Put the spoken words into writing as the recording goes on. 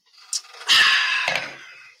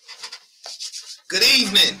Good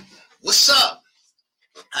evening. What's up?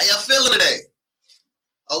 How y'all feeling today?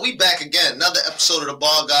 Oh, we back again. Another episode of the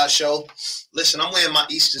Bar God Show. Listen, I'm wearing my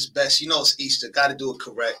Easter's best. You know it's Easter. Got to do it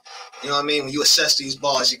correct. You know what I mean? When you assess these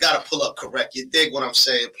bars, you got to pull up correct. You dig what I'm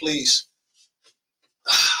saying? Please.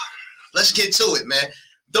 Let's get to it, man.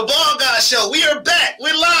 The Bar God Show. We are back.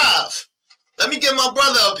 We're live. Let me get my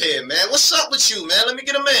brother up here, man. What's up with you, man? Let me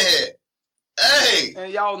get him in here. Hey.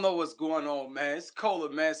 And y'all know what's going on, man. It's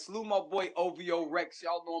Cola, man. Salute my boy OVO Rex.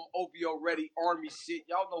 Y'all know I'm OVO ready, Army shit.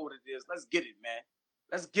 Y'all know what it is. Let's get it, man.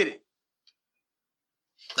 Let's get it.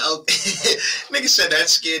 Oh, nigga said that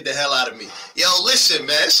scared the hell out of me. Yo, listen,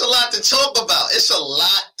 man. It's a lot to talk about. It's a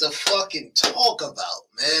lot to fucking talk about,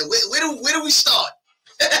 man. Where do we start?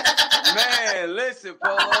 Man, listen,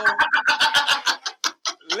 Polo.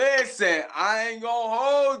 Listen, I ain't gonna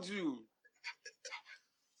hold you.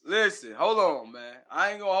 Listen, hold on, man. I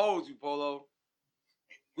ain't gonna hold you, Polo.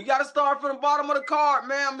 We gotta start from the bottom of the card,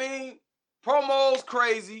 man. I mean, promos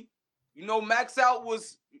crazy. You know, Max Out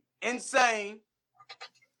was insane.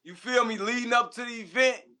 You feel me? Leading up to the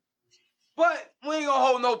event. But we ain't gonna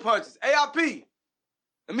hold no punches. AIP,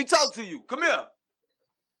 let me talk to you. Come here.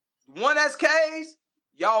 One SKs,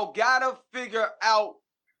 y'all gotta figure out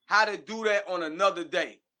how to do that on another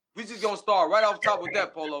day. We just gonna start right off top with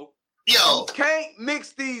that, Polo. Yo. You can't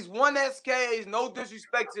mix these one SKs, no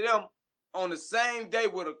disrespect to them, on the same day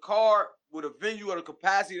with a card, with a venue, or the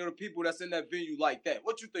capacity of the people that's in that venue like that.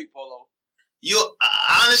 What you think, Polo? You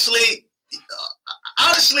honestly,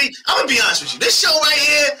 I'm gonna be honest with you. This show right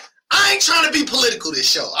here, I ain't trying to be political. This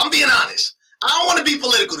show, I'm being honest. I don't want to be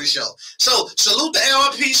political. This show. So salute the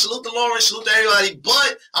ARP, salute the Lawrence, salute to everybody.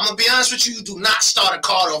 But I'm gonna be honest with you. You do not start a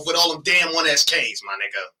card off with all them damn 1SKs, my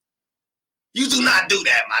nigga. You do not do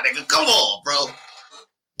that, my nigga. Come on, bro.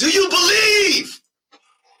 Do you believe?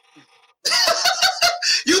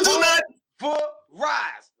 You do not. For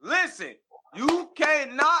rise. Listen, you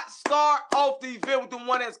cannot start off the event with the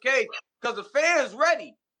 1SK because the fans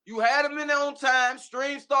ready. You had them in there on time.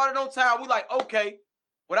 Stream started on time. We like, okay.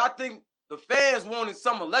 But I think the fans wanted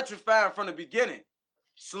something electrifying from the beginning.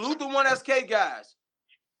 Salute the 1SK guys.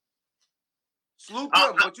 Salute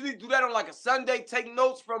them. But you need to do that on like a Sunday. Take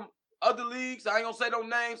notes from other leagues. I ain't gonna say no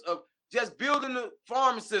names of just building the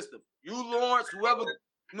farming system. You, Lawrence, whoever, you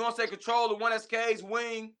know what I'm saying, control the 1SK's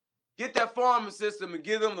wing, get that farming system and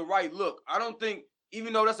give them the right look. I don't think,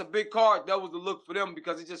 even though that's a big card, that was the look for them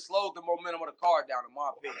because it just slowed the momentum of the card down, in my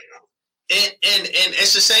opinion. And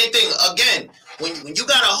it's the same thing again. When you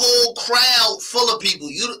got a whole crowd full of people,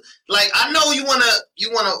 you like, I know you wanna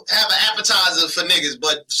have an appetizer for niggas,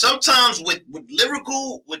 but sometimes with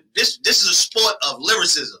lyrical, with this is a sport of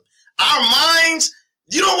lyricism. Our minds,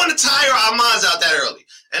 you don't want to tire our minds out that early.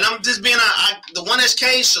 And I'm just being the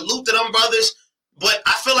 1SK, salute to them brothers. But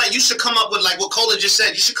I feel like you should come up with, like what Cola just said,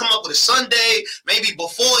 you should come up with a Sunday, maybe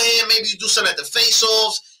beforehand, maybe you do something at the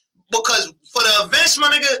face-offs. Because for the events, my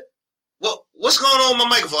nigga, what's going on with my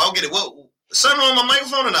microphone? I don't get it. Something on my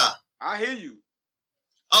microphone or not? I hear you.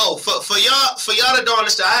 Oh, for y'all that don't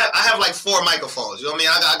understand, I have like 4 microphones. You know what I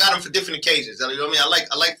mean? I got them for different occasions. You know what I mean?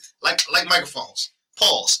 I like microphones.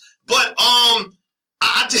 Pause. But I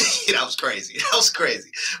did. That was crazy. That was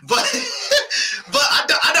crazy. But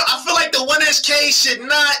I feel like the 1SK should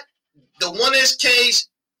not. The 1SK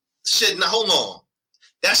should not. Hold on.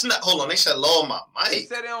 That's not. Hold on. They said lower my mic. They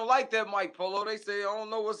said they don't like that mic, Polo. They say I don't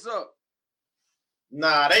know what's up.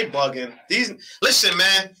 Nah, they bugging. Listen,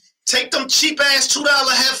 man. Take them cheap ass $2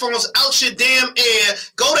 headphones out your damn ear.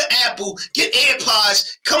 Go to Apple. Get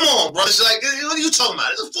AirPods. Come on, bro. It's like, what are you talking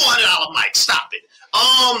about? It's a $400 mic. Stop it.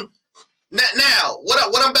 Now,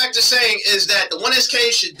 what I'm back to saying is that the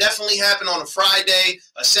 1SK should definitely happen on a Friday,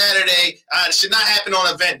 a Saturday. It should not happen on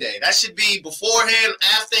event day. That should be beforehand,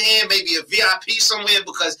 afterhand, maybe a VIP somewhere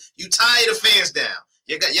because you tie the fans down.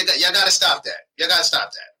 You got to stop that. You got to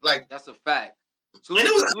stop that. Like, that's a fact. So and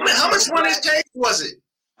it was, how much 1SK was it?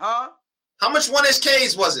 Huh? How much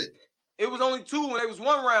 1SKs was it? It was only 2 and they was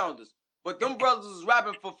 1-rounders. But them brothers was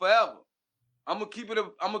rapping for forever. I'm gonna keep it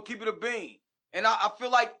a bean. And I feel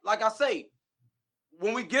like I say,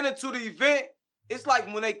 when we get into the event, it's like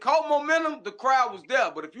when they caught momentum, the crowd was there.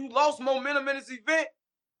 But if you lost momentum in this event,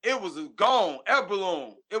 it was gone. Air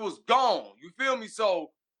balloon. It was gone. You feel me?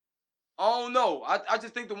 So, I don't know. I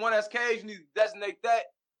just think the 1SKs, you need to designate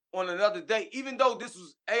that on another day. Even though this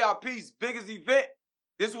was ARP's biggest event,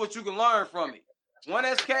 this is what you can learn from it.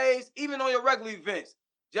 1SKs, even on your regular events,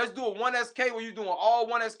 just do a 1SK where you're doing all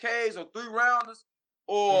 1SKs or 3-rounders.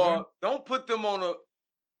 Or don't put them on a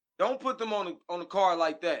card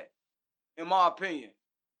like that, in my opinion.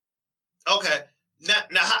 Okay. Now,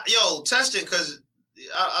 yo, test it, because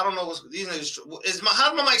I don't know what's these niggas.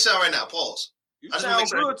 How's my mic sound right now? Pause. You sound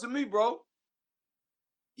good to me, bro.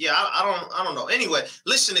 Yeah, I don't know. Anyway,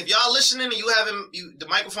 listen, if y'all listening and the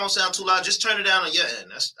microphone sound too loud, just turn it down on your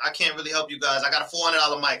end. I can't really help you guys. I got a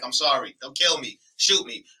 $400 mic. I'm sorry. Don't kill me. Shoot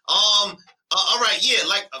me. All right, yeah,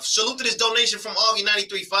 like salute to this donation from Augie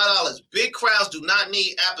 93, $5. Big crowds do not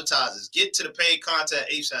need appetizers. Get to the paid content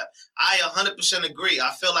ASAP. I 100% agree.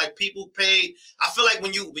 I feel like people paid. I feel like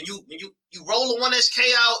when you roll a 1SK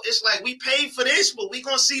out, it's like we paid for this, but we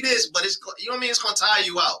gonna see this, but it's, you know what I mean? It's gonna tire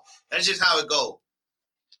you out. That's just how it goes.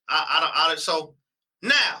 So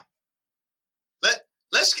now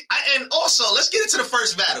let's get into the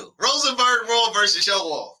first battle. Rosenberg Raw versus Show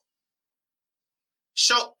Off.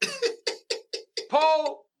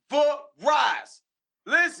 Pulverize.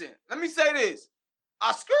 Listen, let me say this.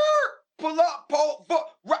 I pull up,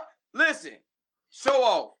 pulverize. Listen, Show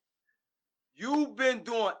Off. You've been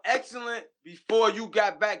doing excellent before you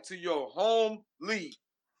got back to your home league.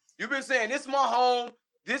 You've been saying, this is my home,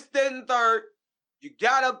 this, that, and third. You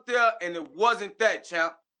got up there, and it wasn't that,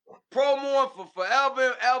 champ. Promoing for forever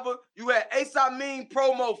and ever. You had ASAP Mean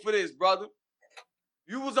promo for this, brother.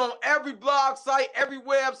 You was on every blog site, every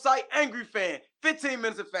website, Angry Fan, 15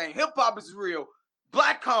 Minutes of Fame, Hip Hop is Real,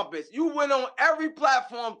 Black Compass. You went on every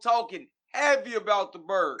platform talking heavy about the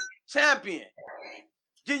bird. Champion.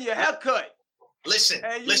 Getting your haircut. Listen.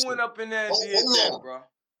 And you went up in there and did that, bro.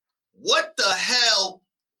 What the hell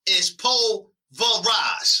is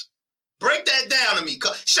Pulverize? Break that down to me.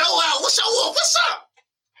 Show out. What's up?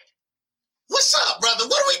 What's up, brother?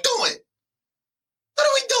 What are we doing? What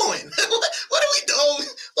are we doing?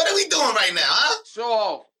 What are we doing right now, huh? Show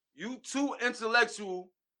Off. You too intellectual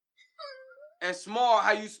and smart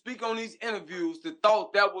how you speak on these interviews to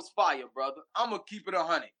thought that was fire, brother. I'm going to keep it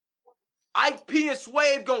 100. IP and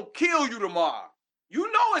Swave going to kill you tomorrow.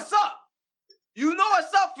 You know it's up. You know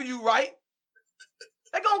it's up for you, right?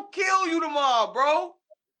 They going to kill you tomorrow, bro.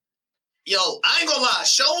 Yo, I ain't gonna lie.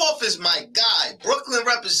 Show Off is my guy. Brooklyn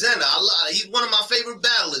representative. He's one of my favorite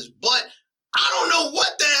battlers. But I don't know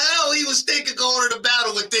what the hell he was thinking going to the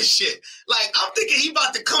battle with this shit. Like, I'm thinking he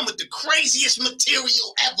about to come with the craziest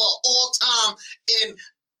material ever, all time. And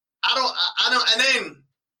and then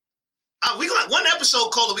we gonna one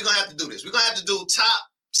episode called. We're gonna have to do this. We're gonna have to do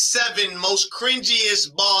top 7 most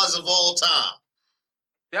cringiest bars of all time.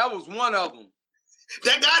 That was one of them.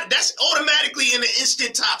 That's automatically in the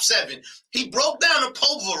instant top 7. He broke down the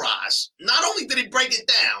Pulverize. Not only did he break it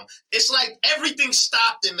down, it's like everything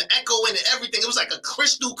stopped and the echo and everything. It was like a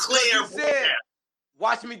crystal clear. He said,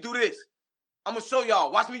 watch me do this. I'm going to show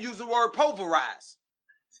y'all. Watch me use the word pulverize.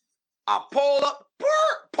 I pull up,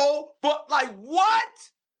 but like what?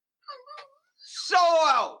 Show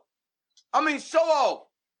Off. Show Off.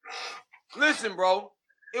 Listen, bro.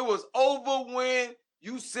 It was over when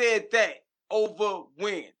you said that. Over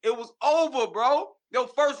when it was over, bro. Your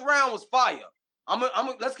first round was fire.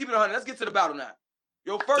 Let's keep it 100. Let's get to the battle now.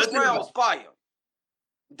 Your first round was fire.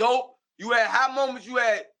 Dope. You had high moments, you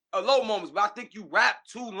had low moments, but I think you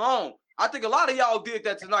rapped too long. I think a lot of y'all did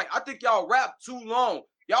that tonight. I think y'all rapped too long.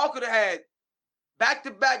 Y'all could have had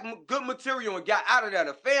back-to-back good material and got out of there.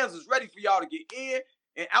 The fans was ready for y'all to get in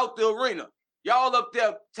and out the arena. Y'all up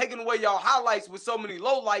there taking away y'all highlights with so many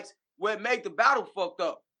lowlights where it made the battle fucked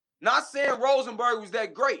up. Not saying Rosenberg was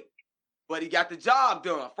that great, but he got the job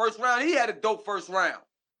done. First round, he had a dope first round.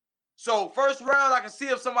 So first round, I can see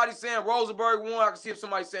if somebody's saying Rosenberg won. I can see if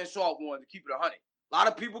somebody's saying Show Off won to keep it 100. A lot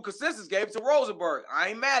of people consensus gave it to Rosenberg. I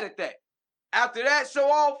ain't mad at that. After that, Show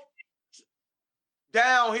Off,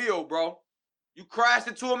 downhill, bro. You crashed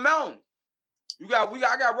into a mountain. I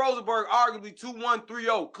got Rosenberg arguably 2-1,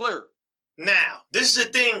 3-0 clear. Now, this is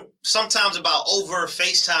the thing sometimes about over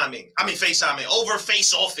FaceTiming. Over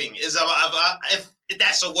face-offing is if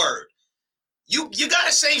that's a word. You got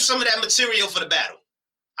to save some of that material for the battle.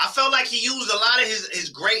 I felt like he used a lot of his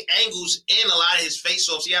great angles in a lot of his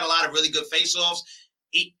face-offs. He had a lot of really good face-offs.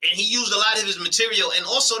 He used a lot of his material. And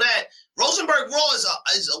also that Rosenberg Raw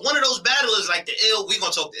is one of those battlers like the Ill. We're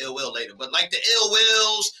going to talk to Ill Will later. But like the Ill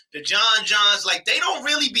Wills, the John Johns, like they don't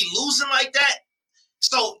really be losing like that.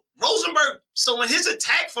 So when his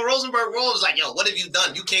attack for Rosenberg Raw was like, yo, what have you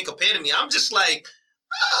done? You can't compare to me. I'm just like,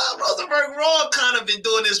 Rosenberg Raw kind of been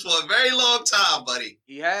doing this for a very long time, buddy.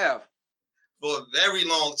 He have. For a very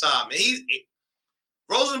long time. And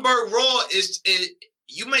Rosenberg Raw is,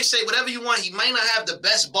 you may say whatever you want. He might not have the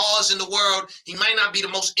best bars in the world. He might not be the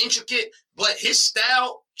most intricate, but his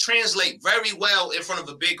style translates very well in front of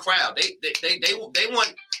a big crowd. They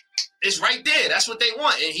want, it's right there. That's what they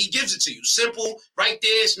want. And he gives it to you. Simple, right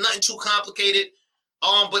there. It's nothing too complicated.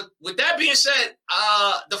 But with that being said,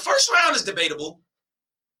 the first round is debatable.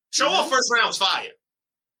 Show off first round was fire.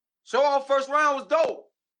 Show off first round was dope.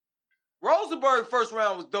 Rosenberg first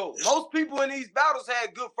round was dope. Most people in these battles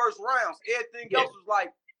had good first rounds. Everything else was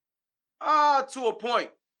like, to a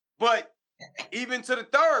point. But even to the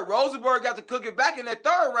third, Rosenberg got to cook it back in that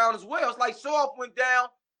third round as well. It's like Show Off went down.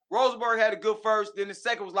 Rosenberg had a good first. Then the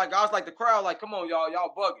second was like, I was like the crowd, like, come on,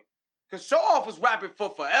 y'all bugging. Because Show Off was rapping for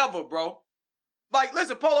forever, bro. Like,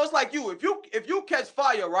 listen, Polo, it's like you. If you catch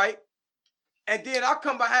fire, right? And then I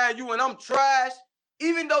come behind you and I'm trash,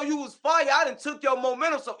 even though you was fire, I done took your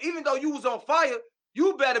momentum. So even though you was on fire,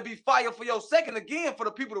 you better be fire for your second again for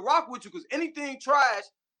the people to rock with you. Because anything trash,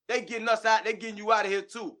 they getting us out. They getting you out of here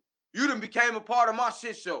too. You done became a part of my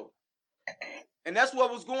shit show. And that's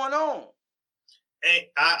what was going on.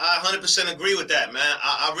 Hey, I 100% agree with that, man.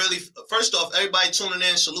 I really, first off, everybody tuning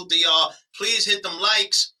in, salute to y'all. Please hit them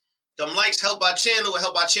likes. Them likes help our channel,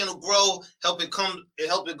 help our channel grow, help it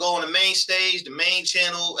go on the main stage, the main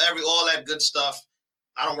channel, all that good stuff.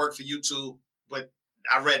 I don't work for YouTube, but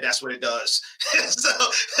I read that's what it does.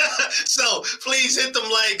 so please hit them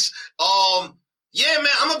likes. Yeah, man,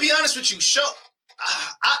 I'm gonna be honest with you.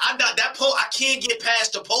 I got that poll. I can't get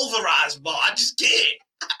past the pulverized ball. I just can't.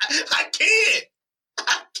 I can't.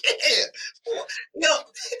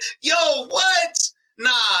 Yo, what?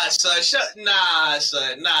 Nah, son. Nah,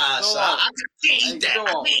 son. I can't eat that. I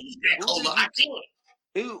can't eat that cola. I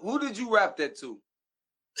can't. Who did you rap that to?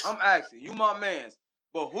 I'm asking. You my mans.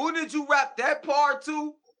 But who did you rap that part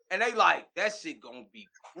to? And they like, that shit gonna be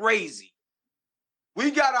crazy.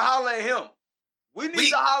 We gotta holler at him. We need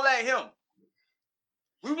to holler at him.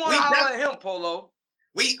 We want to holler at him, Polo.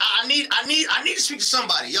 I need to speak to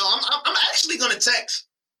somebody. Yo, I'm actually gonna text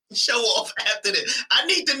Show Off after this. I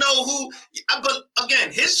need to know who. But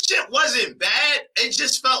again, his shit wasn't bad. It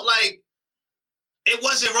just felt like it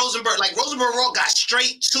wasn't Rosenberg. Like Rosenberg Raw got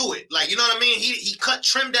straight to it. Like, you know what I mean? He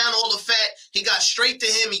trimmed down all the fat. He got straight to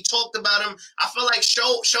him. He talked about him. I feel like Show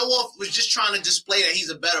Off was just trying to display that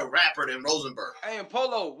he's a better rapper than Rosenberg. Hey, and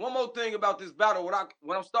Polo, one more thing about this battle.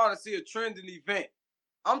 When I'm starting to see a trend in the event,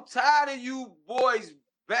 I'm tired of you boys'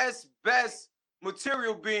 best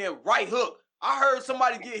material being right hook. I heard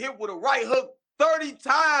somebody get hit with a right hook 30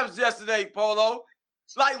 times yesterday, Polo.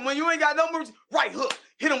 Like, when you ain't got numbers, right hook.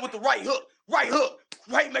 Hit him with the right hook. Right hook.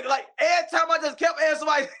 Right, make it like every time I just kept asking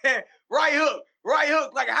somebody, right hook. Right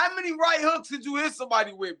hook. Like, how many right hooks did you hit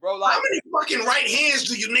somebody with, bro? Like, how many fucking right hands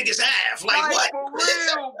do you niggas have? Like what? For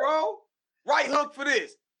real, bro. Right hook for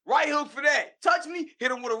this. Right hook for that. Touch me,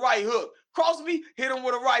 hit him with a right hook. Cross me, hit him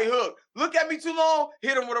with a right hook. Look at me too long,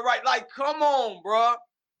 hit him with a right. Like, come on, bro.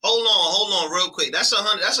 Hold on, real quick. That's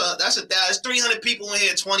 100. That's 300 people in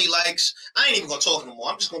here. 20 likes. I ain't even gonna talk no more.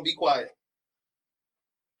 I'm just gonna be quiet.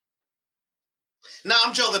 Nah,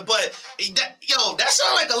 I'm joking, but that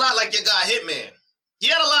sounds like a lot like your guy Hitman. He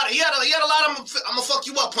had a lot of I'm gonna fuck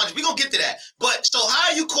you up punch. We gonna get to that. But so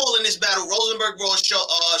how are you calling this battle Rosenberg Raw Show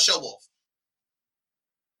Off?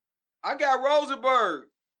 I got Rosenberg.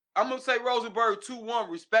 I'm gonna say Rosenberg 2-1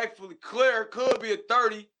 respectfully. Clear could be a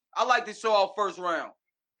 30. I like to Show Off first round.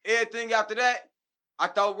 Everything after that, I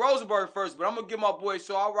thought Rosenberg first, but I'm gonna give my boy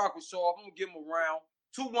Show. I'll rock with Show Off. I'm gonna give him a round.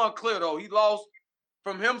 2-1 clear though. He lost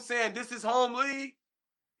from him saying this is home league.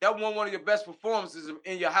 That one of your best performances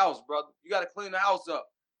in your house, brother. You gotta clean the house up.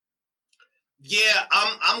 Yeah,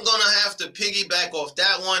 I'm gonna have to piggyback off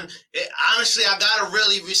that one. Honestly, I gotta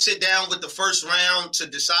really sit down with the first round to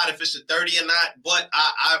decide if it's a 30 or not. But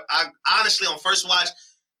I honestly, on first watch,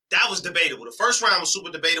 that was debatable. The first round was super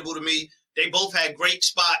debatable to me. They both had great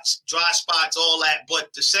spots, dry spots, all that.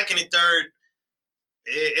 But the second and third,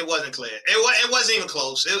 it wasn't clear. It wasn't even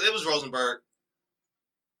close. It was Rosenberg.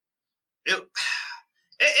 It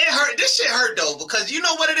hurt. This shit hurt though, because you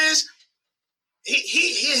know what it is.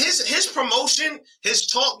 His promotion, his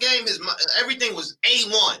talk game, everything was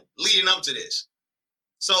A1 leading up to this.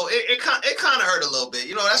 So it kind of hurt a little bit.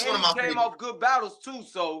 You know, that's one of my came off good battles too.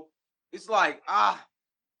 So it's like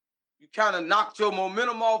you kind of knocked your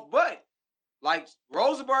momentum off. But like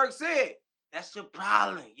Rosenberg said, that's your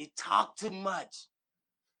problem. You talk too much.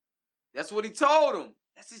 That's what he told him.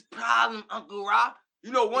 That's his problem, Uncle Rob.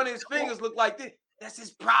 You know, one of his fingers looked like this. That's his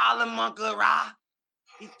problem, Uncle Rob.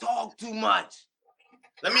 He talk too much.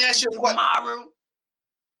 Let me ask you a question.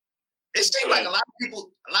 It seems like a lot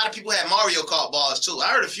of people had Mario Kart bars too. I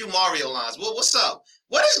heard a few Mario lines. Well, what's up?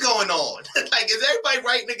 What is going on? Like, is everybody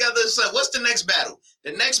writing together? So what's the next battle?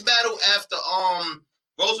 The next battle after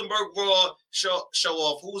Rosenberg Raw Show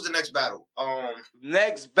Off. Who was the next battle?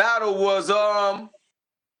 Next battle was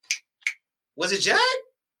Was it Jack?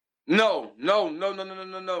 No.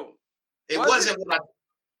 It wasn't.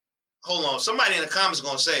 Hold on. Somebody in the comments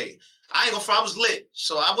gonna say. I ain't gonna front, I was lit.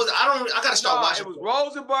 So I gotta start watching. It was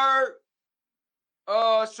Rosenberg,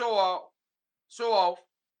 show off.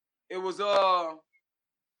 It was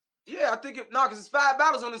yeah, I think because it's 5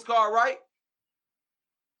 battles on this card, right?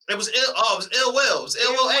 It was Ill Will. It was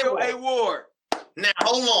Ill Will A Ward. Now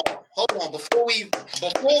hold on. Before we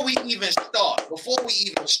even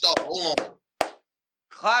start, hold on.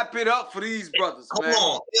 Clap it up for these brothers, man.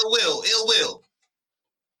 Hold on, Ill Will.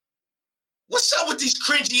 What's up with these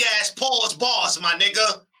cringy ass pause bars, my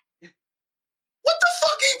nigga? What the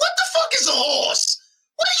fuck is a horse?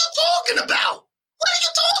 What are you talking about?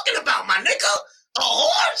 My nigga? A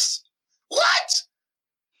horse? What?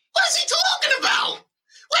 What is he talking about?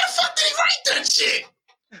 Where the fuck did he write that shit?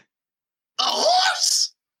 A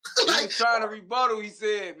horse? He was trying to rebuttal, he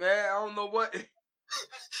said, man. I don't know what.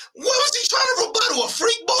 What was he trying to rebuttal? A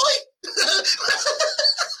freak boy?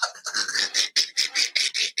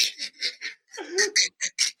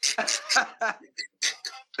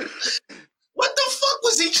 What the fuck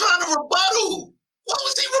was he trying to rebuttal? What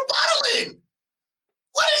was he rebutting?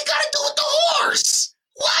 What did he got to do with the horse?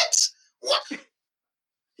 What?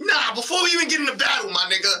 Nah, before we even get in the battle, my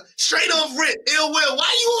nigga, straight off rip, Ill Will,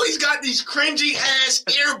 why you always got these cringy ass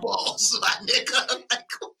airballs, my nigga? Like,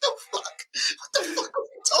 what the fuck? What the fuck are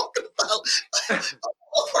you talking about? Like, a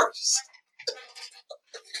horse.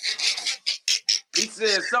 He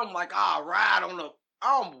said something like, "I'll ride on the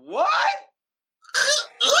what?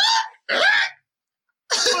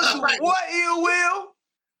 What, Ill Will?"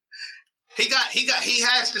 He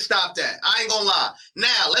has to stop that. I ain't gonna lie.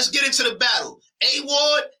 Now, let's get into the battle. A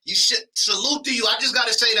Ward, you should salute to you. I just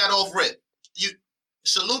gotta say that off rip. You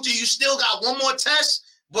salute to you. You still got one more test,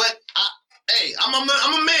 but I'm a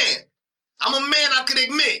man. I'm a man, I could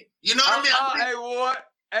admit. You know what I mean?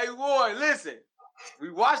 Hey Ward, listen. We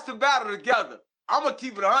watched the battle together. I'm gonna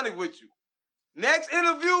keep it 100 with you. Next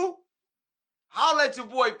interview, holla at your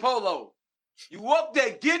boy Polo. You up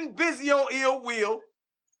there getting busy on Ill Will.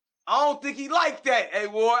 I don't think he liked that, hey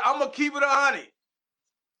Ward. I'm gonna keep it 100.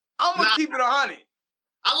 Keep it 100.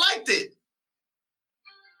 I liked it.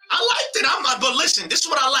 But listen, this is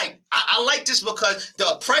what I like. I like this because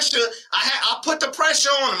the pressure, I put the pressure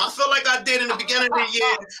on him. I feel like I did in the beginning of the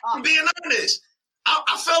year. I'm being honest.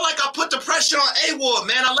 I felt like I put the pressure on A Ward,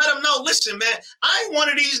 man. I let him know, listen, man, I ain't one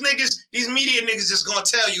of these niggas, these media niggas that's gonna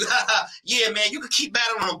tell you, yeah, man, you could keep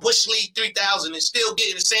battling on Bush League 3000 and still get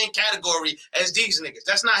in the same category as these niggas.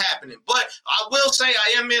 That's not happening. But I will say,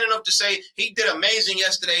 I am man enough to say he did amazing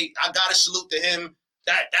yesterday. I gotta salute to him.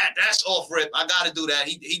 That's off rip. I gotta do that.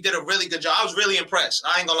 He did a really good job. I was really impressed.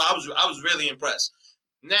 I ain't gonna lie, I was really impressed.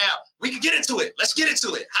 Now we can get into it. Let's get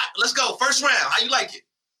into it. Let's go. First round. How you like it?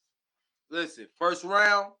 Listen, first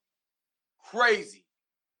round, crazy.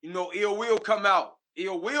 You know, Ill Will come out.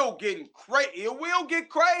 Ill Will getting crazy. Ill Will get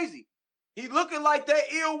crazy. He looking like that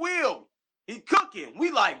Ill Will. He cooking.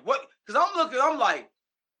 We like, what? Because I'm like,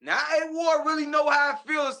 now A Ward really know how it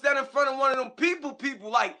feels to stand in front of one of them people,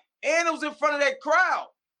 like, and it was in front of that crowd.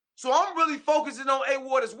 So I'm really focusing on A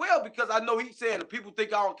Ward as well because I know he's saying the people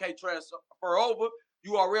think I can't transfer over.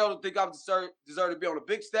 URL don't think I deserve to be on the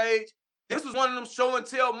big stage. This was one of them show and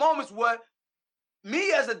tell moments where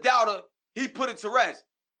me as a doubter, he put it to rest.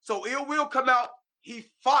 So Ill Will come out, he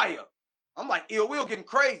fire. I'm like, Ill Will getting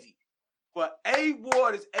crazy. But A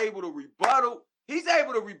Ward is able to rebuttal. He's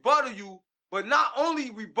able to rebuttal you, but not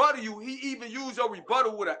only rebuttal you, he even used your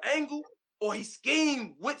rebuttal with an angle, or he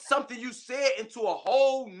schemed with something you said into a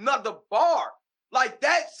whole nother bar. Like,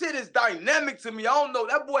 that shit is dynamic to me. I don't know.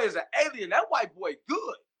 That boy is an alien. That white boy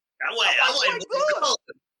good. That white boy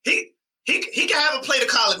good. He can have a plate of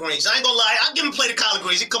collard greens. I ain't gonna lie. I'll give him a plate of collard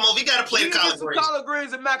greens. He come over. He got a plate of collard greens. Collard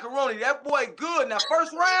greens and macaroni. That boy good. Now,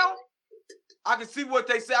 first round, I can see what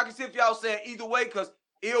they say. I can see if y'all saying either way, because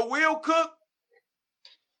Ill Will cook,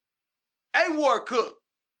 A Ward cook.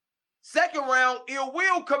 Second round, Ill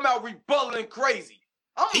Will come out rebutting crazy.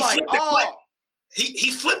 I'm like, oh.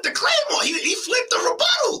 He flipped the claymore. He flipped the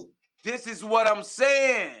rebuttal. This is what I'm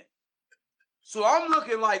saying. So I'm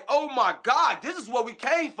looking like, oh my God, this is what we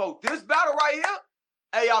came for. This battle right here,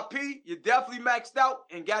 AIP, you definitely maxed out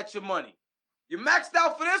and got your money. You maxed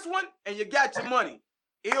out for this one and you got your money.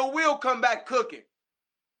 Ill Will come back cooking.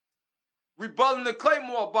 Rebutting the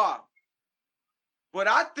Claymore bar. But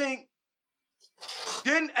I think,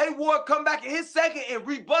 didn't A Ward come back in his second and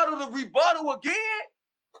rebuttal the rebuttal again?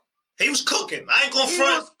 He was cooking. I ain't gonna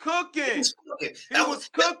front. He was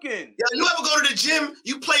cooking. Yeah, you ever go to the gym,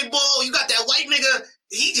 you play ball, you got that white nigga,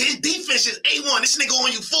 his defense is A1. This nigga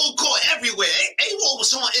on you full court everywhere. A1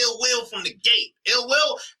 was on Ill Will from the gate. Ill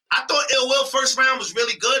Will, I thought Ill Will first round was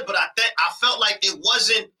really good, but I felt like it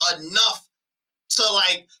wasn't enough to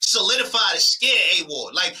like solidify to scare A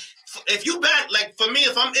Ward. Like if you like for me,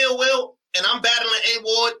 if I'm Ill Will and I'm battling A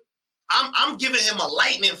Ward, I'm giving him a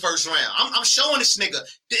lightning first round. I'm showing this nigga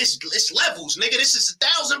it's levels, nigga. This is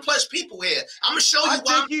 1,000+ people here. I'm gonna show you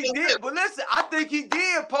why. I think he did, but listen, I think he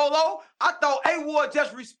did, Polo. I thought A Ward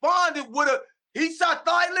just responded with he shot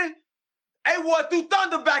Thailand. A Ward threw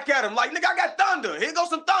thunder back at him. Like, nigga, I got thunder. Here goes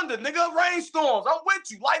some thunder, nigga. Rainstorms. I'm with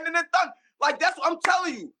you. Lightning and thunder. Like, that's what I'm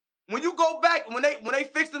telling you. When you go back, when they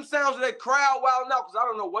fix them sounds of that crowd wilding out, because I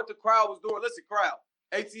don't know what the crowd was doing. Listen, crowd,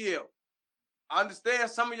 ATL. I understand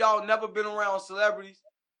some of y'all never been around celebrities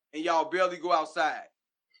and y'all barely go outside.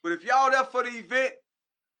 But if y'all there for the event,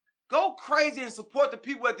 go crazy and support the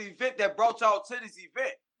people at the event that brought y'all to this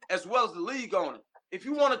event, as well as the league owner. If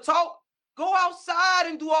you want to talk, go outside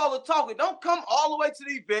and do all the talking. Don't come all the way to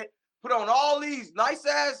the event, put on all these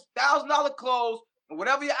nice-ass $1,000 clothes and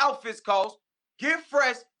whatever your outfits cost, get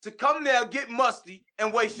fresh to come there, get musty,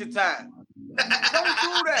 and waste your time. Don't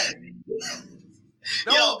do that.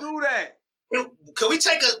 Don't do that. Can we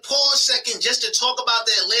take a pause second just to talk about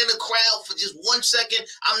the Atlanta crowd for just 1 second?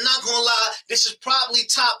 I'm not going to lie. This is probably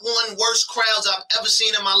top 1 worst crowds I've ever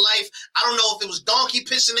seen in my life. I don't know if it was donkey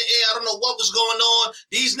piss in the air. I don't know what was going on.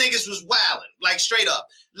 These niggas was wilding, like straight up.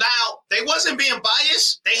 Now, they wasn't being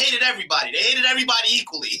biased. They hated everybody. They hated everybody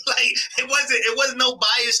equally. Like, it wasn't no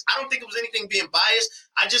bias. I don't think it was anything being biased.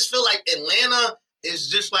 I just feel like Atlanta is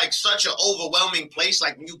just like such an overwhelming place.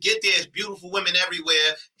 Like when you get there, it's beautiful women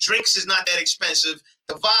everywhere. Drinks is not that expensive.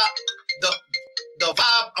 The vibe, the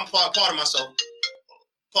vibe. I'm pardon myself.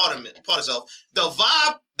 Pardon myself. The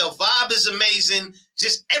vibe is amazing.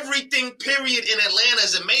 Just everything, period, in Atlanta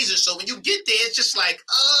is amazing. So when you get there, it's just like,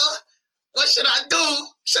 what should I do?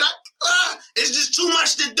 It's just too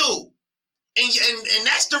much to do. And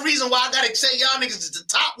that's the reason why I gotta say y'all niggas is the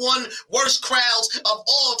top 1 worst crowds of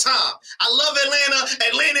all time. I love Atlanta.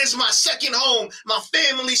 Atlanta is my second home. My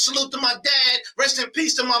family, salute to my dad. Rest in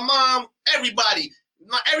peace to my mom. Everybody.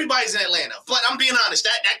 Everybody's in Atlanta. But I'm being honest,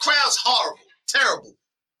 that crowd's horrible. Terrible.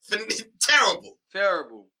 Terrible.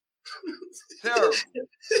 Terrible. Terrible.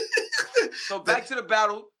 So back to the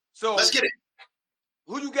battle. So let's get it.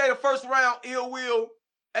 Who you gave the first round, Ill Will,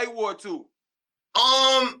 A Ward to?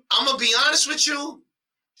 I'm gonna be honest with you.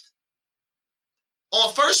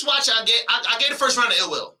 On first watch, I gave the first round to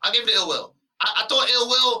Ill Will. I gave it to Ill Will. I thought Ill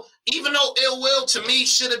Will, even though Ill Will to me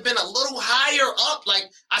should have been a little higher up,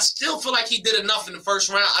 like I still feel like he did enough in the first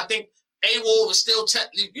round. I think A Ward was still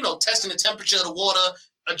testing the temperature of the water,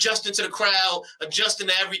 adjusting to the crowd, adjusting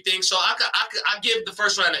to everything. So I give the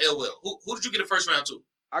first round to Ill Will. Who did you get the first round to?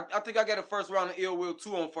 I think I got the first round to Ill Will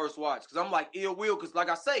too on first watch, because I'm like Ill Will, because like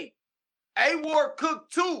I say, A Ward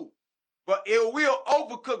cooked too, but Ill Will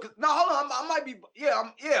overcooked. No, hold on, I might be,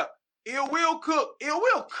 Ill Will cooked. Ill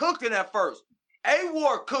Will cooked in that first. A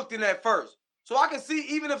Ward cooked in that first. So I can see,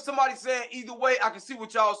 even if somebody's saying either way, I can see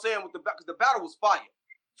what y'all saying with because the battle was fire.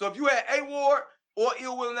 So if you had A Ward or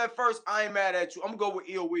Ill Will in that first, I ain't mad at you. I'm gonna go with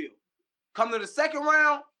Ill Will. Come to the second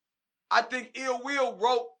round, I think Ill Will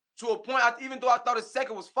wrote to a point. Even though I thought his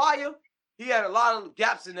second was fire, he had a lot of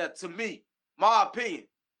gaps in there. To me, my opinion.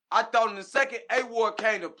 I thought in the second, A Ward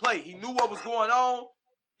came to play. He knew what was going on.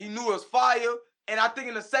 He knew it was fire. And I think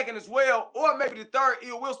in the second as well, or maybe the third,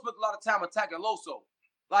 Ill Will spent a lot of time attacking Loso.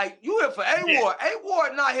 Like, you here for A Ward. A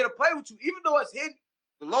Ward not here to play with you. Even though it's hidden,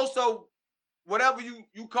 the Loso, whatever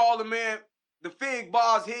you call the man, the fig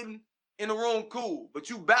bars hidden in the room, cool. But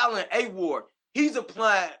you battling A Ward. He's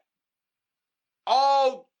applying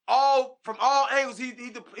all from all angles.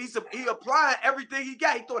 He's applying everything he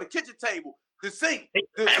got. He threw the kitchen table, the sink,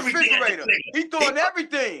 the refrigerator. He throwing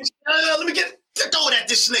everything. Let me throw it at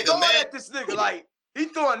this nigga, man. At this nigga, like he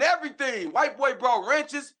throwing everything. White boy brought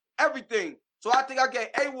wrenches, everything. So I think I gave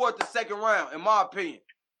A Ward the second round, in my opinion.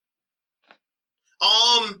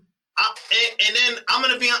 And then I'm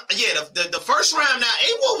gonna be the first round. Now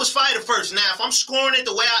A Ward was fire the first. Now if I'm scoring it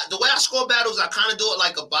the way I score battles, I kind of do it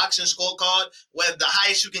like a boxing scorecard, where the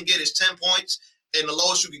highest you can get is 10 points. And the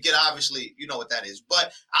lowest you could get, obviously, you know what that is.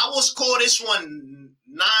 But I will score this one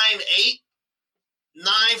 9-8.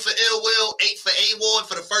 9 for Ill Will, 8 for A Ward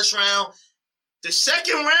for the first round. The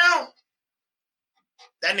second round,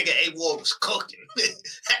 that nigga A Ward was cooking.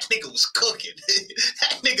 That nigga was cooking.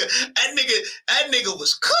 That nigga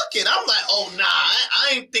was cooking. I'm like, oh nah,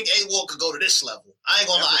 I ain't think A Ward could go to this level. I ain't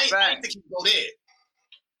gonna lie. I ain't think he could go there.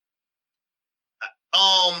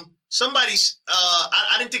 I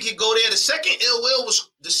didn't think he'd go there. The second Ill Will was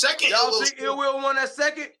the second. Y'all think Ill Will won that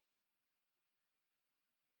second?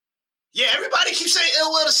 Yeah, everybody keeps saying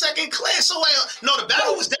Ill Will the second. Clear. So no, the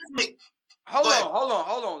battle was definitely.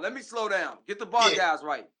 Hold on. Let me slow down. Get the bar guys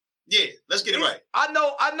right. Yeah, let's get it right. I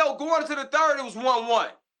know. Going into the third, it was 1-1.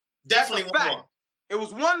 Definitely 1-1. It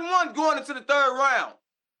was 1-1 going into the third round.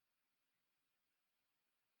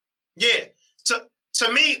 Yeah.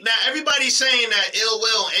 To me, now everybody's saying that Ill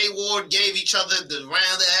Will and A Ward gave each other the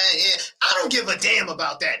round. I don't give a damn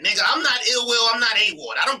about that, nigga. I'm not Ill Will. I'm not A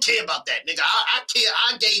Ward. I don't care about that, nigga. I care.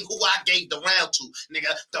 I gave who I gave the round to,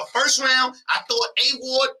 nigga. The first round, I thought A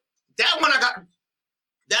Ward. That one I got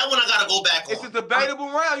to go back on. It's a debatable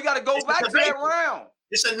round. You got to go back to that round.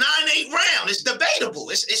 It's a 9-8 round. It's debatable.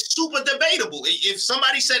 It's super debatable. If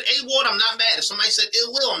somebody said A Ward, I'm not mad. If somebody said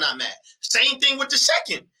Ill Will, I'm not mad. Same thing with the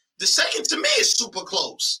second. The second to me is super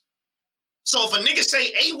close. So if a nigga say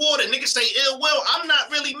A Ward, a nigga say Ill Will, I'm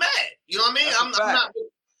not really mad. You know what I mean?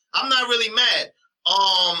 I'm not really mad.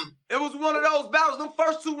 It was one of those battles. The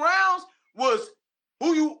first 2 rounds was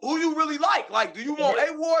who you really like. Like, do you want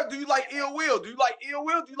A Ward? Do you like Ill Will? Do you like Ill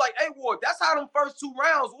Will? Do you like A Ward? That's how them first 2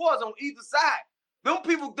 rounds was on either side. Them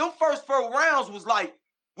first 4 rounds was like,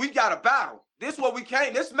 we got a battle. This what we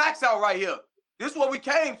came. This max out right here. This what we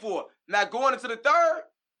came for. Now going into the third,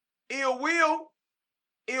 Ill Will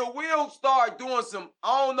started doing some.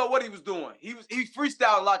 I don't know what he was doing. He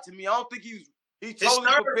freestyled a lot to me. I don't think he totally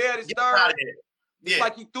prepared his third. It's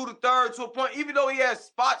like he threw the third to a point. Even though he had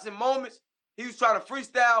spots and moments, he was trying to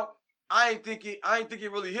freestyle. I ain't think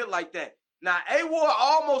it really hit like that. Now A Ward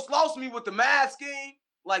almost lost me with the mad scheme.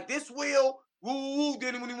 Like this Will, woo.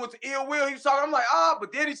 Then when he went to Ill Will, he was talking. I'm like,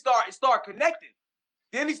 but then it started connecting.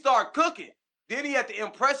 Then he started cooking. Then he had the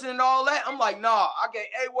impression and all that. I'm like, nah, I gave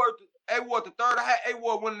A Ward the third. I had A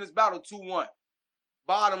Ward winning this battle 2-1.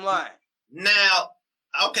 Bottom line. Now,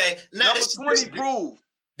 okay. Now number 20 proved.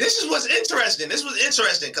 This is what's interesting. This was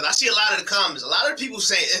interesting because I see a lot of the comments. A lot of people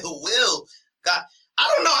saying Ill Will got. I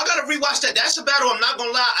don't know. I gotta rewatch that. That's a battle. I'm not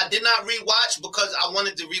gonna lie. I did not rewatch because I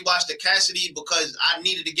wanted to rewatch the Cassidy because I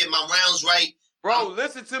needed to get my rounds right. Bro,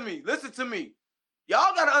 listen to me.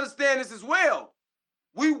 Y'all gotta understand this as well.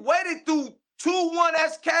 We waited through 2-1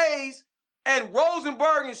 SKs and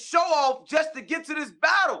Rosenberg and Show Off just to get to this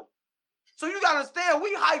battle. So you gotta understand,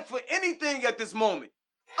 we hype for anything at this moment.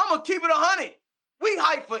 I'm gonna keep it 100. We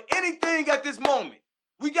hype for anything at this moment.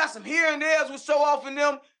 We got some here and there's with Show Off and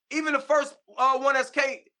them. Even the first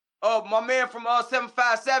 1SK, my man from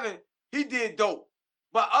 757, he did dope.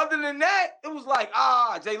 But other than that, it was like,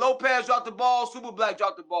 Jay Lopez dropped the ball, Super Black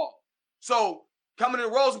dropped the ball. So coming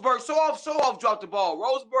in Rosenberg, Show Off dropped the ball.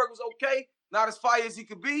 Rosenberg was okay, not as fire as he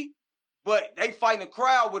could be, but they fighting a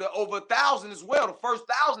crowd with over 1,000 as well, the first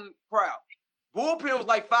 1,000 crowd. Bullpen was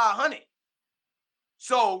like 500.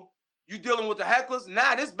 So you dealing with the hecklers.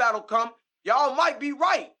 Now this battle come, y'all might be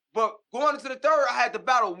right, but going into the third, I had the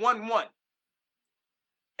battle 1-1.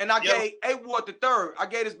 And I gave A Ward the third. I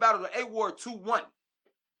gave this battle to A Ward 2-1.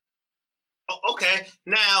 Okay,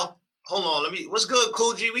 now hold on. What's good,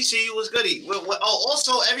 Cool G? We see you. What's goody?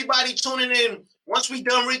 Also, everybody tuning in. Once we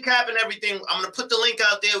done recapping everything, I'm gonna put the link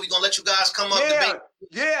out there. We're gonna let you guys come up.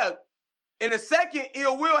 Yeah. In a second,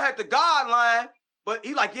 Ill Will had the guideline, but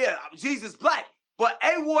he like, Jesus Black. But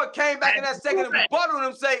A Ward came back in that second and rebutted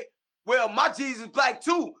him, say, well, my Jesus Black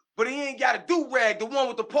too, but he ain't got a do-rag, the one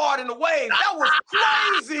with the part in the wave. That was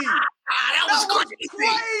crazy. That was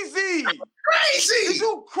crazy. Crazy. Is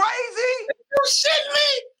you crazy? You shitting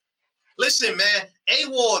me? Listen, man. A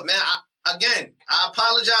Ward, man. I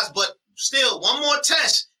apologize, but still, one more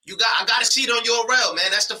test. I got to see it on your rail,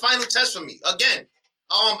 man. That's the final test for me. Again,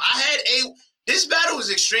 this battle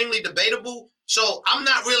is extremely debatable. So I'm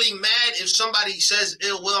not really mad if somebody says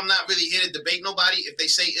Ill Will. I'm not really here to debate nobody. If they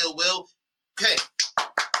say Ill Will, okay.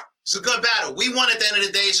 It's a good battle. We won at the end of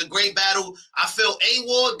the day. It's a great battle. I feel A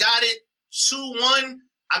Ward got it 2-1.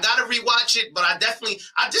 I got to rewatch it, but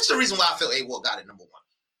this is the reason why I feel A Ward got it number 1.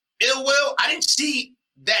 Ill Will, I didn't see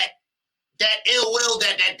that Ill Will,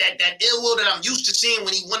 that Ill Will that I'm used to seeing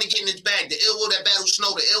when he want to get in his bag. The Ill Will that battle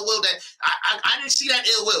Snow, the Ill Will that I didn't see that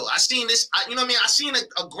Ill Will. I seen this, you know what I mean? I seen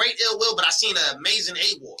a great Ill Will, but I seen an amazing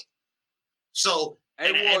A Ward. So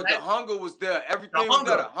A Ward, the hunger was there. Everything was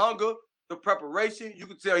there. The hunger, the preparation. You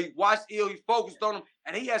could tell he watched Ill, he focused on him,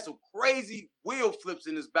 and he had some crazy wheel flips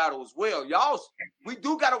in this battle as well. Y'all, we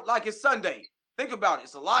do got like it's Sunday. Think about it.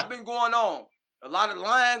 It's a lot been going on. A lot of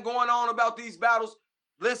lying going on about these battles.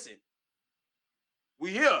 Listen, we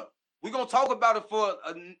here. We're going to talk about it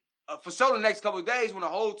for sure the next couple of days when the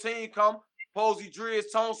whole team come. Posey,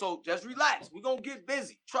 Driz, Tone, so just relax. We're going to get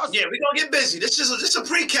busy. Trust me. Yeah, we're going to get busy. This is a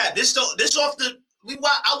pre-cap.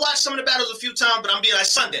 I watched some of the battles a few times, but I'm being like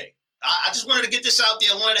Sunday. I just wanted to get this out there.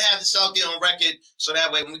 I wanted to have this out there on record so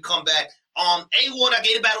that way when we come back. A Ward, I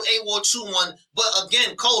gave the battle A Ward 2-1. But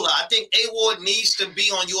again, Cola, I think A Ward needs to be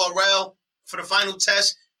on URL for the final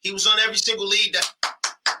test. He was on every single lead.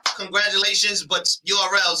 Congratulations, but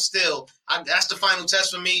URL still. That's the final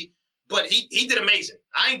test for me. But he did amazing.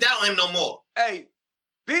 I ain't doubting him no more. Hey,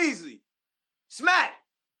 Beasley, Smack,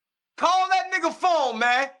 call that nigga phone,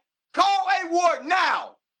 man. Call A Ward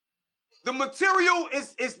now. The material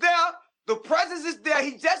is there. The presence is there.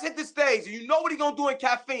 He just hit the stage. You know what he gonna do in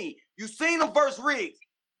Caffeine. You seen him versus Riggs.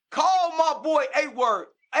 Call my boy A Ward.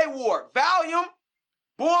 Valium,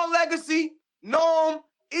 Born Legacy, Gnome,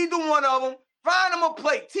 either one of them. Find him a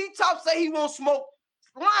plate. T-Top say he won't smoke.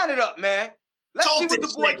 Line it up, man. Let's see what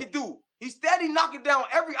the boy can do. He's steady knocking down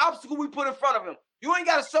every obstacle we put in front of him. You ain't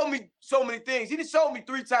got to show me so many things. He just showed me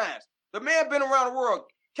 3 times. The man been around the world.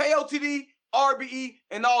 KOTD, RBE,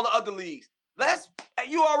 and all the other leagues. Let's, at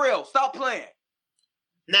URL, stop playing.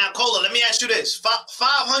 Now, Cola, let me ask you this.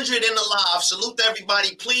 500 in the live. Salute to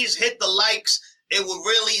everybody. Please hit the likes. It would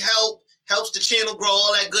really help. Helps the channel grow,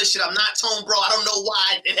 all that good shit. I'm not Tone Bro. I don't know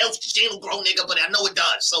why. It helps the channel grow, nigga, but I know it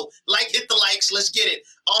does. So, hit the likes. Let's get it.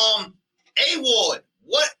 A-Ward,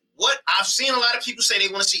 what? I've seen a lot of people say they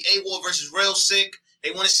want to see A-Ward versus Real Sick.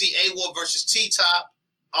 They want to see A-Ward versus T-Top.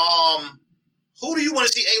 Who do you want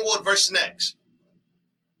to see A-Ward versus next?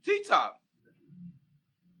 T-Top.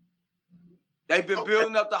 They've been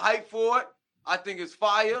building up the hype for it. I think it's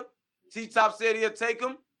fire. T-Top said he'll take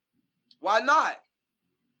him. Why not?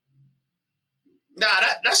 Nah,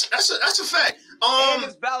 that's a fact. And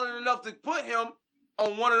it's valid enough to put him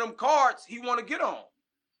on one of them cards he want to get on.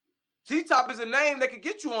 T-Top is a name that can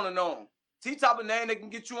get you on a known. T-Top a name that can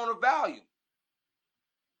get you on a value.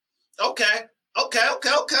 Okay. I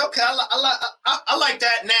like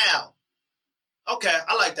that now. Okay,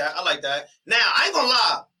 I like that. Now, I ain't gonna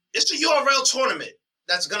lie. It's the URL tournament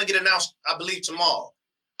that's gonna get announced, I believe, tomorrow.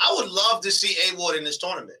 I would love to see A-Ward in this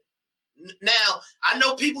tournament. Now, I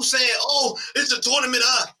know people saying, oh, it's a tournament.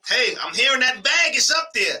 Hey, I'm hearing that bag is up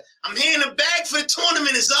there. I'm hearing the bag for the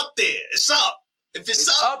tournament is up there. It's up. If it's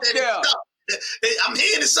up, then it's up. I'm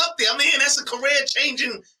hearing it's up there. I'm hearing that's a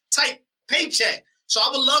career-changing type paycheck. So I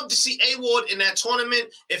would love to see A-Ward in that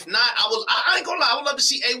tournament. If not, I ain't gonna lie, I would love to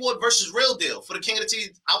see A-Ward versus Real Deal for the King of the T.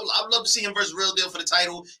 I would love to see him versus Real Deal for the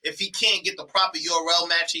title if he can't get the proper URL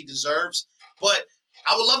match he deserves. But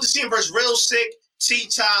I would love to see him versus Real Sick,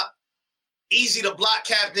 T-Top, Easy the Block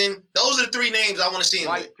Captain. Those are the 3 names I want to see him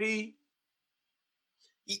Mike with. P.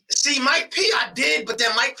 See, Mike P, I did, but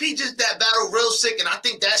then Mike P just that battle Real Sick, and I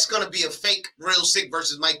think that's going to be a fake Real Sick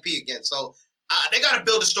versus Mike P again. So they got to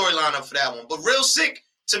build a storyline up for that one. But Real Sick,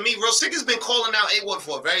 to me, Real Sick has been calling out A-Ward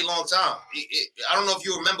for a very long time. I don't know if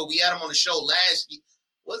you remember, we had him on the show last year.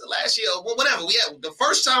 Was it last year? Well, whatever. The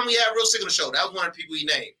first time we had Real Sick on the show, that was one of the people he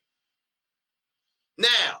named.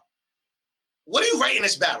 Now, what are you rating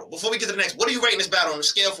this battle? Before we get to the next, what are you rating this battle on a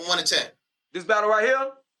scale from 1 to 10? This battle right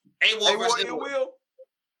here? A-Ward versus A-Ward.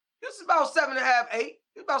 This is about 7.5, 8.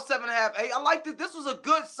 It's about 7.5, 8. I like this. This was a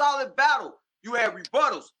good, solid battle. You had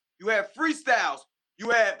rebuttals. You had freestyles.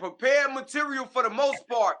 You had prepared material for the most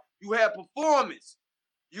part. You had performance.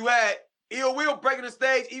 You had Ill Will breaking the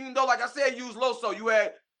stage, even though, like I said, use Loso. You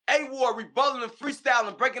had A-Ward rebutting and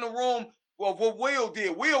freestyling, breaking the room. Well, what Will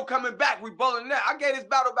did. Will coming back, rebutting that. I gave this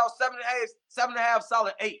battle about 7.5,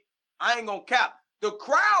 solid 8. I ain't gonna cap. The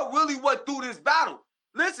crowd really went through this battle.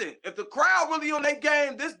 Listen, if the crowd really on their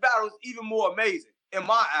game, this battle is even more amazing in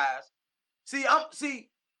my eyes.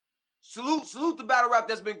 Salute the battle rap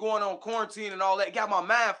that's been going on, quarantine and all that. Got my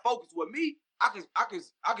mind focused. With me, I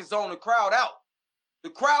can zone the crowd out. The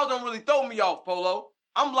crowd don't really throw me off, Polo.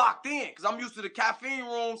 I'm locked in because I'm used to the caffeine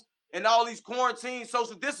rooms and all these quarantine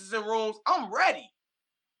social distancing rooms. I'm ready.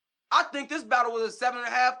 I think this battle was a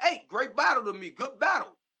 7.5, 8. Great battle to me. Good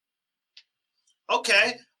battle.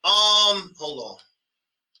 Okay. Hold on.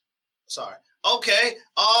 Sorry. Okay.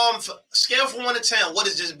 Scale from 1 to 10. What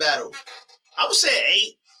is this battle? I would say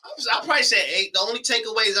 8. I'll probably say 8. The only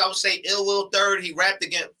takeaways I would say Ill Will 3rd. He rapped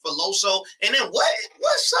again for Loso. And then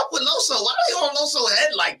what's up with Loso? Why are they on Loso's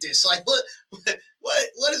head like this? Like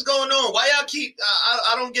what is going on? Why y'all keep?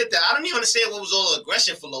 I don't get that. I don't even understand what was all the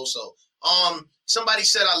aggression for Loso. Somebody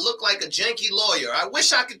said I look like a janky lawyer. I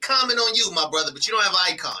wish I could comment on you, my brother, but you don't have an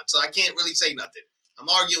icon, so I can't really say nothing. I'm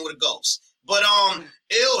arguing with a ghost. But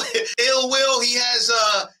Ill Will, he has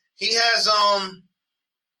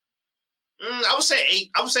I would say 8.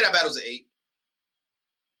 I would say that battle's an 8.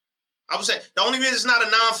 I would say the only reason it's not a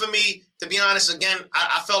 9 for me, to be honest, again,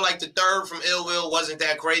 I felt like the 3rd from Ill Will wasn't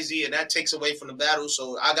that crazy, and that takes away from the battle,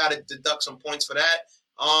 so I got to deduct some points for that.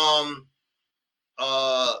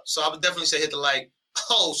 So I would definitely say hit the like.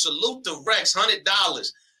 Oh, salute to Rex,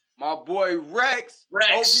 $100. My boy Rex.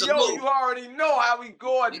 Rex, OVO, you already know how we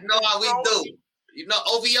go. You know how we do. You know,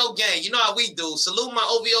 OVO gang. You know how we do. Salute my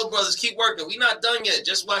OVO brothers. Keep working. We not done yet.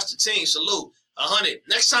 Just watch the team. Salute. 100.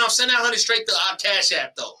 Next time, send that 100 straight to our Cash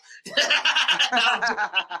App, though.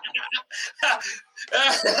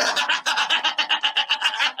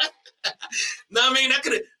 No, I mean, that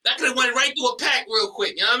could have went right through a pack real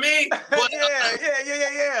quick. You know what I mean? But,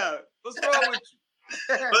 yeah. What's wrong with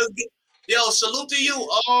you? Yo, salute to you.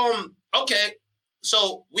 Okay.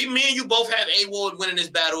 So me and you both have A-Ward winning this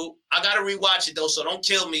battle. I gotta rewatch it though, so don't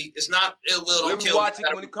kill me. It's not ill will. Don't kill me. Watch it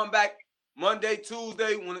when you come back Monday,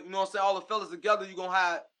 Tuesday. When you know what I'm saying, all the fellas together, you're gonna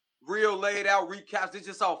have real laid out recaps. It's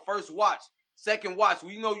just our first watch, second watch.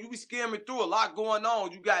 You know, you be skimming through a lot going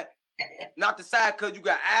on. You got not the side cut. You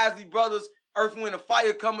got Isley Brothers, Earth, Wind, and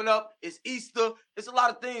Fire coming up. It's Easter. It's a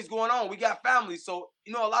lot of things going on. We got families, so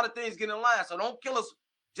you know a lot of things get in line. So don't kill us.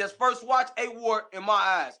 Just first watch A-Ward in my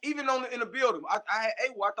eyes. Even in the building, I had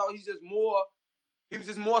A-Ward. I thought he was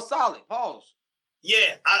just more solid. Pause.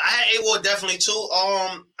 Yeah, I had A-Ward definitely too.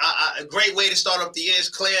 A great way to start up the year. It's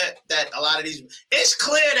clear that a lot of these. It's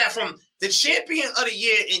clear that from the champion of the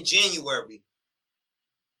year in January,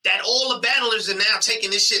 that all the battlers are now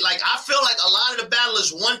taking this shit. Like I feel like a lot of the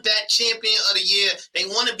battlers want that champion of the year. They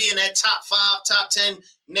want to be in that top 5, top 10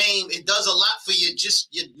 name. It does a lot for you. Just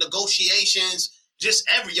your negotiations. Just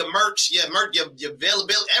your merch, your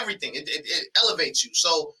availability, everything. It elevates you.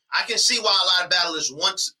 So I can see why a lot of battlers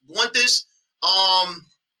want this.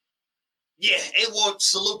 Yeah, A-Ward,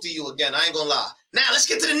 salute to you again. I ain't gonna lie. Now let's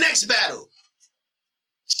get to the next battle.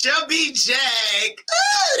 Chubby Jag.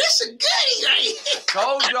 Oh, that's a goodie right here.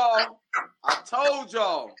 I told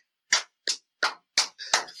y'all.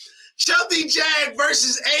 Chubby Jag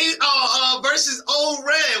versus versus Old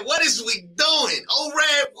Red. What is we doing? Old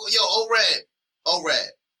Red.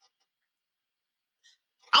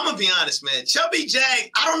 I'm gonna be honest, man. Chubby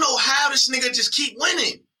Jag, I don't know how this nigga just keep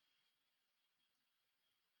winning.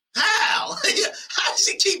 How? How does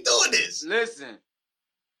he keep doing this? Listen,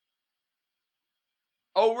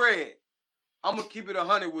 Red, I'm gonna keep it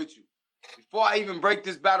 100 with you. Before I even break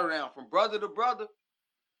this battle down, from brother to brother,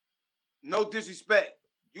 no disrespect.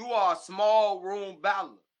 You are a small room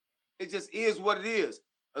battler. It just is what it is.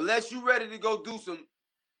 Unless you ready to go do some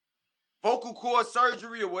vocal cord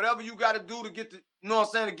surgery or whatever you got to do to get the, you know what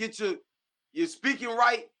I'm saying, to get your speaking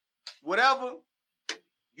right, whatever,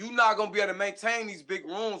 you're not going to be able to maintain these big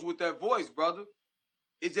rooms with that voice, brother.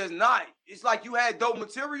 It's just not. It's like you had dope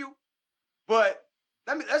material, but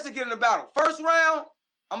let's get in the battle. First round,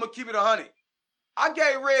 I'm going to keep it 100. I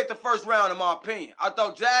gave Red the first round, in my opinion. I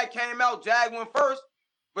thought Jag came out, Jag went first,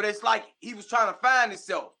 but it's like he was trying to find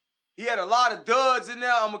himself. He had a lot of duds in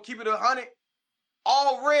there. I'm going to keep it 100.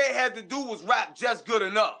 All Red had to do was rap just good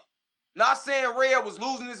enough. Not saying Red was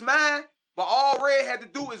losing his mind, but all Red had to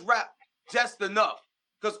do is rap just enough.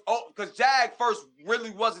 Because Jag first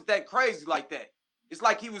really wasn't that crazy like that. It's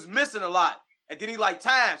like he was missing a lot. And then he like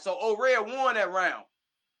time. So O-Red won that round.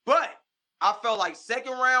 But I felt like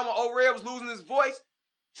second round when O-Red was losing his voice,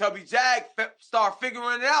 Chubby Jag started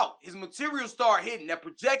figuring it out. His material started hitting. That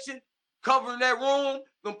projection, covering that room,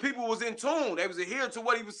 them people was in tune. They was adhering to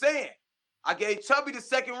what he was saying. I gave Chubby the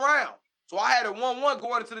second round. So I had a 1-1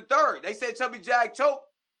 going into the third. They said Chubby Jag choked.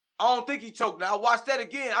 I don't think he choked. Now, I watched that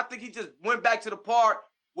again. I think he just went back to the part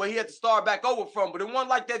where he had to start back over from. But it wasn't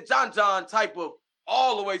like that John type of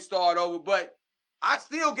all the way start over. But I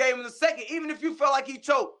still gave him the second, even if you felt like he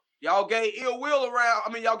choked. Y'all gave Ill Will around.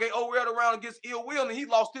 I mean, y'all gave O-Red around against Ill Will, and he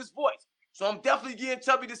lost his voice. So I'm definitely giving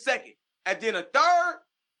Chubby the second. And then a third,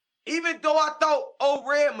 even though I thought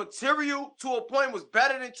O-Red material to a point was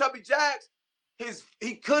better than Chubby Jag's,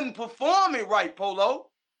 he couldn't perform it right, Polo.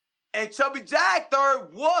 And Chubby Jag third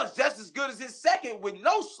was just as good as his second with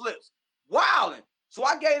no slips. Wilding. So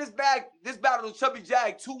I gave this battle to Chubby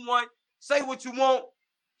Jag 2-1. Say what you want.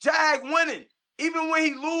 Jag winning. Even when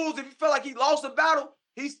he lose, if you feel like he lost a battle,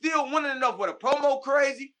 he's still winning enough with a promo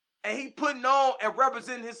crazy, and he putting on and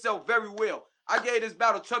representing himself very well. I gave this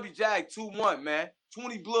battle Chubby Jag 2-1, man.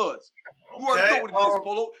 20 bloods. You already know what it is,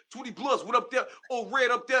 Polo. 20 bloods. What up there? Red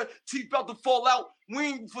up there. Teeth about to fall out. We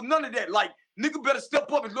ain't for none of that. Like, nigga better step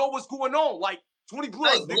up and know what's going on. Like, 20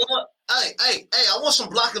 bloods, nigga. Hey, I want some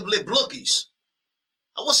blockable blookies.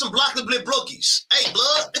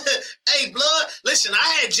 Hey, blood. Listen,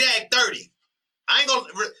 I had Jag 30. I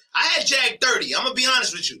had Jag 30. I'm gonna be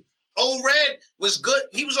honest with you. O-Red was good.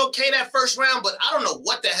 He was okay that first round, but I don't know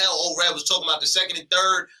what the hell O-Red was talking about the second and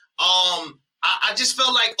third. I just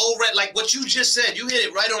felt like O-Red, like what you just said, you hit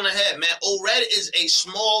it right on the head, man. O-Red is a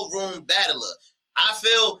small room battler. I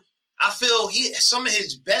feel some of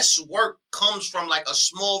his best work comes from like a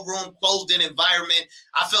small room, closed in environment.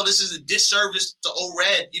 I feel this is a disservice to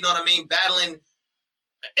O-Red, you know what I mean? Battling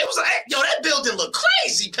It was like, yo, that building looked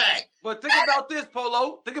crazy packed. But think about this,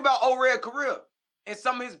 Polo. Think about O-Red career. And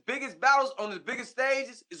some of his biggest battles on his biggest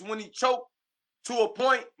stages is when he choked to a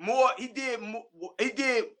point more. He did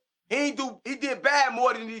bad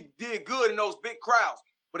more than he did good in those big crowds.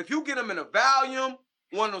 But if you get him in a Valium,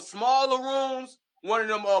 one of them smaller rooms, one of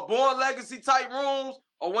them Born Legacy type rooms,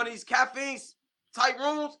 or one of these caffeine type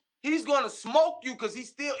rooms, he's going to smoke you because he's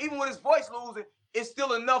still, even with his voice losing, it's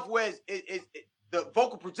still enough where the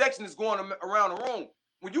vocal projection is going around the room.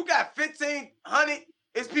 When you got 1,500,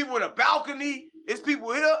 it's people in a balcony, it's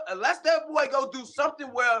people here, unless that boy go do something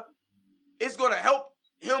where it's going to help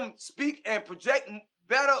him speak and project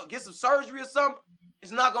better, get some surgery or something,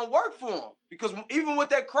 it's not going to work for him. Because even with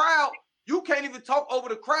that crowd, you can't even talk over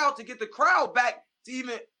the crowd to get the crowd back to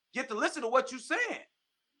even get to listen to what you're saying.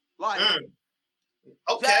 Like,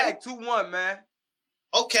 okay, Jag 2-1, man.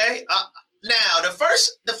 Okay, now the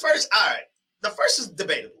first, all right, the first is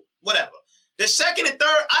debatable, whatever. The second and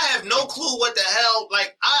third, I have no clue what the hell.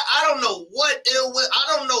 Like, I don't know what Ill Will.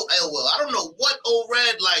 I don't know Ill Will. I don't know what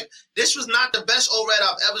O-Red. Like, this was not the best O-Red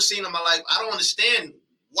I've ever seen in my life. I don't understand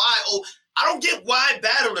why. I don't get why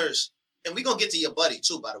battlers. And we're gonna get to your buddy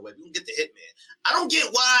too, by the way. We're gonna get to Hitman. I don't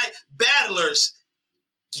get why battlers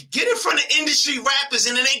get in front of industry rappers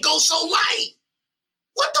and then they go so light.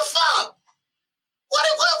 What the fuck?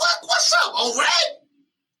 What's up, O-Red?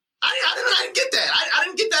 I didn't get that. I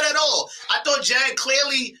didn't get that at all. I thought Jag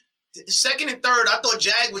clearly, second and third, I thought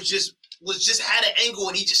Jag was just had an angle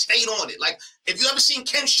and he just stayed on it. Like, if you ever seen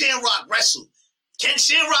Ken Shamrock wrestle, Ken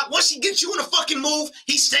Shamrock, once he gets you in a fucking move,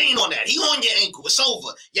 he's staying on that. He on your ankle. It's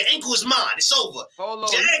over. Your ankle is mine. It's over. Hold on.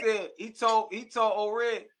 He told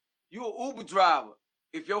O-Red, you an Uber driver.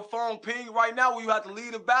 If your phone ping right now when you have to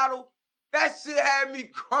lead a battle, that shit had me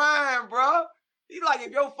crying, bro. He like,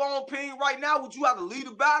 if your phone ping right now, would you have to lead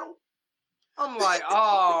a battle? I'm like,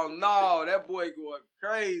 oh, no, that boy going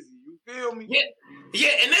crazy. You feel me? Yeah,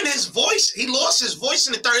 and then his voice, he lost his voice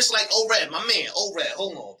in the third. It's like, O-Red, my man, O-Red,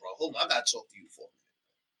 hold on, bro. Hold on, I got to talk to you for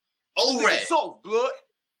a minute. O-Red. So blood.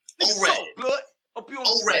 O-Red. So blood.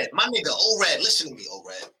 O-Red, my nigga, O-Red, listen to me,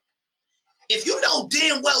 O-Red. If you know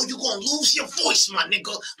damn well you're going to lose your voice, my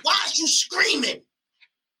nigga, why is you screaming?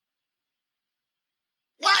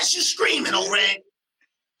 Why is you screaming, O-Red?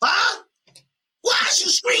 Huh? Why is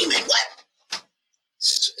you screaming? What?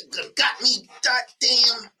 Got me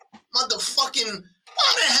goddamn motherfucking...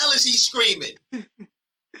 Why the hell is he screaming?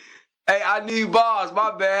 Hey, I need bars.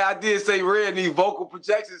 My bad. I did say Red need vocal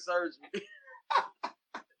projection surgery.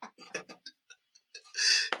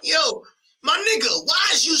 Yo, my nigga, why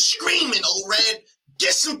is you screaming, O-Red?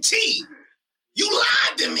 Get some tea. You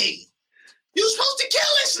lied to me. You supposed to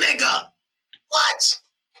kill this nigga. What?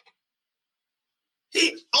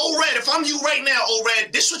 O-Red, if I'm you right now,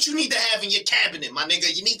 O-Red, this is what you need to have in your cabinet, my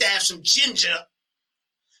nigga. You need to have some ginger,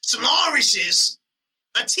 some oranges,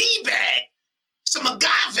 a tea bag, some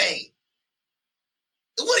agave.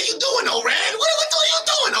 What are you doing, O-Red? What are you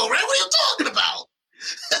doing, O-Red? What are you talking about?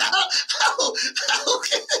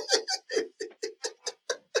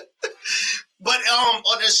 But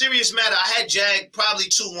on a serious matter, I had Jag probably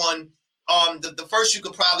 2-1. The first you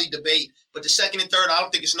could probably debate, but the second and third, I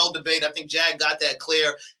don't think it's no debate. I think Jag got that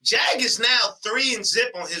clear. Jag is now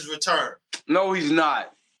 3-0 on his return. No, he's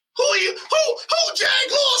not. Who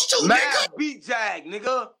Jag lost to, Mav nigga? beat Jag,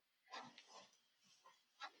 nigga.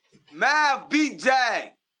 Mav beat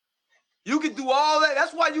Jag. You can do all that.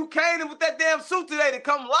 That's why you came in with that damn suit today to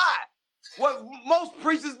come live. What most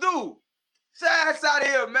preachers do. Jag's out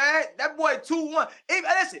here, man. That boy 2-1.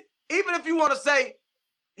 Even if you want to say,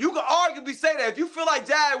 you can arguably say that if you feel like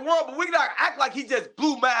Jag won, but we not act like he just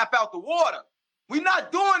blew Mav out the water. We're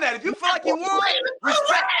not doing that. If you feel like he won,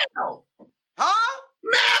 respect. Huh?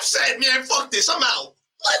 Mav said, man, fuck this. I'm out.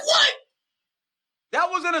 Like what? That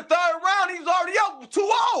was in the third round. He was already up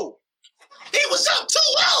 2-0. He was up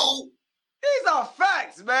 2-0. These are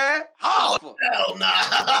facts, man. Oh, hell no.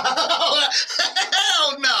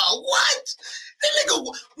 Hell no. What? That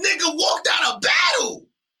nigga walked out of battle.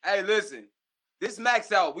 Hey, listen. This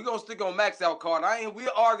Max Out. We're going to stick on Max Out card. We'll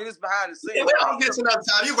argue this behind the scenes. Yeah, we'll get to another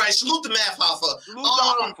time. You're right. Salute the Math Hoffa. Salute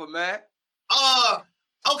the Hoffa, man.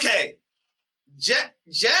 Okay.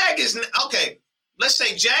 Jag is... Okay. Let's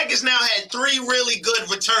say Jag has now had 3 really good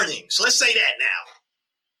returnings. Let's say that now.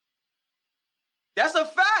 That's a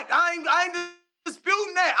fact. I ain't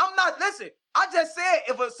disputing that. I'm not... Listen, I just said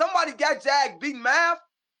if somebody got Jag beating Mav,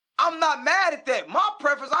 I'm not mad at that. My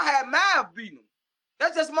preference, I had Mav beating him.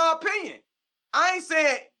 That's just my opinion. I ain't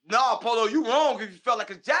saying, nah, Polo, you wrong if you felt like,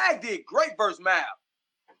 because Jag did great versus Mav.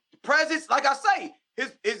 Presence, like I say,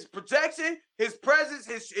 his projection, his presence,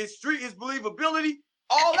 his street, his believability,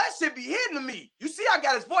 all that shit be hitting to me. You see, I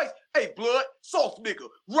got his voice. Hey, blood, soft nigga,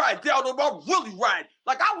 ride down on my really ride.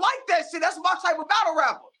 Like, I like that shit. That's my type of battle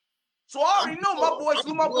rapper. So I already know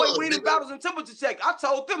my boy Weed and Battles and Temperature Check. I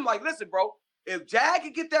told them, like, listen, bro, if Jag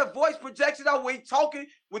can get that voice projection out when he talking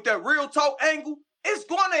with that real talk angle, it's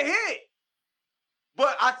going to hit.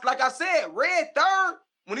 But like I said, Red Third,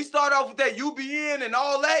 when he started off with that UBN and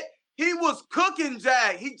all that, he was cooking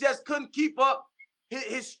Jag. He just couldn't keep up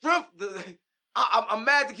his strength. I'm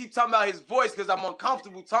mad to keep talking about his voice because I'm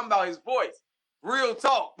uncomfortable talking about his voice. Real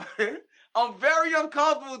talk. I'm very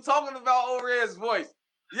uncomfortable talking about O-Red's voice.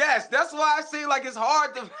 Yes, that's why I seem like it's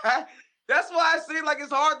hard to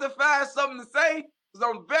find something to say, because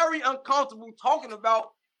I'm very uncomfortable talking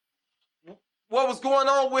about what was going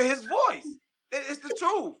on with his voice. It's the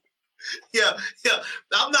truth. Yeah.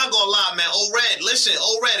 I'm not gonna lie, man. O-Red, listen,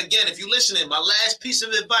 O-Red, again, if you're listening, my last piece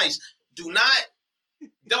of advice: don't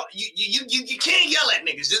you can't yell at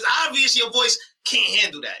niggas. It's obvious your voice can't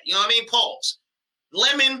handle that. You know what I mean? Pause.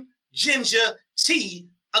 Lemon, ginger, tea,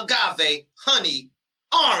 agave, honey,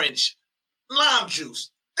 orange, lime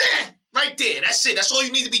juice. Right there. That's it. That's all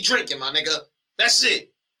you need to be drinking, my nigga. That's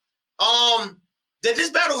it. Did this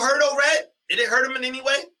battle hurt O-Red? Did it hurt him in any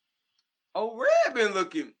way? O-Red been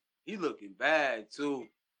looking bad too.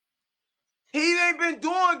 He ain't been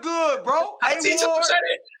doing good, bro. T-Top said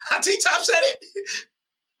it. T-Top said it.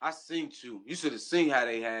 I seen you. You should have seen how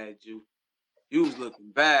they had you. You was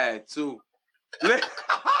looking bad too.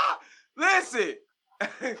 Listen.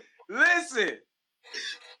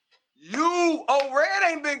 You, O-Red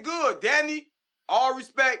ain't been good. Danny, all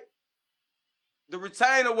respect, the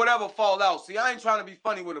retainer, whatever, fall out. See, I ain't trying to be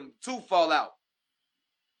funny with him. 2 fall out.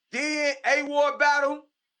 Then A-Ward battle.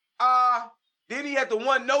 Then he had the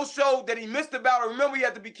one no-show that he missed the battle. Remember, he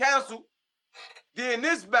had to be canceled. Then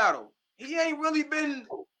this battle, he ain't really been.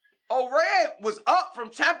 O-Red was up from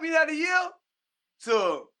champion of the year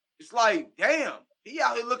to, it's like, damn, he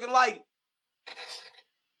out here looking like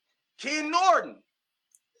Ken Norton.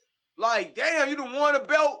 Like, damn, you done won a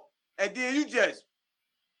belt, and then you just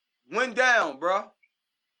went down, bro.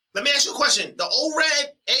 Let me ask you a question. The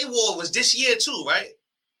O-Red A-Ward was this year too, right?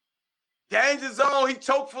 Danger Zone, he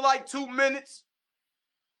choked for like 2 minutes.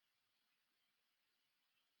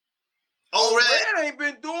 O-Red ain't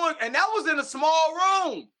been doing, and that was in a small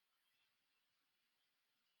room.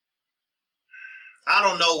 I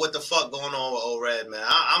don't know what the fuck going on with O-Red, man.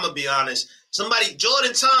 I'm going to be honest. Somebody,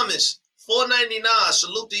 Jordan Thomas, $4.99,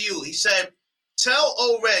 salute to you. He said, tell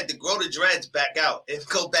O-Red to grow the dreads back out and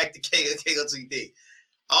go back to KOTD.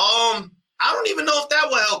 I don't even know if that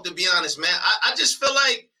will help, to be honest, man. I just feel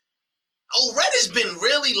like O-Red has been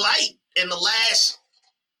really light in the last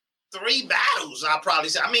 3 battles, I'll probably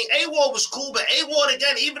say. I mean, A-Ward was cool, but A-Ward,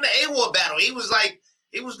 again, even the A-Ward battle, it was like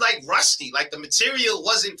rusty. Like the material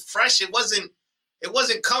wasn't fresh. It wasn't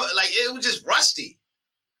coming. Like it was just rusty.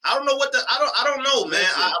 I don't know I don't know, man.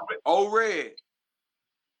 O-Red,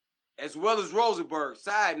 as well as Rosenberg.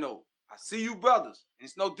 Side note, I see you brothers, and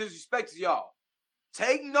it's no disrespect to y'all.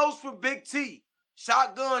 Take notes from Big T,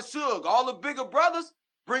 Shotgun Suge, all the bigger brothers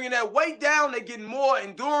bringing that weight down. They getting more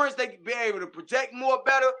endurance. They can be able to project more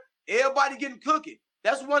better. Everybody getting cooking.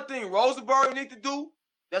 That's one thing Rosenberg need to do.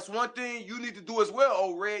 That's one thing you need to do as well,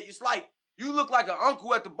 O-Red. It's like you look like an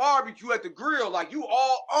uncle at the barbecue at the grill, like you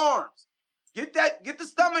all arms. Get the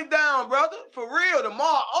stomach down, brother. For real, the more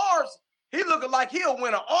arms, he looking like he'll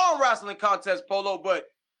win an arm wrestling contest, Polo. But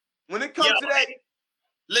when it comes to that,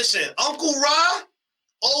 listen, Uncle Ra,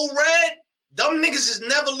 O-Red, them niggas is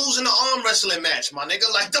never losing an arm wrestling match, my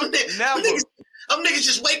nigga. Like them niggas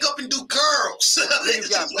just wake up and do curls. Niggas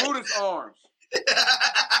got Brutus arms.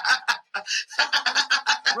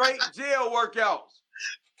 Straight jail workouts.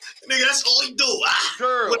 Nigga, that's all he do.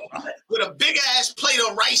 With a big ass plate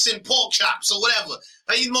of rice and pork chops or whatever.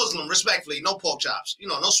 He's Muslim, respectfully, no pork chops. You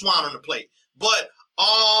know, no swan on the plate. But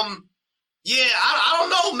yeah, I don't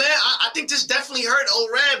know, man. I think this definitely hurt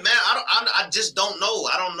O-Red, man. I just don't know.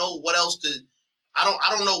 I don't know what else to. I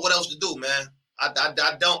don't know what else to do, man. I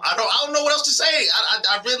don't know what else to say.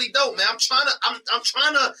 I really don't, man. I'm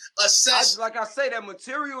trying to assess. Like I say, that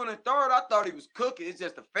material in the third, I thought he was cooking. It's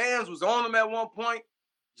just the fans was on him at one point.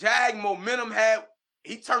 Jag momentum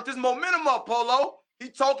he turned his momentum up, Polo. He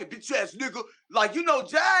talking bitch ass nigga. Like, you know,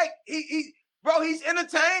 Jag, he's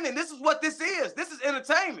entertaining. This is what this is. This is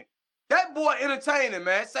entertainment. That boy entertaining,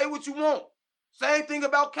 man. Say what you want. Same thing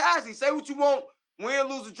about Cassie. Say what you want. Win,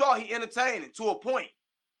 lose, or draw, he entertaining to a point.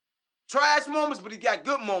 Trash moments, but he got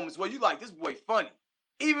good moments where you like, this boy funny.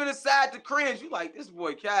 Even inside the cringe, you like, this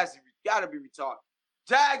boy Cassie gotta be retarded.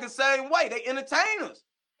 Jag the same way. They entertainers.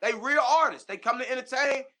 They real artists. They come to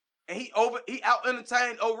entertain. And he out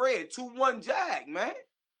entertained O-Red. 2-1 Jag, man.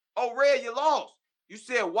 O-Red, you lost. You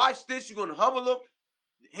said, watch this, you're gonna humble him.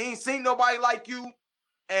 He ain't seen nobody like you.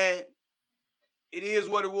 And it is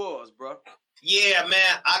what it was, bro. Yeah,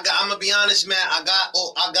 man. I'm gonna be honest, man. I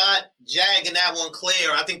got Jag in that one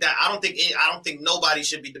clear. I don't think nobody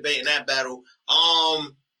should be debating that battle.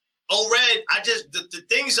 O-Red, the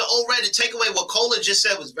things that O-Red, to take away what Cola just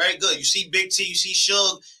said was very good. You see Big T, you see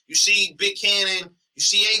Suge, you see Big Cannon, you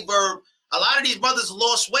see A-Verb. A lot of these brothers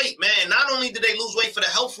lost weight, man. Not only did they lose weight for the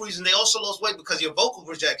health reason, they also lost weight because of your vocal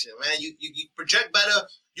projection, man. You project better,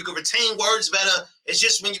 you can retain words better. It's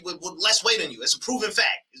just when you with less weight on you. It's a proven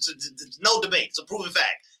fact. It's no debate. It's a proven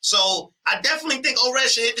fact. So I definitely think O-Red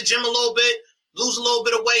should hit the gym a little bit, lose a little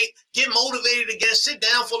bit of weight, get motivated again, sit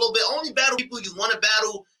down for a little bit. Only battle people you want to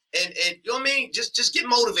battle. And you know what I mean? Just get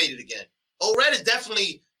motivated again. O-Red is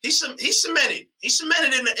definitely he's cemented. He's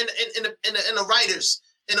cemented in the writers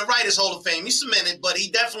Hall of Fame. He's cemented, but he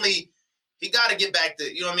got to get back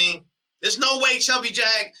to, you know what I mean? There's no way Chubby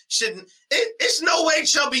Jag shouldn't. It's no way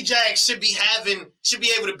Chubby Jag should be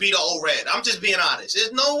able to beat O-Red. I'm just being honest.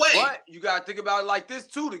 There's no way. But you got to think about it like this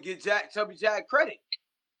too to get Chubby Jag credit.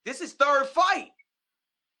 This is third fight.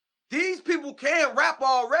 These people can't rap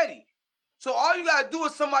already. So all you got to do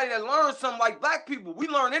is somebody that learns something like black people. We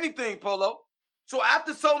learn anything, Polo. So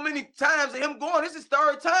after so many times of him going, this is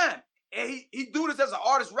third time. And he do this as an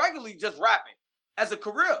artist regularly, just rapping, as a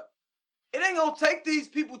career. It ain't going to take these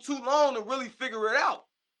people too long to really figure it out.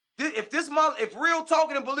 If real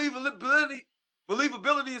talking and believability,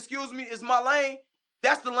 is my lane,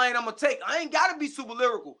 that's the lane I'm going to take. I ain't got to be super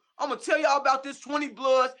lyrical. I'm going to tell y'all about this 20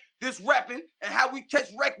 Bloods, this rapping, and how we catch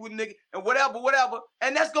wreck with nigga, and whatever.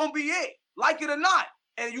 And that's going to be it. Like it or not.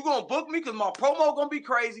 And you going to book me because my promo going to be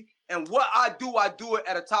crazy. And what I do it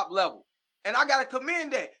at a top level. And I got to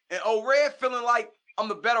commend that. And O-Red feeling like I'm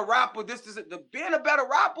the better rapper. Being a better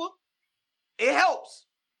rapper, it helps.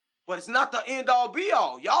 But it's not the end all be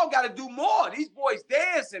all. Y'all got to do more. These boys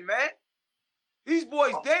dancing, man. These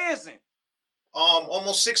boys dancing.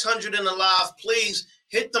 Almost 600 in the live. Please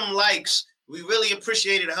hit them likes. We really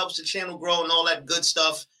appreciate it. It helps the channel grow and all that good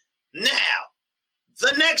stuff. Now,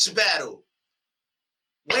 the next battle.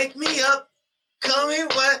 Wake me up, call me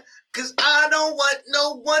what? Because I don't want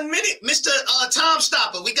no 1 minute. Mr. Time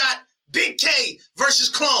Stopper, we got Big K versus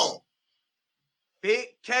Clone. Big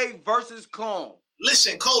K versus Clone.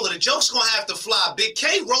 Listen, Cola, the joke's going to have to fly. Big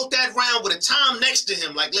K wrote that round with a time next to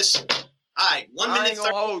him. Like, listen, all right, 1 minute. I ain't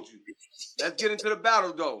going to hold you. Let's get into the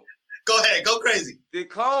battle, though. Go ahead, go crazy. Did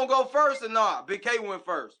Clone go first or not? Big K went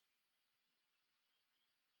first.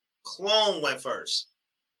 Clone went first.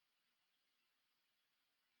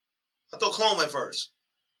 I thought Clone went first.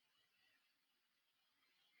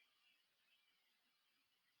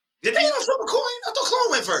 Did they even flip a coin? I thought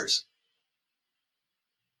Clone went first.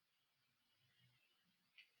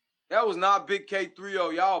 That was not Big K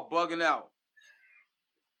 3-0. Y'all bugging out.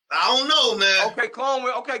 I don't know, man. Okay, Clone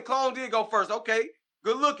went. Okay, Clone did go first. Okay,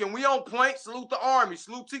 good looking. We on point. Salute the Army.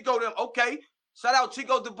 Salute Chico them. Okay, shout out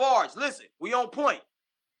Chico DeBarge. Listen, we on point.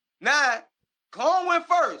 Now, Clone went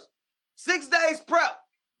first. 6 days prep.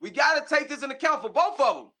 We got to take this into account for both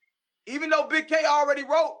of them. Even though Big K already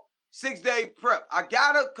wrote 6-day prep, I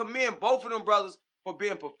got to commend both of them brothers for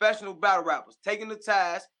being professional battle rappers, taking the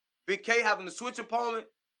task. Big K having to switch opponent,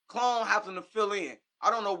 Clone having to fill in. I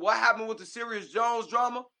don't know what happened with the Serious Jones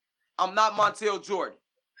drama. I'm not Montel Jordan.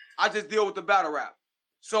 I just deal with the battle rap.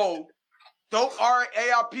 So, dope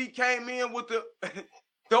ARP came in with the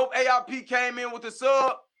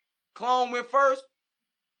sub. Clone went first.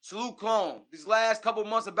 Salute Clone. These last couple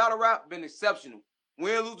months of battle rap been exceptional.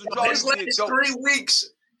 Win, lose, or draw. His last 3 weeks.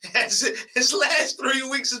 His last 3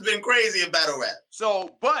 weeks has been crazy in battle rap.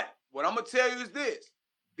 So, but what I'm gonna tell you is this: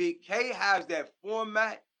 Big K has that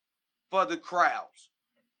format for the crowds,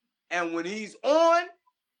 and when he's on,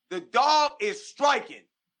 the dog is striking.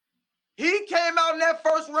 He came out in that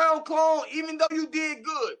first round, Clone. Even though you did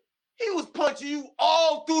good, he was punching you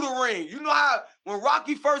all through the ring. You know how when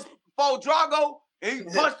Rocky first fought Drago? And he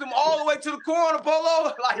punched him all the way to the corner, Polo.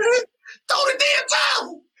 Like, throw the damn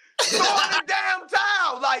towel. Throw the damn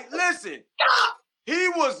towel. Like, listen, he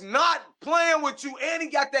was not playing with you, and he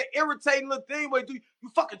got that irritating little thing where you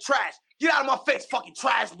fucking trash. Get out of my face, fucking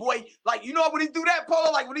trash, boy. Like, you know when he do that,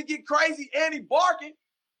 Polo? Like, when he get crazy and he barking,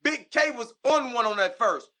 Big K was on one on that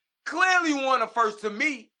first. Clearly won the first to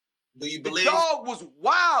me. Do you believe? The dog was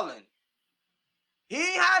wilding. He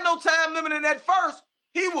ain't had no time limit in that first.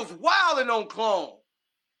 He was wilding on Clone.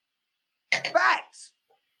 Facts.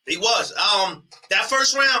 He was. That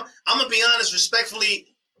first round, I'm gonna be honest,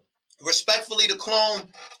 respectfully, respectfully to Clone.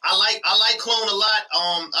 I like Clone a lot.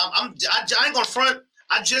 I ain't gonna front.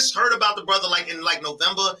 I just heard about the brother like in like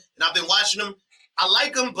November, and I've been watching him. I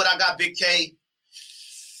like him, but I got Big K.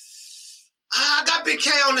 I got Big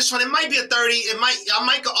K on this one. It might be a 30. I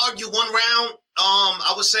might could argue one round.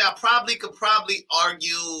 I would say I could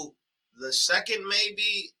argue the second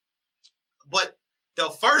maybe, but the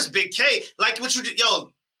first Big K, like what you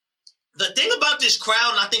the thing about this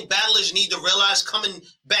crowd, and I think battlers need to realize coming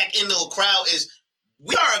back into a crowd is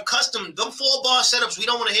we are accustomed, them 4-bar setups, we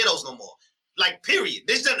don't want to hear those no more. Like, period.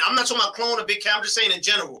 I'm not talking about Clone or Big K, I'm just saying in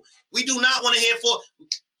general. We do not want to hear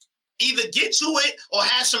either get to it or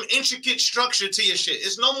have some intricate structure to your shit.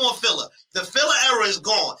 It's no more filler. The filler era is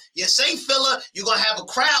gone. You say filler, you're going to have a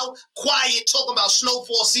crowd quiet talking about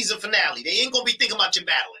Snowfall season finale. They ain't going to be thinking about your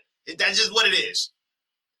battling. That's just what it is.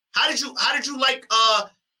 How did you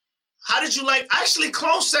like actually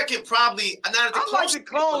Clone second probably? I like the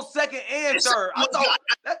Clone second and third. I thought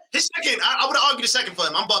his second. I would argue the second for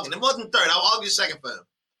him. I'm bugging. It wasn't third. I'll argue the second for him.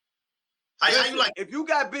 How you like? If you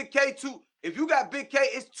got Big K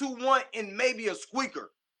it's 2-1 and maybe a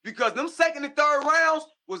squeaker because them second and third rounds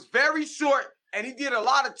was very short and he did a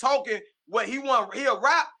lot of talking. What he won, he'll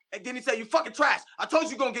rap and then he said, "You fucking trash. I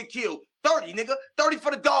told you gonna get killed. 30, nigga. 30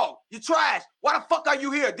 for the dog. You trash. Why the fuck are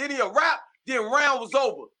you here?" Then he'll rap. Then round was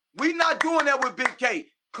over. We not doing that with Big K.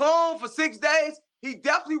 Clone for 6 days, he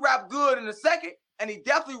definitely rapped good in the second, and he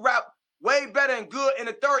definitely rapped way better and good in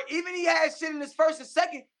the third. Even he had shit in his first and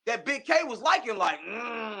second that Big K was liking, like,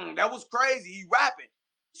 that was crazy. He rapping.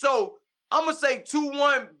 So I'm going to say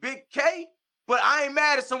 2-1 Big K, but I ain't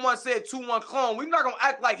mad if someone said 2-1 Clone. We're not going to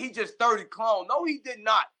act like he just 30 Clone. No, he did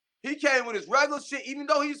not. He came with his regular shit, even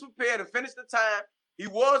though he was prepared to finish the time. He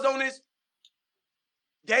was on his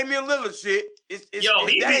Damian Lillard shit. It's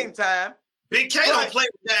game time. Big K don't play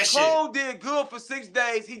with that shit. Cole did good for 6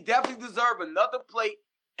 days. He definitely deserved another plate.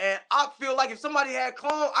 And I feel like if somebody had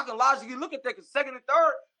Clone, I can logically look at that because second and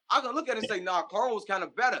third, I can look at it and say, nah, Clone was kind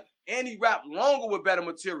of better. And he rapped longer with better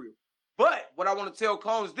material. But what I want to tell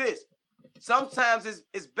Clone is this. Sometimes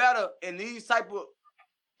it's better in these type of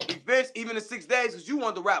events, even in 6 days, because you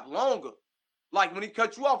want to rap longer. Like when he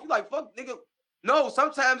cut you off, you're like, fuck, nigga. No,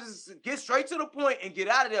 sometimes it's get straight to the point and get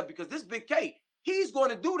out of there because this Big K, he's going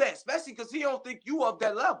to do that, especially because he don't think you up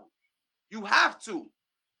that level. You have to.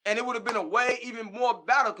 And it would have been a way even more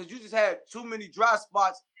battle because you just had too many dry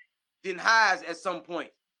spots than highs at some point.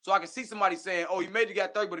 So I can see somebody saying, oh, you maybe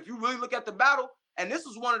got 30. But if you really look at the battle, and this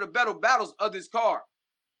was one of the better battles of this card.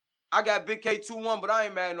 I got Big K 2-1, but I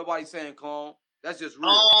ain't mad at nobody saying Clone. That's just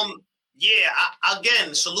real. Yeah,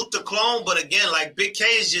 again, salute the Clone, but again, like Big K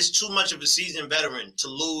is just too much of a seasoned veteran to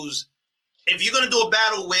lose. If you're gonna do a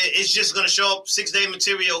battle where it's just gonna show up 6-day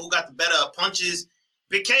material, who got the better punches,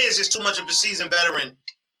 Big K is just too much of a seasoned veteran.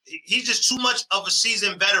 He's just too much of a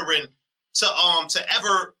seasoned veteran to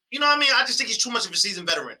ever, you know what I mean? I just think he's too much of a seasoned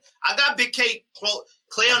veteran. I got Big K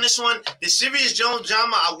clear on this one. The Serious Jones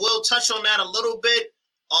drama, I will touch on that a little bit.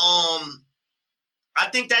 I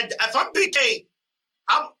think that if I'm Big K,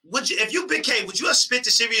 if you Big K, would you have spit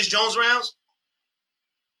the Serious Jones rounds?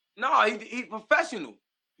 No, he professional.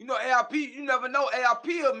 You know, AIP, you never know.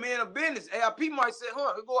 AIP a man of business. AIP might say,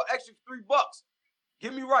 it'll go an extra $3.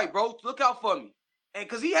 Get me right, bro. Look out for me. And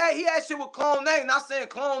because he had shit with Clone name. Not saying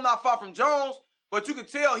Clone not far from Jones, but you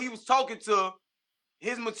could tell he was talking to,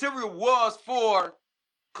 his material was for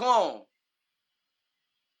Clone.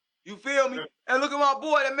 You feel me? And look at my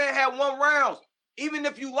boy. That man had 1 round. Even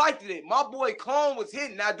if you liked it, my boy Clone was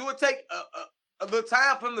hitting. Now, do it take a little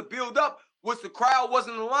time for him to build up, which the crowd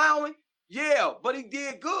wasn't allowing? Yeah, but he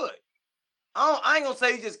did good. I ain't going to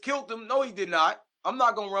say he just killed him. No, he did not. I'm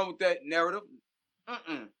not going to run with that narrative.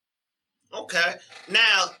 Okay.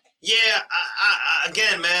 Now, yeah, I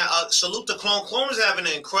again, man, salute the Clone. Clone is having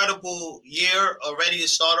an incredible year already to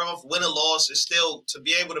start off. Win or loss is still to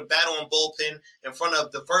be able to battle on bullpen in front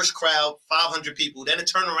of the first crowd, 500 people, then to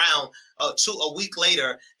turn around a week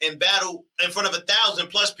later and battle in front of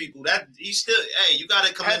 1,000+ people. That you still, hey, you got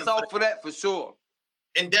to come in. Hats off for that for sure.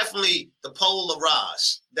 And definitely the Polar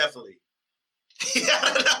Rise, definitely.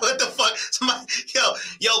 I don't know what the fuck. Somebody,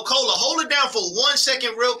 yo, Cola, hold it down for 1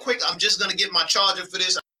 second real quick. I'm just going to get my charger for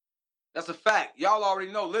this. That's a fact. Y'all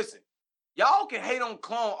already know. Listen, y'all can hate on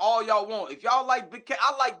Clone all y'all want. If y'all like Big K,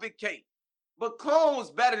 I like Big K. But Clone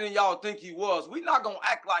was better than y'all think he was. We're not going to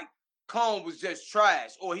act like Clone was just trash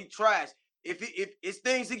or he trash. If it's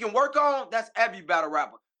things he can work on, that's every battle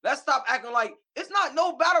rapper. Let's stop acting like it's not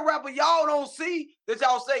no battle rapper y'all don't see that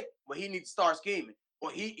y'all say, well, he needs to start scheming. Or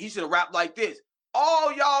he should have rapped like this.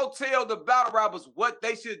 All y'all tell the battle rappers what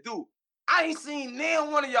they should do. I ain't seen neither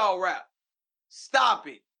one of y'all rap. Stop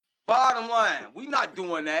it. Bottom line, we not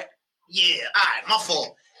doing that. Yeah, all right, my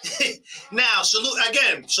fault. Now,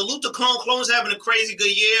 salute to Clone. Clone's having a crazy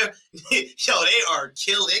good year. Yo, they are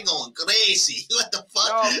killing. They going crazy. What the fuck?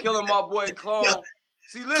 Y'all killing my boy Clone. Yo,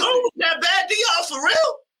 see, listen. Clone was that bad to y'all for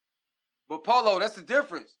real? But Polo, that's the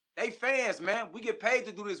difference. They fans, man. We get paid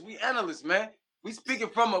to do this. We analysts, man. We ain't speaking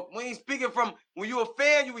from when you're a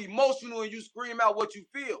fan, you emotional and you scream out what you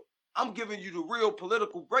feel. I'm giving you the real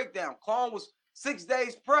political breakdown. Clone was 6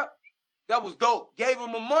 days prep. That was dope. Gave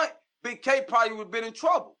him a month. Big K probably would have been in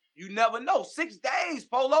trouble. You never know. 6 days,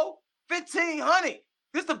 Polo. 1,500.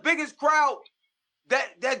 This the biggest crowd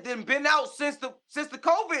that done been out since the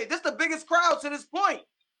COVID. This the biggest crowd to this point.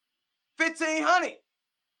 1,500.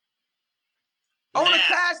 On the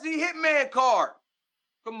Cassidy Hitman card.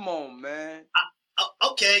 Come on, man.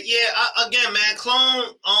 Okay, yeah. Again, man,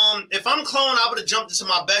 Clone. If I'm Clone, I would have jumped into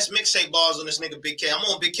my best mixtape bars on this nigga Big K. I'm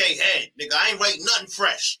on Big K head, nigga. I ain't writing nothing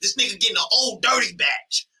fresh. This nigga getting an old dirty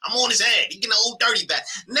batch. I'm on his head. He getting an old dirty batch.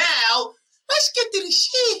 Now, let's get to the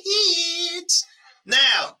shit.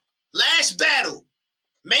 Now, last battle,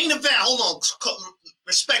 main event. Hold on,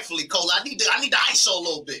 respectfully, Cole. I need the ISO a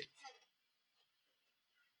little bit.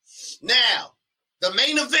 Now, the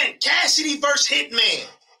main event, Cassidy versus Hitman.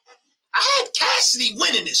 I had Cassidy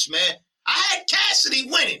winning this, man. I had Cassidy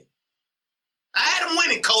winning. I had him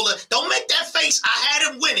winning, Cola. Don't make that face. I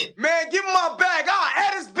had him winning. Man, give him my bag. I'll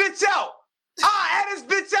add this bitch out.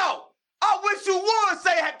 I wish you would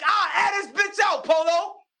say, I'll add this bitch out,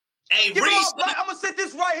 Polo. Hey, give Reese. I'm going to sit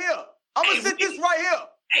this right here.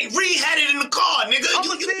 Hey, Reed had it in the car, nigga. I'm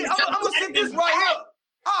going to sit this right here.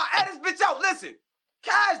 I'll add this bitch out. Listen,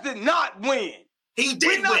 Cass did not win. He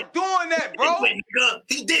did We're not doing that, bro.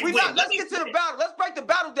 He did win. Let's get to the battle. Let's break the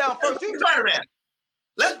battle down first.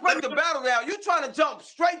 Let's break the battle down. You trying to jump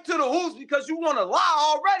straight to the hoops because you want to lie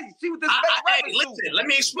already. See what this hey, listen, let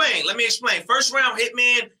me explain. First round,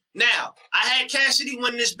 Hitman. Now, I had Cassidy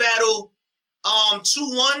win this battle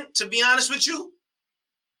 2-1, to be honest with you.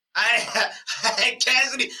 I had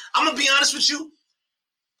Cassidy. I'm going to be honest with you.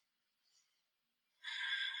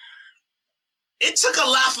 It took a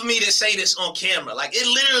lot for me to say this on camera. Like, it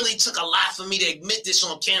literally took a lot for me to admit this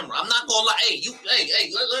on camera. I'm not gonna lie. Hey,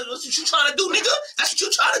 that's what you trying to do, nigga? That's what you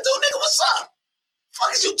trying to do, nigga? What's up?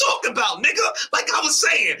 Fuck is you talking about, nigga? Like I was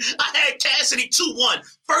saying, I had Cassidy 2-1.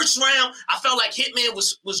 First round, I felt like Hitman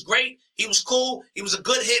was great. He was cool. He was a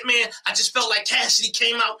good Hitman. I just felt like Cassidy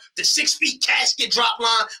came out. The 6 feet casket drop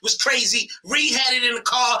line was crazy. Reed had it in the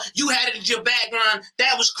car. You had it in your background.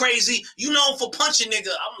 That was crazy. You know him for punching, nigga.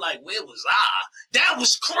 I'm like, where was I? That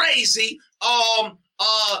was crazy. The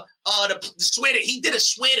swear he did a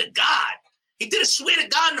swear to God. He did a swear to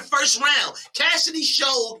God in the first round. Cassidy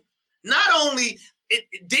showed not only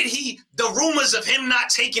did he, the rumors of him not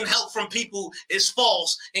taking help from people is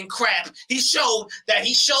false and crap. He showed that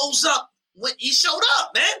he shows up. When he showed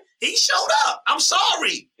up, man. He showed up. I'm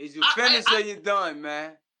sorry. Is you finished or you done,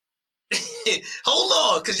 man?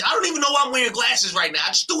 Hold on, because I don't even know why I'm wearing glasses right now.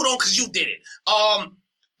 I just threw it on because you did it.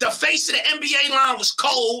 The face of the NBA line was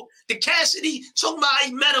cold. The Cassidy talking about how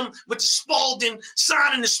he met him with the Spalding,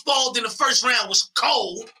 signing the Spalding the first round was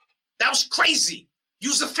cold. That was crazy. You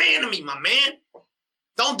was a fan of me, my man.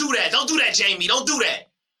 Don't do that. Don't do that, Jamie. Don't do that.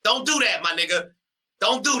 Don't do that, my nigga.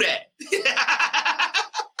 Don't do that.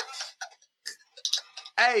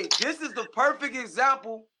 Hey, this is the perfect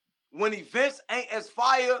example when events ain't as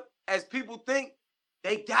fire as people think.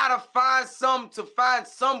 They gotta find some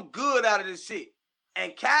good out of this shit.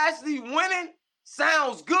 And Cassidy winning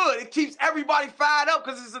sounds good. It keeps everybody fired up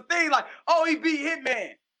because it's a thing like, oh, he beat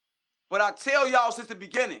Hitman. But I tell y'all since the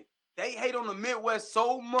beginning, they hate on the Midwest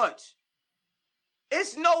so much.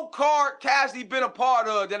 It's no card Cassidy been a part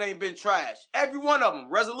of that ain't been trash. Every one of them.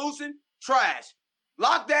 Resolution, trash.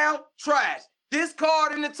 Lockdown, trash. This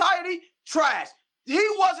card in entirety, trash. He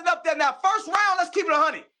wasn't up there. Now, first round, let's keep it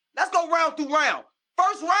 100. Let's go round through round.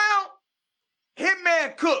 First round,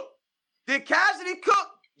 Hitman cooked. Did Cassidy cook?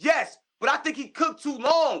 Yes, but I think he cooked too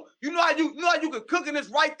long. You know how you could cook in this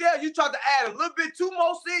right there? You tried to add a little bit too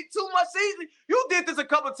much seasoning. You did this a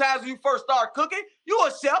couple of times when you first started cooking. You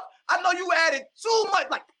a chef. I know you added too much.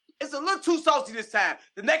 Like, it's a little too saucy this time.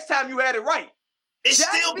 The next time you had it right. It's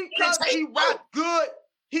That's still because he rapped good.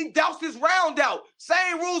 He doused his round out.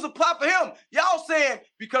 Same rules apply for him. Y'all saying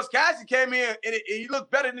because Cassidy came in and he looked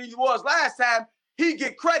better than he was last time, he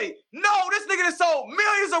get credit. No, this nigga that sold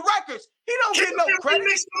millions of records. He don't get no credit.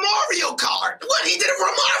 He remixed Mario Kart. What? He did a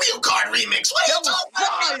Mario Kart remix. What are you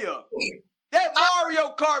talking about? That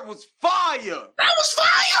Mario Kart was fire. That was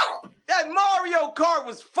fire. That Mario Kart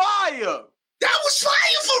was fire. That was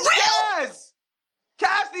fire for real. Yes.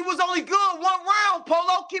 Cassidy was only good 1 round,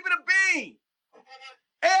 Polo. Keep it a bean.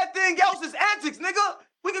 Everything else is antics, nigga.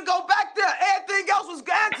 We could go back there. Everything else was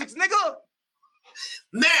antics, nigga.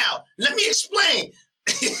 Now, let me explain.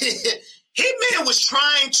 Hitman was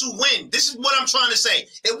trying to win. This is what I'm trying to say.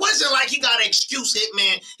 It wasn't like he got an excuse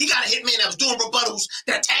Hitman. He got a Hitman that was doing rebuttals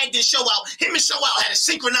that tagged his show out. Him and Show Out had a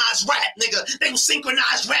synchronized rap, nigga. They were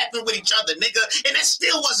synchronized rapping with each other, nigga. And that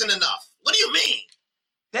still wasn't enough. What do you mean?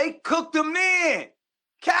 They cooked him in.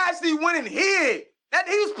 Cassidy went and hid. That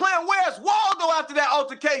he was playing Where's Waldo after that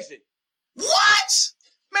altercation. What?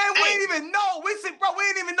 Man, we didn't even know. We said, bro, we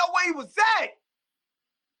didn't even know where he was at.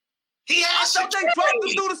 He had they dropped him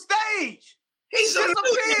through the stage. He's a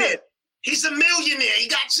millionaire. He's a millionaire. He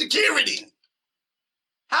got security.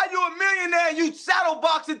 How you a millionaire and you shadow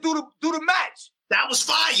boxing through the match? That was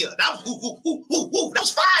fire. That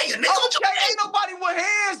was fire. Nigga, okay, ain't nobody with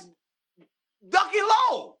hands ducking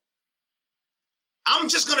low. I'm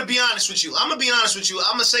just gonna be honest with you. I'm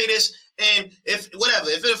gonna say this, and if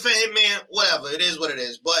it offend Hitman, whatever, it is what it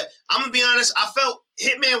is. But I'm gonna be honest. I felt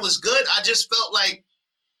Hitman was good. I just felt like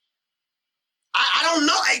I don't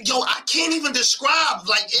know. Yo, I can't even describe.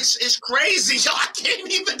 Like, it's crazy. Yo, I can't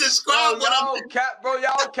even describe what I'm...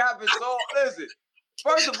 Y'all capping so... Listen,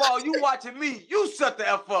 first of all, you watching me. You shut the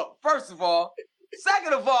F up, first of all.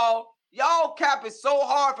 Second of all, y'all capping so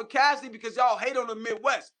hard for Cassidy because y'all hate on the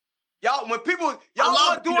Midwest. Y'all, when people... Y'all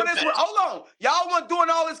weren't doing this... Hold on. Y'all weren't doing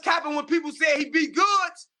all this capping when people said he beat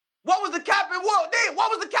Goods. What was the capping? What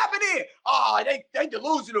was the capping in? Oh, they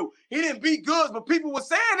delusional. He didn't beat Goods, but people were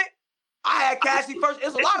saying it. I had Cassidy first.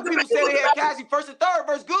 There's a lot of people saying they had Cassidy first and third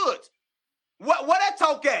versus Goods. What that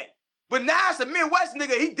talk at? But now it's a Midwest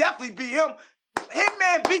nigga. He definitely beat him.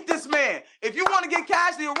 Hitman beat this man. If you want to get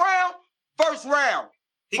Cassidy around, first round.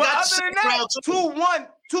 But other than that,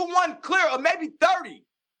 2-1 clear, or maybe 30.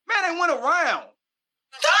 Man, they went around.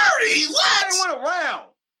 30? What? They went around.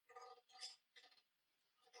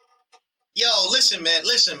 Yo, listen, man.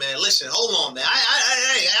 Hold on, man.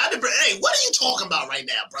 Hey, what are you talking about right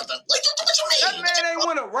now, brother? What you mean? That man ain't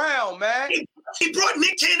went around, man. He brought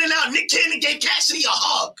Nick Cannon out. Nick Cannon gave Cassidy a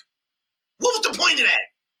hug. What was the point of that?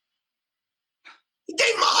 He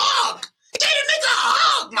gave him a hug. He gave a nigga a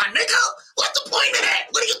hug, my nigga. What's the point of that?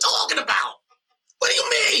 What are you talking about? What do you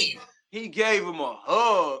mean? He gave him a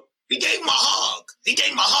hug. He gave him a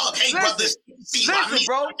hug. Hey, brothers. Listen,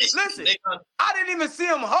 bro. Listen. I didn't even see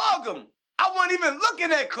him hug him. I wasn't even looking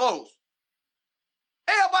that close.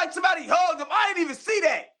 Somebody hugged him. I didn't even see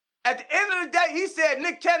that. At the end of the day, he said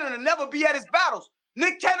Nick Cannon will never be at his battles.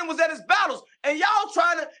 Nick Cannon was at his battles, and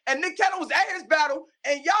Nick Cannon was at his battle,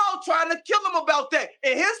 and y'all trying to kill him about that.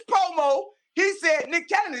 In his promo, he said Nick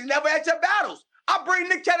Cannon is never at your battles. I bring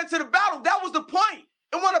Nick Cannon to the battle. That was the point.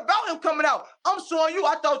 It wasn't about him coming out. I'm showing you.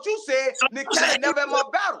 I thought you said Nick Cannon never at my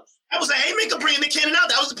battles. That was a haymaker bringing Nick Cannon out.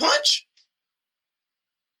 That was the punch.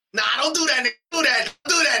 Nah, don't do that, nigga. Don't do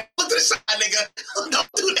that. Look to the side, nigga. Don't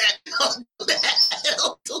do that.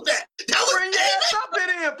 Bring your ass up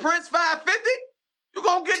in here, Prince 550. You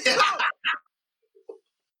gonna get dropped.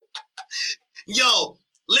 Yo,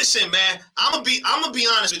 listen, man. I'm gonna be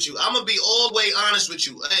honest with you. I'm gonna be all the way honest with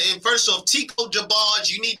you. And first off, Tico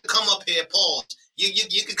Jabaj, you need to come up here. Pause.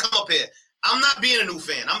 You can come up here. I'm not being a new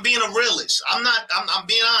fan. I'm being a realist. I'm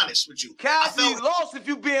being honest with you. Cassidy lost if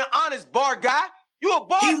you being honest, bar guy. You a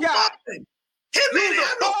bar guy. He's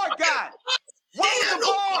a bar guy. Where was the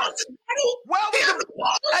bars? Where was the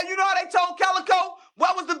bars? Hey, you know how they told Calico?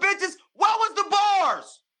 Where was the bitches? Where was the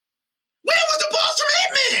bars? Where was the bars from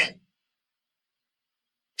Hitman?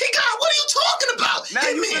 What are you talking about?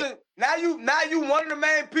 Now you one of the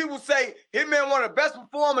main people say Hitman one of the best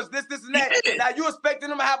performers, this and that. Yeah. Now you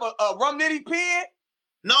expecting him to have a Rum Nitty pen?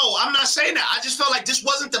 No, I'm not saying that. I just felt like this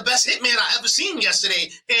wasn't the best Hitman I ever seen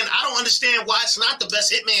yesterday, and I don't understand why it's not the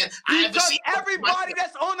best Hitman I ever seen. Because everybody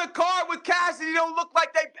that's on the card with Cassidy don't look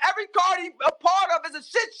like every card he's a part of is a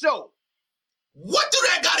shit show. What do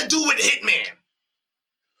that got to do with Hitman?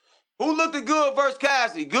 Who looked good versus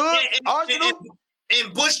Cassidy? Good? Arsenal?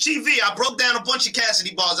 In Bush TV, I broke down a bunch of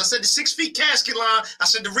Cassidy bars. I said the 6 feet casket line. I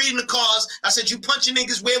said the reading the cars. I said you punching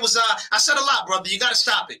niggas. Where was I? I said a lot, brother. You gotta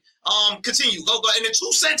stop it. Continue. Go. And the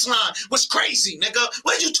 2 cents line was crazy, nigga.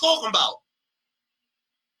 What are you talking about?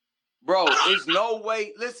 Bro, it's no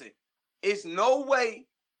way. Listen, it's no way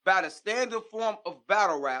by the standard form of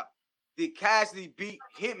battle rap did Cassidy beat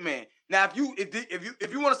Hitman. Now, if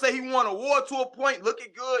you want to say he won a war to a point,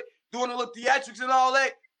 looking good, doing a little theatrics and all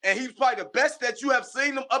that, and he's probably the best that you have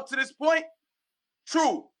seen him up to this point,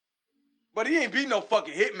 true. But he ain't beat no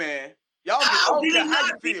fucking Hitman. Y'all don't care how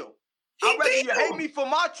you feel. I'd rather you hate me for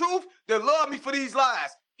my truth than love me for these lies.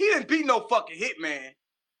 He didn't beat no fucking Hitman.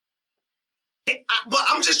 But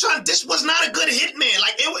I'm just trying. This was not a good Hitman.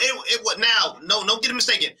 Like it was. Now, no, don't get it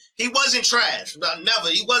mistaken. He wasn't trash. Never.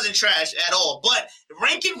 He wasn't trash at all. But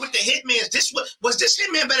ranking with the Hitmans, was this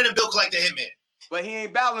Hitman better than Bill Collector Hitman? But he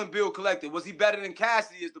ain't battling Bill Collector. Was he better than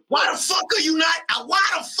Cassidy? Is the point. Why the fuck are you not? Why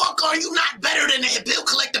the fuck are you not better than the Bill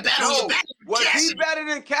Collector battle? No, was he better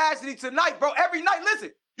than Cassidy tonight, bro? Every night, listen.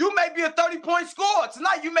 You may be a 30-point scorer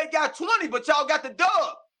tonight. You may got 20, but y'all got the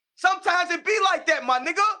dub. Sometimes it be like that, my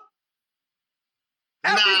nigga.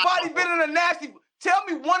 Everybody been in a nasty. Tell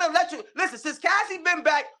me one electric. Listen, since Cassidy been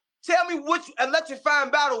back, tell me which electrifying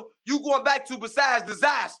battle you going back to besides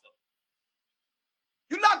Disaster.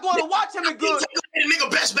 You're not going to watch him in good. A nigga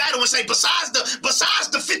best battle and say besides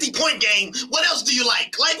the 50-point game, what else do you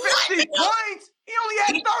like? Like 50 points? He only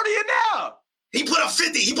had 30 in there. He put up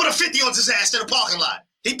 50. He put up 50 on Disaster in the parking lot.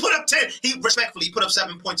 He put up 10. He put up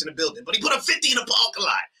 7 points in the building, but he put up 50 in the parking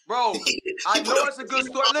lot. Bro, I know it's a good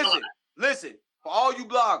story. Listen, for all you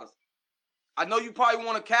bloggers, I know you probably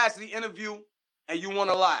want a Cassidy interview and you want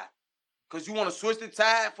to lie because you want to switch the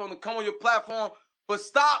tag from to come on your platform. But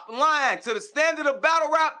stop lying. To the standard of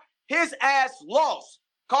battle rap, his ass lost.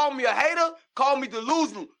 Call me a hater, call me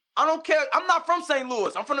delusional. I don't care. I'm not from St.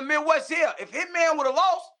 Louis. I'm from the Midwest here. If Hitman would have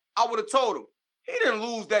lost, I would have told him. He didn't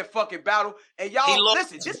lose that fucking battle. And y'all,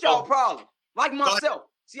 listen, this y'all problem. Like myself.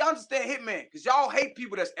 See, I understand Hitman because y'all hate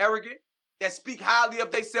people that's arrogant, that speak highly of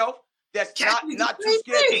themselves, that's not too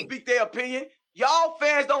scared to speak their opinion. Y'all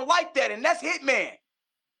fans don't like that, and that's Hitman.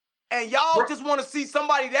 And y'all just want to see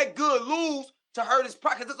somebody that good lose to hurt his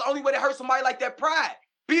pride, because that's the only way to hurt somebody like that pride.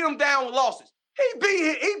 Beat him down with losses. He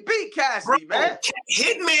beat Cassidy, man.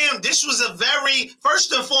 Hitman, this was a very,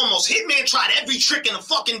 first and foremost, Hitman tried every trick in the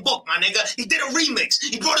fucking book, my nigga. He did a remix.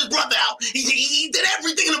 He brought his brother out. He did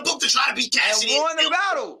everything in the book to try to beat Cassidy. And won the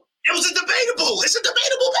battle. It was a debatable. It's a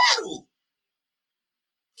debatable battle.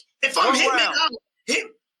 If I'm Hitman,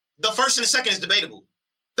 the first and the second is debatable.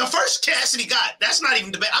 The first Cassidy got, that's not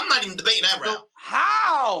even debate. I'm not even debating that round.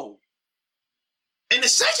 How? And the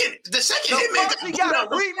second Hitman got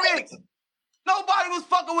a remix. Nobody was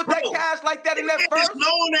fucking with that Cash like that in that first. He's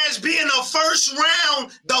known as being the first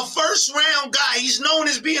round guy. He's known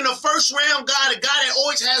as being the first round guy, the guy that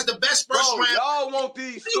always has the best first round. Y'all want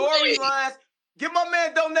these storylines. Give my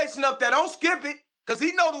man donation up there. Don't skip it, because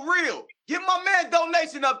he know the real. Give my man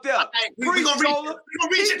donation up there. We're going to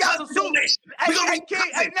reach He got the suit.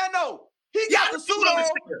 He got the suit on,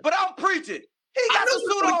 but I'm preaching. He got the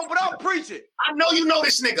suit on, but I'm preaching. I know you know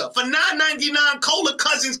this nigga. For $9.99, Cola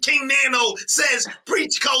Cousins King Nano says,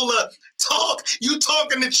 preach, Cola. Talk. You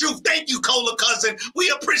talking the truth. Thank you, Cola Cousin. We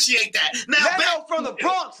appreciate that. Now, Nano from the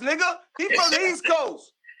Bronx, nigga. He from the East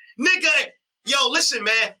Coast. Nigga, yo, listen,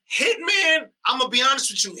 man. Hitman, I'm going to be honest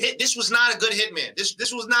with you. This was not a good Hitman.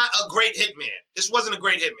 This was not a great Hitman. This wasn't a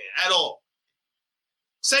great Hitman at all.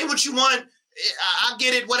 Say what you want. I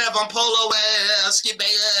get it. Whatever. I'm Polo. Skip.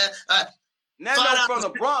 Nano from the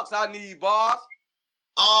Bronx, I need bars.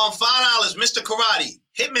 $5, Mr. Karate.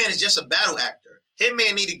 Hitman is just a battle actor.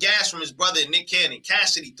 Hitman needed gas from his brother Nick Cannon.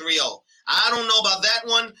 Cassidy 3-0. I don't know about that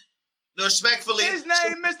one. Respectfully. His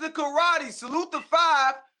name Mr. Karate. Salute the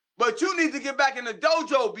 5, but you need to get back in the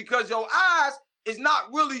dojo because your eyes is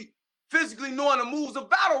not really physically knowing the moves of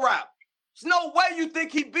battle rap. There's no way you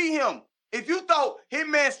think he beat him. If you thought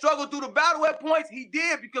Hitman struggled through the battle at points, he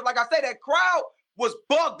did, because like I said, that crowd was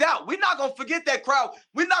bugged out. We're not going to forget that crowd.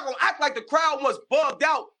 We're not going to act like the crowd was bugged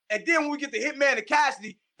out, and then when we get to Hitman and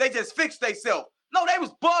Cassidy, they just fixed themselves. No, they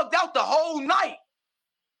was bugged out the whole night.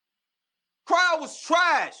 Crowd was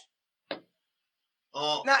trash.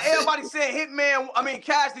 Now, everybody said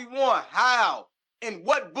Cassidy won. How? In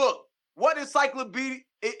what book? What encyclopedia?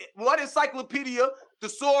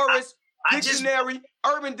 Thesaurus, dictionary,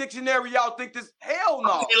 Urban Dictionary, y'all think this? Hell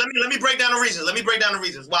no. Okay, let me break down the reasons. Let me break down the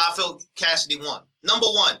reasons why I felt Cassidy won. Number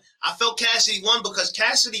one, I felt Cassidy won because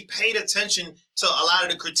Cassidy paid attention to a lot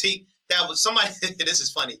of the critique that was somebody. This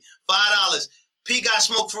is funny. $5. P got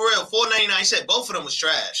smoked for real. $4.99. He said both of them was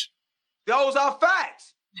trash. Those are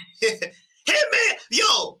facts. Hitman,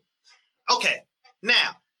 yo. Okay,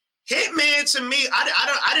 now Hitman to me,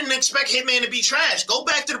 I didn't expect Hitman to be trash. Go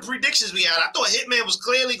back to the predictions we had. I thought Hitman was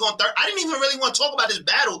clearly going third. I didn't even really want to talk about this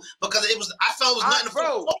battle because I felt it was nothing.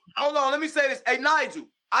 Bro, hold on, let me say this. Hey, Nigel,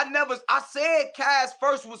 I said Cass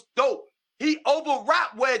first was dope. He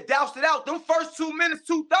over-rapped where it doused it out. Them first 2 minutes,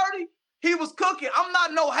 2:30, he was cooking. I'm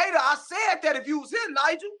not no hater. I said that if you was here,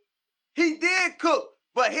 Nigel. He did cook.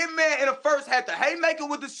 But Hitman in the first had the haymaker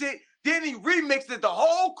with the shit. Then he remixed it. The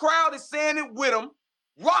whole crowd is saying it with him.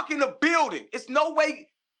 Rocking the building. It's no way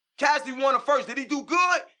Cassidy won the first. Did he do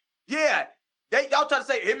good? Yeah. Y'all try to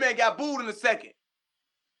say Hitman got booed in the second.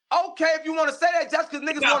 Okay, if you want to say that, just because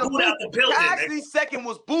niggas want to boo. Cassidy's second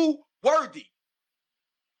was boo worthy.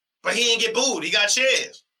 But he didn't get booed. He got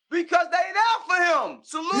chairs. Because they there for him.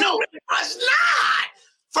 Salute. No, it was not.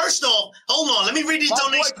 First off, hold on. Let me read these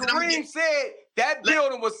donations. My boy Kareem said that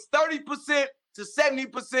building was 30% to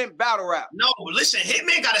 70% battle rap. No, listen,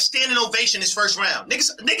 Hitman got a standing ovation his first round.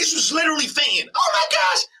 Niggas was literally fainting. Oh my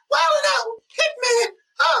gosh, wow, Hitman.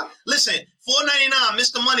 Listen, $4.99,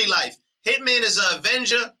 Mr. Money Life. Hitman is an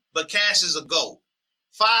Avenger, but Cash is a GOAT.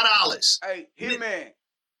 $5. Hey, Hitman.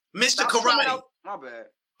 Mr. Karate. My bad.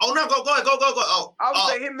 Oh no, go ahead. Oh, I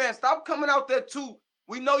would say, Hitman, stop coming out there too.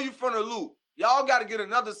 We know you from the loop. Y'all got to get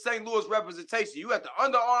another St. Louis representation. You at the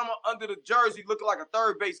Under Armour, under the jersey, looking like a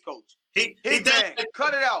third base coach. Hitman,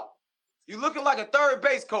 cut it out. You looking like a third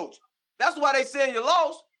base coach. That's why they saying you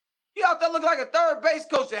lost. You out there looking like a third base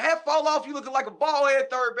coach. Your head fall off, you looking like a bald head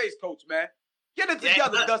third base coach, man. Get it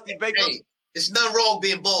together, Dusty Baker. Hey, it's nothing wrong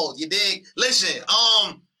being bald, you dig? Listen,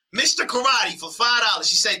 Mr. Karate for $5.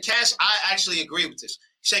 She said, Cash, I actually agree with this.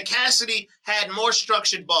 She said Cassidy had more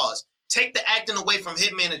structured bars. Take the acting away from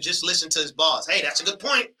Hitman and just listen to his bars. Hey, that's a good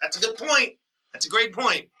point. That's a good point. That's a great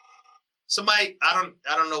point. Somebody, I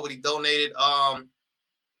don't know what he donated. The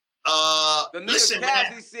nigga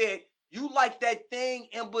Cassidy said, you like that thing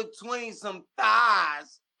in between some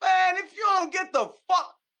thighs. Man, if you don't get the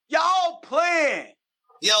fuck, y'all playing.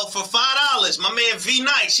 Yo, for $5, my man V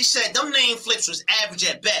Nice, she said them name flips was average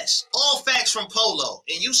at best. All facts from Polo,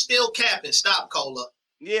 and you still capping. Stop, Cola.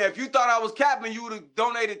 Yeah, if you thought I was capping, you would have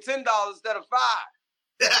donated $10 instead of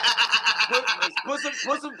 $5. put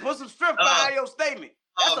some strip behind your statement.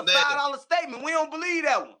 That's a $5 statement. We don't believe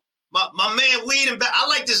that one. My man Weed and I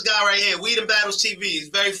like this guy right here. Weed and Battles TV. He's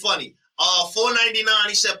very funny. $4.99.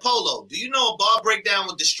 He said, Polo, do you know a bar breakdown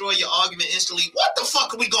will destroy your argument instantly? What the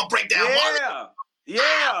fuck are we gonna break down? Yeah.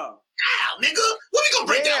 Ow, nigga. What we gonna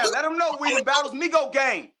break down? Let them know Weed and Battles. Migo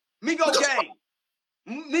gang. Migo gang.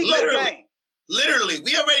 Literally,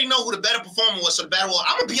 we already know who the better performer was. So the battle was.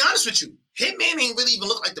 I'm gonna be honest with you. Hitman ain't really even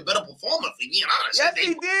look like the better performer. For being honest, yes,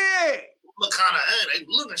 he did. Look kind of, they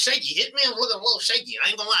looking shaky. Hitman looking a little shaky. I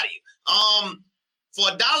ain't gonna lie to you. For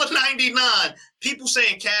 $1.99, people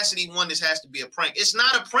saying Cassidy won this has to be a prank. It's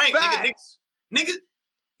not a prank,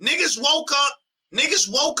 niggas woke up. Niggas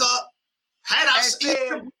woke up. Had I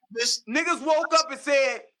seen this, niggas woke up and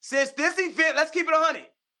said, since this event, let's keep it 100.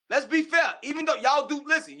 Let's be fair. Even though y'all do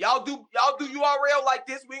URL like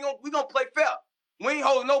this, we gonna play fair. We ain't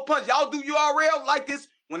holding no punch. Y'all do URL like this.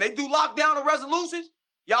 When they do lockdown and resolutions,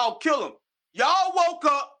 y'all kill them. Y'all woke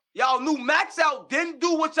up. Y'all knew Max Out didn't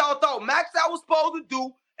do what y'all thought Max Out was supposed to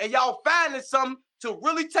do, and y'all finding something to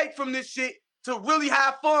really take from this shit to really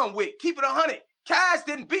have fun with. Keep it 100. Cash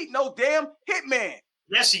didn't beat no damn Hitman.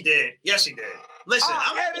 Yes, he did. Yes, he did. Listen,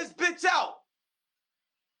 I'll head this bitch out.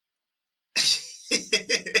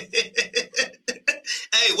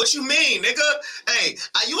 Hey, what you mean, nigga? Hey,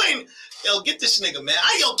 you ain't. Yo, get this nigga, man.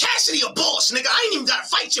 Yo, Cassidy a boss, nigga. I ain't even gotta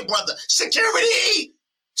fight your brother. Security.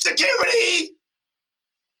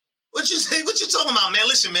 What you talking about, man?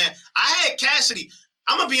 Listen, man. I had Cassidy.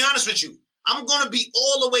 I'm gonna be honest with you. I'm gonna be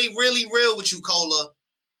all the way really real with you, Cola.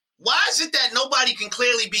 Why is it that nobody can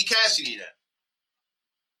clearly beat Cassidy then?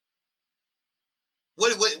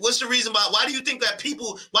 What's the reason why do you think that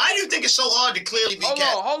why do you think it's so hard to clearly beat Cassidy?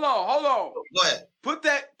 Hold on. Go ahead. Put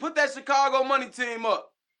that Chicago money team up.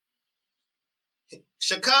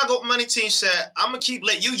 Chicago money team said, I'm gonna keep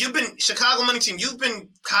you've been Chicago money team, you've been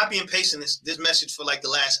copy and pasting this message for like the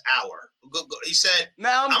last hour. He said,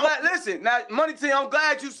 now I'm glad, listen, now money team, I'm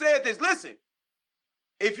glad you said this. Listen,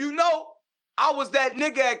 if you know, I was that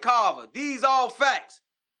nigga at Carver. These all facts.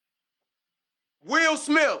 Will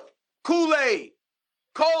Smith, Kool-Aid,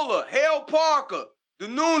 Cola, Hale Parker, the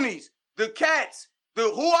Noonies, the Cats, the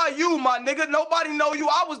Who Are You, my nigga? Nobody know you.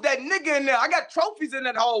 I was that nigga in there. I got trophies in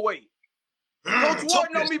that hallway. Coach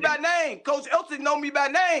Ward know me by name. Coach Elton know me by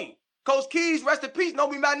name. Coach Keys, rest in peace, know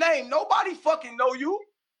me by name. Nobody fucking know you.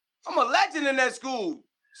 I'm a legend in that school.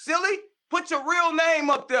 Silly, put your real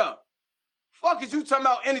name up there. Fuck is you talking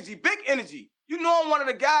about energy? Big energy. You know I'm one of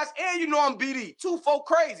the guys, and you know I'm BD. 2-4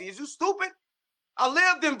 crazy. Is you stupid? I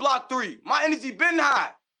lived in Block 3. My energy been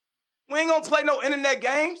high. We ain't gonna play no internet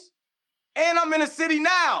games. And I'm in the city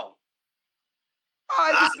now. All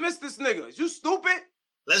right, dismiss this nigga. Is you stupid?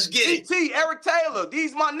 Let's get it. Eric Taylor.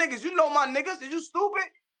 These my niggas. You know my niggas. Is you stupid?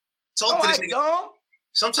 Talk to this nigga. Dumb.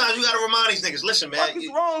 Sometimes you gotta remind these niggas. Listen, man. What is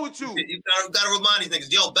wrong with you? You gotta remind these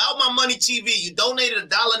niggas. Yo, About My Money TV, you donated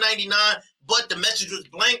 $1.99, but the message was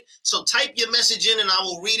blank. So type your message in and I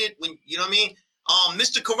will read it when you know what I mean.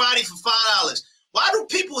 Mr. Karate for $5. Why do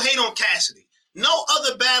people hate on Cassidy? No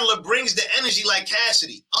other battler brings the energy like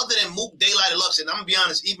Cassidy, other than Mook, Daylight, and Lux. And I'm gonna be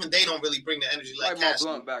honest, even they don't really bring the energy like Cassidy.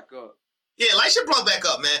 Light my blunt back up. Yeah, light your blunt back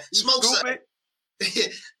up, man. Smoke something.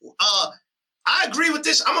 I agree with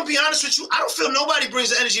this. I'm gonna be honest with you. I don't feel nobody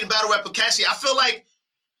brings the energy to battle rap with Cassidy. I feel like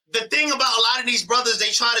the thing about a lot of these brothers,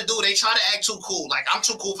 they try to act too cool. Like, I'm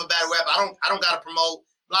too cool for battle rap. I don't gotta promote.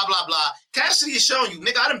 Blah blah blah. Cassidy is showing you,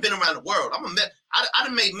 nigga. I done been around the world. I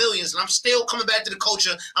done made millions, and I'm still coming back to the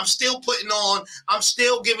culture. I'm still putting on. I'm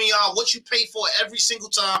still giving y'all what you pay for every single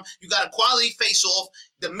time. You got a quality face-off.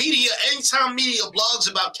 The media, anytime media blogs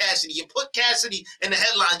about Cassidy, you put Cassidy in the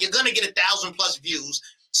headline, you're gonna get 1,000+ views.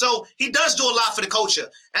 So he does do a lot for the culture.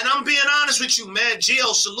 And I'm being honest with you, man.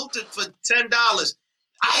 Gio, salute it for $10.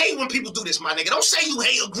 I hate when people do this, my nigga. Don't say you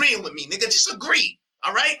hate agreeing with me, nigga. Just agree.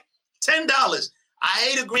 All right? $10. I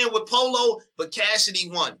hate agreeing with Polo, but Cassidy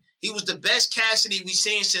won. He was the best Cassidy we've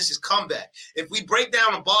seen since his comeback. If we break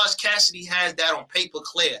down the bars, Cassidy has that on paper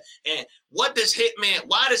clear. And why does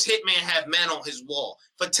Hitman have man on his wall?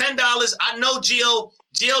 For $10, I know Gio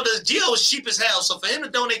is cheap as hell. So for him to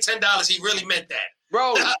donate $10, he really meant that.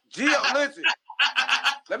 Bro, Gio, listen.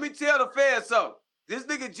 Let me tell the fans something. This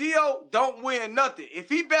nigga Gio don't win nothing. If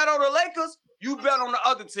he bet on the Lakers, you bet on the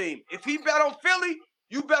other team. If he bet on Philly,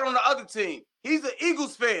 you bet on the other team. He's an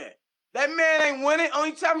Eagles fan. That man ain't winning.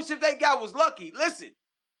 Only championship they got was lucky.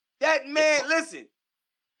 That man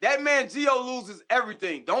Gio loses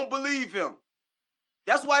everything. Don't believe him.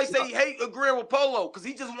 That's why he say he hate agreeing with Polo, because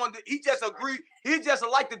he just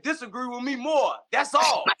like to disagree with me more. That's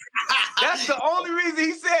all. That's the only reason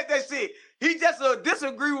he said that shit. He just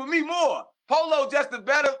disagree with me more. Polo just the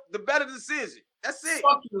better decision. That's it.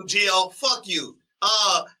 Fuck you, Gio. Fuck you.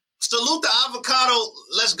 Salute the avocado.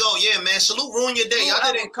 Let's go. Yeah, man. Salute Ruin Your Day. Y'all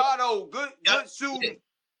did avocado. Good shooting.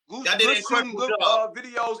 Good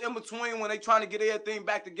videos in between when they trying to get everything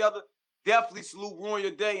back together. Definitely salute Ruin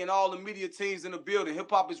Your Day and all the media teams in the building.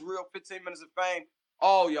 Hip Hop is Real, 15 Minutes of Fame.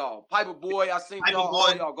 All y'all. Piper Boy, I seen y'all.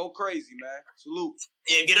 All y'all. Go crazy, man. Salute.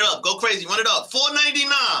 Yeah, get it up. Go crazy. Run it up.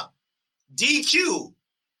 $4.99. DQ.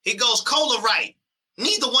 He goes Cola right.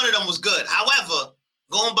 Neither one of them was good. However,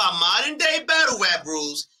 going by modern day battle rap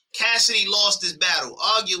rules, Cassidy lost his battle.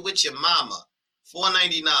 Argue with your mama.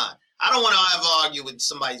 $4.99. I don't want to ever argue with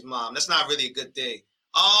somebody's mom. That's not really a good thing.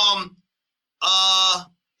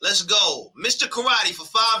 Let's go. Mr. Karate for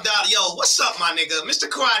 $5. Yo, what's up, my nigga? Mr.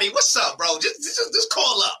 Karate, what's up, bro? Just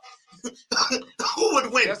call up. Who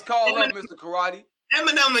would win? Let's call up Mr. Karate.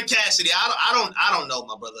 Eminem and Cassidy. I don't know,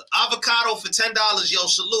 my brother. Avocado for $10. Yo,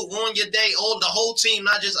 salute. Ruin Your Day. The whole team,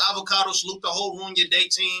 not just Avocado. Salute the whole Ruin Your Day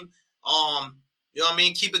team. You know what I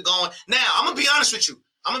mean? Keep it going. Now, I'm gonna be honest with you.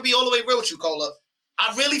 I'm gonna be all the way real with you, Cola.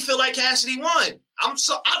 I really feel like Cassidy won.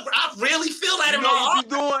 I really feel that in my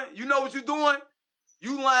heart. You know what you're doing?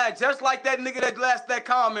 You lying just like that nigga that last that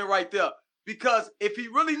comment right there. Because if he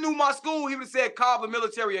really knew my school, he would have said Carver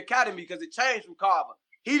Military Academy, because it changed from Carver.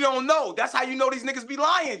 He don't know. That's how you know these niggas be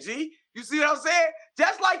lying, G. You see what I'm saying?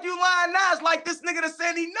 Just like you lying now, it's like this nigga that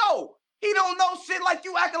said he know. He don't know shit like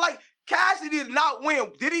you acting like. Cassidy did not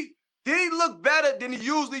win. Did he look better than he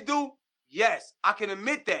usually do? Yes, I can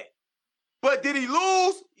admit that. But did he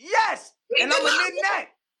lose? Yes. And I'm admitting that.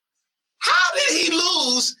 How did he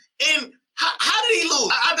lose? And how did he lose?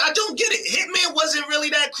 I don't get it. Hitman wasn't really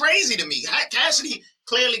that crazy to me. Cassidy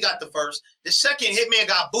clearly got the first. The second, Hitman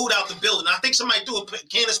got booed out the building. I think somebody threw a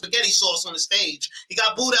can of spaghetti sauce on the stage. He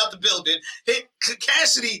got booed out the building.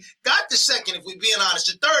 Cassidy got the second, if we're being honest.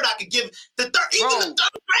 The third, I could give the third. Even the third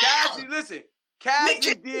round. Cassidy, listen.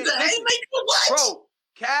 Cassidy did. Bro,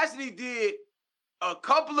 Cassidy did a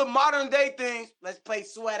couple of modern day things. Let's play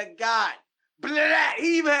Swear to God. Blah, blah.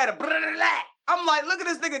 He even had a blah, blah, blah. I'm like, look at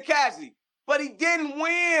this nigga Cassidy. But he didn't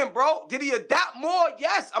win, bro. Did he adapt more?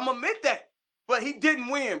 Yes, I'm admit that. But he didn't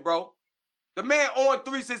win, bro. The man on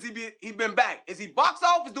 3 since he been back. Is he box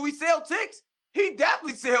office? Do he sell ticks? He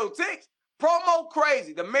definitely sell ticks. Promo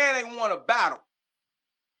crazy. The man ain't won a battle.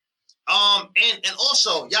 And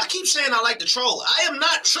also, y'all keep saying I like to troll. I am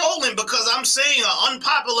not trolling because I'm saying an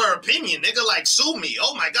unpopular opinion. Nigga, like, sue me.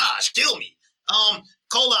 Oh my gosh, kill me.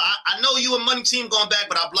 Cola, I know you and Money Team going back,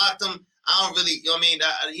 but I blocked him. I don't really, you know what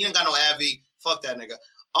I mean? He ain't got no Avi. Fuck that nigga.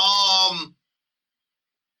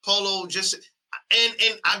 Polo just,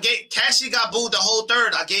 and I gave, Cassidy got booed the whole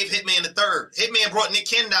third. I gave Hitman the third. Hitman brought Nick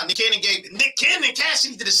Cannon down. Nick Cannon and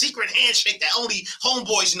Cassidy did a secret handshake that only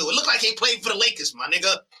homeboys knew. It looked like he played for the Lakers, my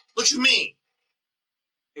nigga. What you mean?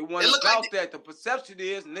 It wasn't about that. The perception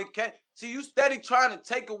is Nick Cannon. See, you steady trying to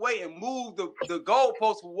take away and move the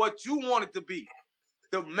goalposts for what you want it to be.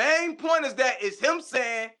 The main point is that it's him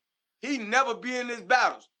saying he never be in his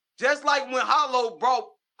battles. Just like when Hollow brought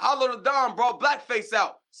Hollow the Don brought Blackface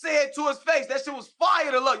out. Said to his face, that shit was fire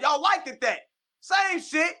to look. Y'all liked it that. Same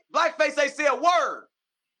shit. Blackface ain't say a word.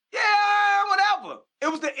 Yeah, whatever. It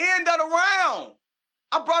was the end of the round.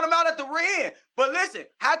 I brought him out at the end. But listen,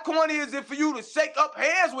 how corny is it for you to shake up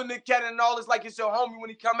hands with Nick Cannon and all this like it's your homie when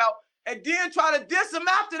he come out and then try to diss him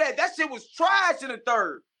after that? That shit was trash in the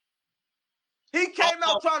third. He came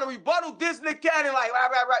out trying to rebuttal diss Nick Cannon like,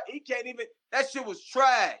 right. He can't even, that shit was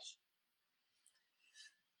trash.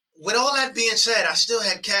 With all that being said, I still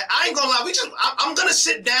had cat. I ain't gonna lie. I'm gonna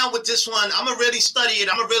sit down with this one. I'm gonna really study it.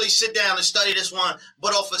 I'm gonna really sit down and study this one.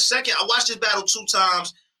 But off a second, I watched this battle 2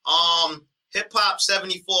 times. Hip Hop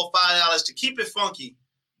 74, $5 to keep it funky.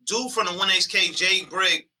 Dude from the 1XK, Jay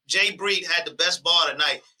Breed had the best bar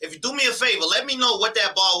tonight. If you do me a favor, let me know what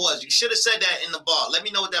that bar was. You should have said that in the bar. Let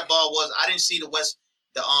me know what that bar was. I didn't see the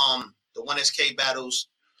 1XK battles.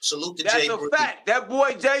 Salute to Jay Breed. That's a fact. That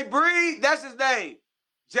boy Jay Breed, that's his name.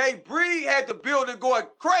 Jay Breed had the building going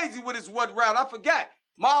crazy with his 1 round. I forgot.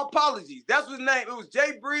 My apologies. That's his name. It was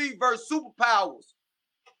Jay Breed versus Superpowers.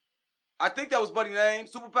 I think that was Buddy's name.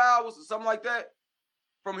 Superpowers or something like that.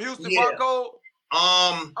 From Houston, yeah. Barcode.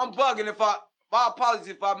 I'm bugging my apologies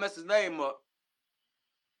if I mess his name up.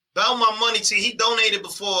 Bout My Money TV. He donated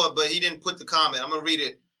before, but he didn't put the comment. I'm going to read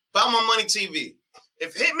it. Bout My Money TV.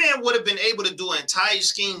 If Hitman would have been able to do an entire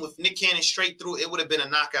scheme with Nick Cannon straight through, it would have been a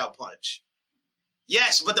knockout punch.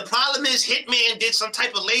 Yes, but the problem is Hitman did some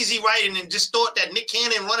type of lazy writing and just thought that Nick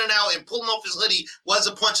Cannon running out and pulling off his hoodie was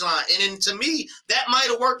a punchline. And then to me, that might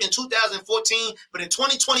have worked in 2014, but in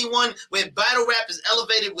 2021, where battle rap is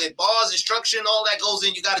elevated with bars and structure and all that goes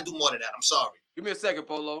in, you got to do more than that. I'm sorry. Give me a second,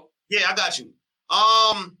 Polo. Yeah, I got you.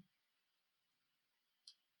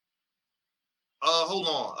 Hold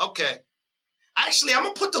on. Okay. Actually, I'm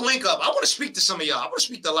going to put the link up. I want to speak to some of y'all. I want to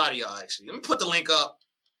speak to a lot of y'all, actually. Let me put the link up.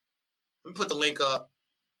 The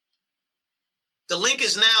link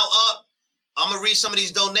is now up. I'm going to read some of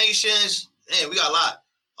these donations. Man, we got a lot.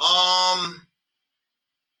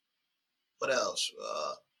 What else?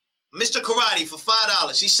 Mr. Karate for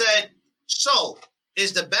 $5. He said, so,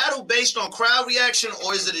 is the battle based on crowd reaction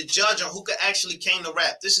or is it a judge on who could actually came to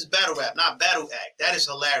rap? This is battle rap, not battle act. That is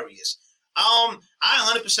hilarious. I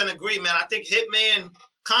 100% agree, man. I think Hitman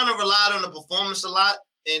kind of relied on the performance a lot,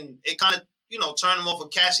 and it kind of, turned him off when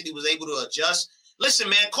Cassidy was able to adjust. Listen,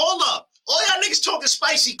 man, call up. All y'all niggas talking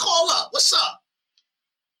spicy, call up. What's up?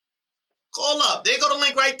 Call up. There go the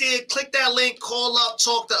link right there. Click that link, call up,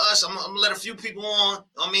 talk to us. I'm going to let a few people on.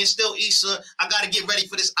 I mean, it's still Issa. I got to get ready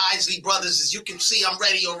for this Isley Brothers. As you can see, I'm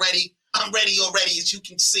ready already. As you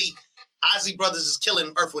can see. Isley Brothers is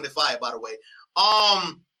killing Earth, Wind, and Fire, by the way.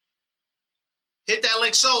 Hit that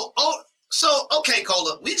link. So, okay,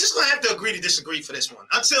 Cola, we just gonna have to agree to disagree for this one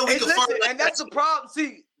until we confirm. And that's the problem.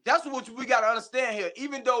 See, that's what we gotta understand here.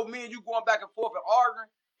 Even though me and you going back and forth and arguing,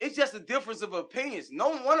 it's just a difference of opinions.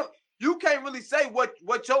 You can't really say what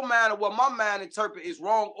your mind or what my mind interpret is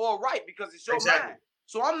wrong or right because it's your mind.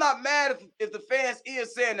 So I'm not mad if the fans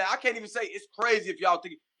is saying that. I can't even say it's crazy if y'all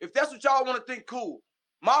think. If that's what y'all want to think, cool.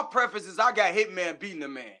 My preference is I got Hitman beating the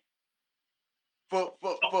man. For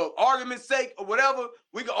argument's sake or whatever,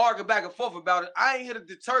 we can argue back and forth about it. I ain't here to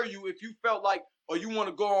deter you if you felt like, or you want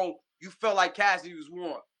to go on, you felt like Cassidy was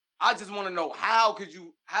won. I just want to know how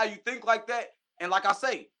you think like that. And like I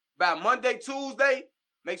say, by Monday, Tuesday,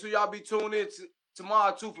 make sure y'all be tuned in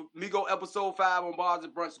tomorrow too for Migo episode 5 on Bars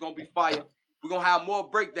and Brunch. It's going to be fire. We're going to have more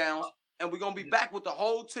breakdowns and we're going to be back with the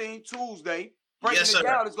whole team Tuesday. Breaking it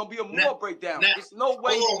down, it's going to be a more breakdown. There's no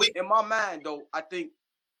way in my mind, though, I think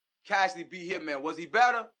Cassidy beat Hitman. Was he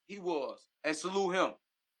better? He was. And salute him.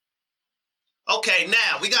 Okay,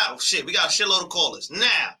 now we got a shitload of callers.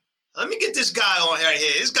 Now, let me get this guy on right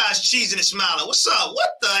here. This guy's cheesing and smiling. What's up?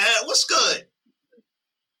 What the hell? What's good?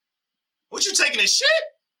 What you taking a shit?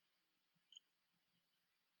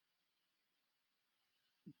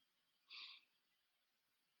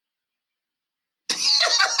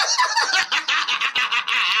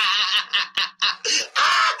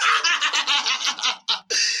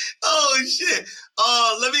 Oh shit.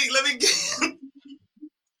 Let me get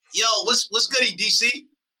Yo, what's goody, DC?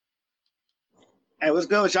 Hey, what's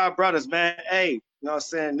good with y'all brothers, man? Hey, you know what I'm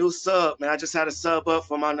saying? New sub, man. I just had a sub up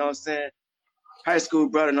for my, you know what I'm saying, high school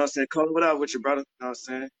brother, you know what I'm saying? Cole, what up with your brother? You know what I'm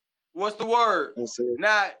saying? What's the word? You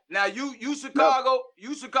know now you Chicago,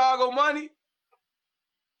 you Chicago money?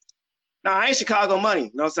 Nah, I ain't Chicago money.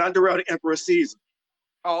 You know what I'm saying? I'm Darrell the Emperor Caesar.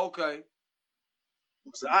 Oh, okay.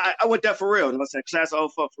 So I went there for real, you know what I'm saying? Class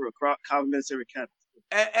of 04 for real, Calvin Military Academy.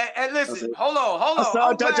 And listen, hold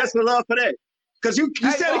on. Just for love for that. Because you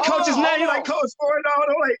said the coach's name, you're like, Coach Ford, I'm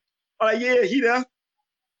like, yeah, he there.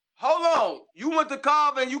 Hold on. You went to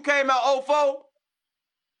Cobb and you came out 04?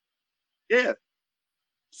 Yeah.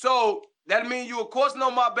 So that means you, of course,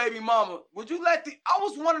 know my baby mama. Would you let the? I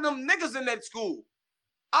was one of them niggas in that school.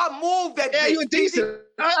 I moved that. Yeah, bitch. you were decent.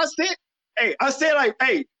 I said, like,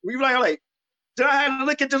 hey, we like, did I have to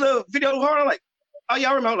look into the video hard? Like, oh,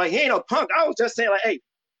 y'all remember, like, he ain't no punk. I was just saying, like, hey,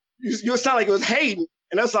 you sound like it was hating.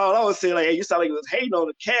 And that's all I was saying, like, hey, you sound like it was hating on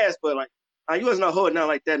the cast, but, like, you wasn't no holding out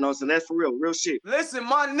like that, no. So that's for real shit. Listen,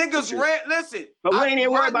 my niggas ran, listen. But we ain't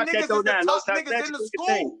even worried about that, though, now. Top niggas in the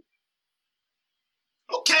school.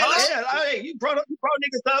 Okay, yeah, hey, you brought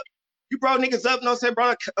niggas up. You brought niggas up, know what I'm saying?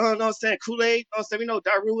 Brought, know what I'm saying, Kool-Aid, know what I'm saying? We know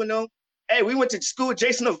Daru and them. Hey, we went to school with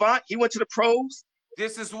Jason Avant. He went to the pros.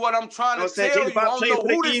 This is what I'm trying to tell you. I don't know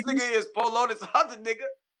who this nigga is, Polo, this other nigga.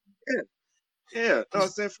 Yeah, know what I'm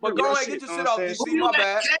saying? But go ahead, get your shit off, DC, my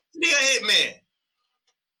bad. Hitman.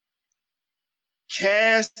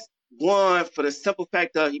 Cass won for the simple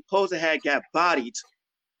fact that he supposed to have got bodied,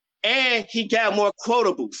 and he got more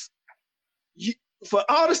quotables. For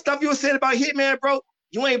all the stuff you were saying about Hitman, bro,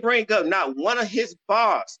 you ain't bring up not one of his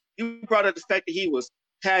bars. You brought up the fact that he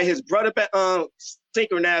had his brother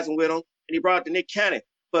synchronizing with him, and he brought up the Nick Cannon.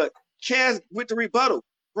 But Cass with the rebuttal,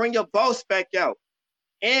 bring your boss back out,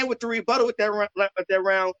 and with the rebuttal with that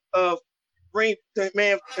round of bring the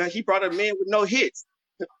man. He brought a man with no hits.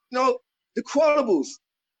 No, the quotables.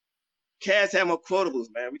 Cass had more quotables,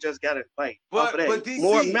 man. We just got to fight. But DC,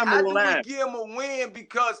 more memorable lines. We give him a win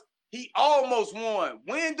because he almost won.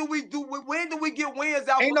 When do we get wins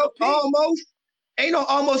out? Ain't no almost. Ain't no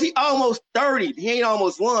almost. He almost 30. He ain't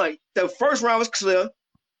almost won. The first round was clear.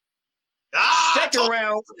 Second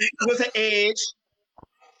round was an edge.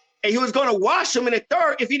 And he was going to wash him in the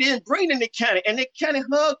third if he didn't bring the Nick Cannon. And Nick Cannon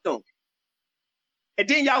hugged him. And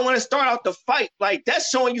then y'all want to start out the fight. Like, that's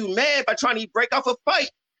showing you mad by trying to break off a fight.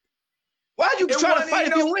 Why'd you try to fight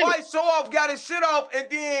if you win? Show off got his shit off, and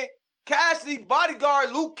then Cassidy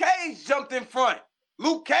bodyguard Luke Cage jumped in front.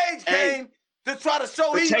 Luke Cage came to try to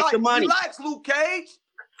show he likes Luke Cage.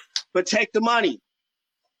 But take the money.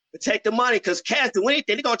 Because Cass do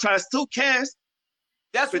anything. They're going to try to sue Cass.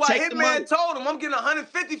 That's why Hitman told him, I'm getting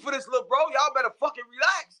 150 for this, little bro. Y'all better fucking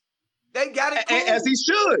relax. They got it cool. As he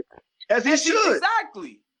should. As he should.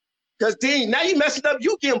 Exactly. Because then now you messing up,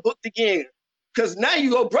 you getting booked again. Because now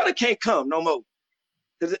your brother can't come no more.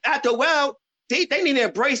 Because after a while, they need to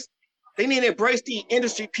embrace the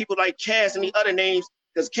industry people like Cass and the other names.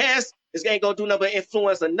 Because Cass ain't gonna do nothing but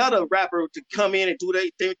influence another rapper to come in and do their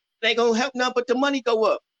thing. They ain't gonna help nothing but the money go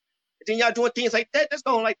up. And then y'all doing things like that, that's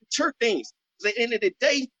gonna like church things. Because at the end of the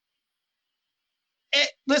day,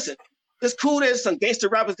 listen, it's cool there's some gangster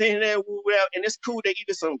rappers in there, and it's cool that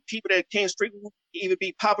even some people that came straight even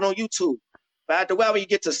be popping on YouTube. But after a while, when you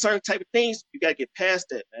get to certain type of things, you gotta get past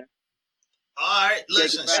that, man. All right,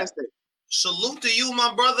 listen. Salute to you,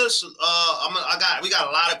 my brothers. We got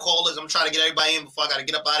a lot of callers. I'm trying to get everybody in before I gotta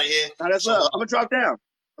get up out of here. Now, that's love. I'm gonna drop down.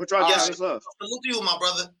 Yes, salute to you, my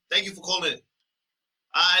brother. Thank you for calling in.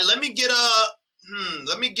 All right, let me get love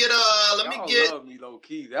me low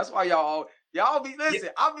key. That's why y'all be listen.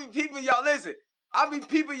 Yeah. I be peeping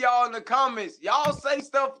y'all in the comments. Y'all say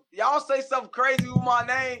stuff crazy with my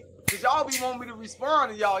name. Cause y'all be wanting me to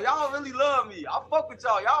respond to y'all. Y'all really love me. I fuck with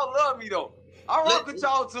y'all. Y'all love me though. I rock with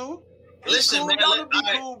y'all too. It's cool. Man. Y'all be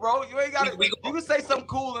cool, bro. You ain't gotta. You can say something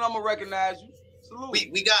cool and I'm gonna recognize you. Salute.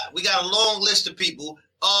 We got a long list of people.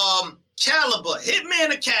 Caliber,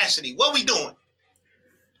 Hitman, or Cassidy. What we doing?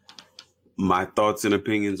 My thoughts and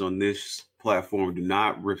opinions on this platform do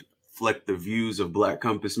not reflect the views of Black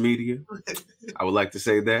Compass Media. I would like to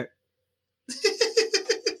say that.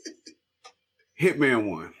 Hitman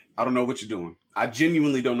won. I don't know what you're doing. I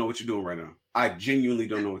genuinely don't know what you're doing right now.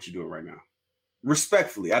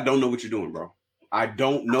 Respectfully, I don't know what you're doing, bro. I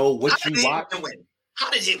don't know what you watch. How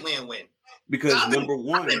did Hitman win? Because number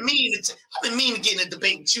one, I've been meaning to get in a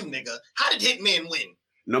debate with you, nigga. How did Hitman win?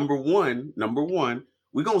 Number one,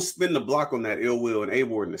 we're gonna spin the block on that Ill Will and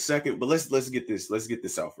A-Ward in a second, but let's get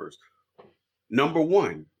this out first. Number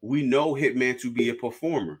one, we know Hitman to be a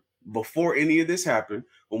performer. Before any of this happened,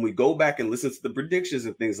 when we go back and listen to the predictions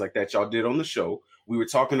and things like that y'all did on the show, we were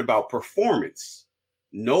talking about performance.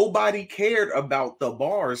 Nobody cared about the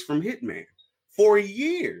bars from Hitman for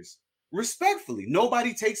years. Respectfully,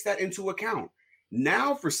 nobody takes that into account.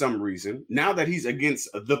 Now, for some reason, now that he's against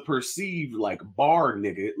the perceived like bar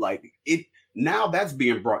nigga, like it, now that's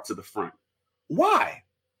being brought to the front. Why?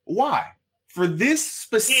 For this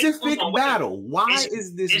specific battle, why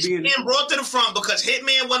is this being brought to the front? Because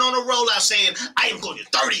Hitman went on a rollout saying, I am going to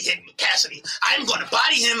 30 Hitman Cassidy. I am going to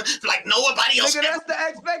body him like nobody else. Nigga, that's the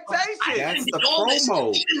expectation. That's the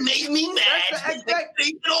promo. He didn't make me mad.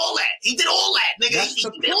 He did all that. He did all that, nigga. That's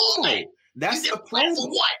the promo. That's the promo. For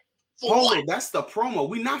what? Polo, that's the promo.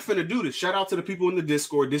 We're not finna do this. Shout out to the people in the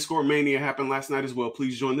Discord. Discord Mania happened last night as well.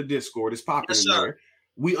 Please join the Discord. It's popping in there.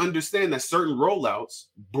 We understand that certain rollouts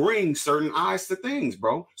bring certain eyes to things,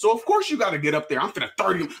 bro. So of course you got to get up there. I'm finna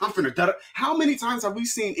 30 him. I'm finna da. How many times have we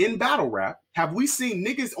seen in battle rap? Have we seen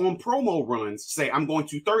niggas on promo runs say I'm going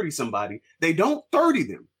to 30 somebody? They don't 30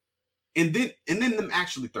 them, and then them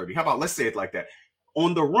actually 30. How about let's say it like that?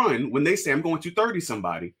 On the run, when they say I'm going to 30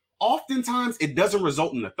 somebody, oftentimes it doesn't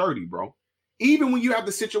result in the 30, bro. Even when you have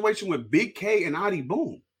the situation with Big K and Adi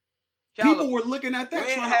Boom. People were looking at that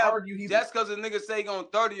trying to argue. That's because a nigga say gonna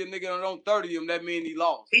 30 a nigga don't 30 him. That mean he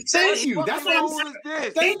lost. Thank you. That's what I'm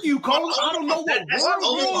saying. Thank you, Cole. I don't know what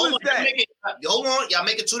rule is that. Hold on, y'all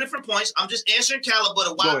making two different points. I'm just answering Caliber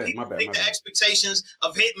to why people think the expectations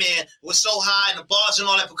of Hitman was so high and the bars and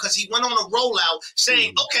all that because he went on a rollout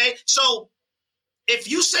saying, okay, so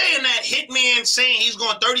if you saying that Hitman saying he's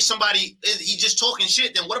going 30 somebody, he just talking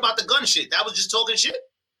shit, then what about the gun shit? That was just talking shit?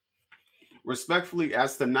 Respectfully,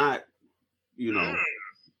 as to not,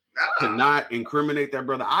 to not incriminate that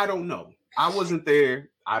brother. I don't know. I wasn't there.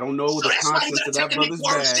 I don't know the contents of that brother's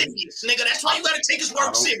bag. Nigga, that's why you got to take his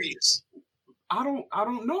work serious. I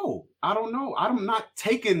don't know. I'm not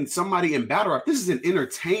taking somebody in battle rap. This is an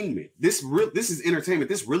entertainment. This is entertainment.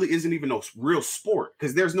 This really isn't even a real sport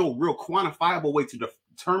because there's no real quantifiable way to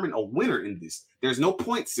determine a winner in this. There's no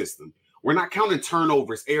point system. We're not counting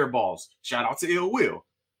turnovers, air balls. Shout out to Ill Will.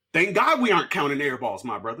 Thank God we aren't counting air balls,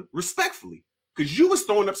 my brother. Respectfully, because you was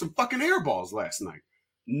throwing up some fucking air balls last night.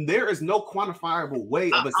 There is no quantifiable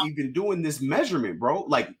way of us even doing this measurement, bro.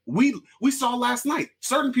 Like we saw last night,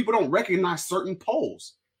 certain people don't recognize certain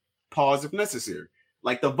polls. Pause if necessary.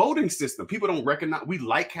 Like the voting system, people don't recognize. We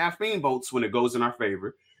like caffeine votes when it goes in our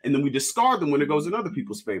favor, and then we discard them when it goes in other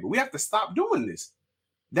people's favor. We have to stop doing this.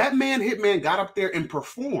 That man, Hitman, got up there and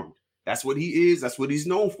performed. That's what he is. That's what he's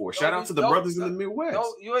known for. Shout out to the brothers in the Midwest.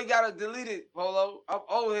 No, you ain't gotta delete it, Polo. I'm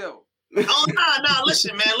old him. Oh no!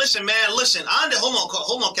 Listen, man.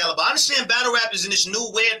 Hold on, Caliber. I understand battle rap is in this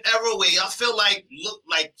new weird era where y'all feel like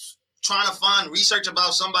trying to find research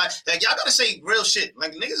about somebody. Like y'all gotta say real shit.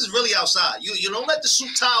 Like niggas is really outside. You don't let the suit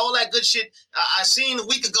tie, all that good shit. I seen a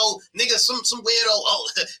week ago, nigga, some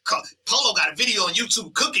weirdo. Polo got a video on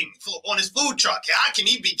YouTube cooking on his food truck. How can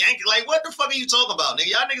he be ganking? Like what the fuck are you talking about,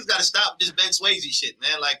 nigga? Y'all niggas gotta stop this Ben Swayze shit,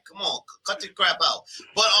 man. Like come on, cut the crap out.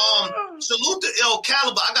 But salute to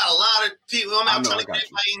Caliber. I got a lot of people. I'm trying to get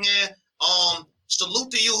everybody in here. Salute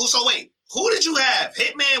to you. Who did you have?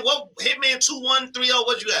 Hitman? What? Hitman 2130?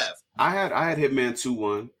 What'd you have? I had Hitman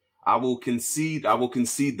 2-1. I will concede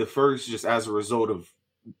the first just as a result of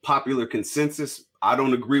popular consensus. I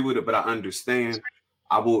don't agree with it, but I understand.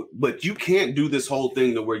 But you can't do this whole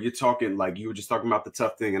thing to where you're talking like you were just talking about the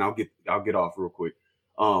tough thing, and I'll get off real quick.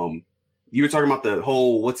 You were talking about the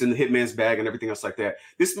whole what's in the Hitman's bag and everything else like that.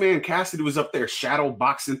 This man Cassidy was up there shadow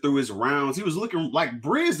boxing through his rounds. He was looking like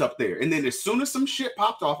Briz up there. And then as soon as some shit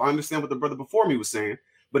popped off, I understand what the brother before me was saying,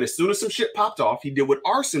 but as soon as some shit popped off, he did what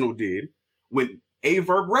Arsenal did when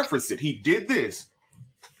Averb referenced it. He did this.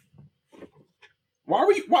 Why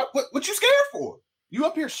were you what you scared for? You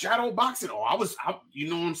up here shadow boxing? You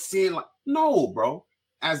know what I'm saying? Like, no, bro.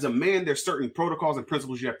 As a man, there's certain protocols and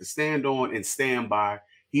principles you have to stand on and stand by.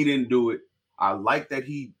 He didn't do it. I like that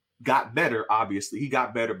he got better, obviously. He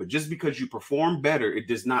got better, but just because you perform better, it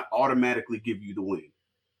does not automatically give you the win.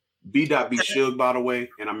 B.B. Shug, by the way,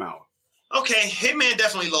 and I'm out. Okay, Hitman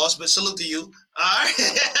definitely lost, but salute to you. All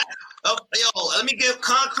right. Let me give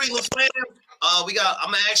Concrete LaFlame. I'm going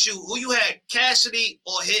to ask you, who you had, Cassidy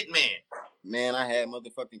or Hitman? Man, I had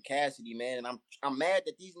motherfucking Cassidy, man, and I'm mad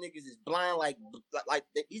that these niggas is blind like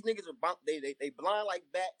these niggas are they blind like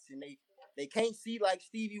bats, and they can't see like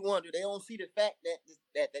Stevie Wonder. They don't see the fact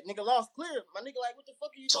that nigga lost clear. My nigga, like, what the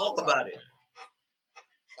fuck are you talking about? It.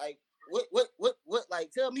 Like, what?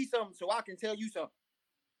 Like, tell me something so I can tell you something.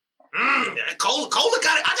 Cola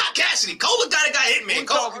got it. I got Cassidy. Cola got Hitman. You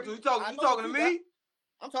talking to me?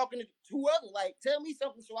 I'm talking to whoever. Like, tell me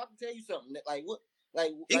something so I can tell you something. Like, what?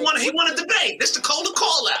 Like, he want to debate. This the Cola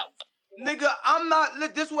call out. Nigga, I'm not.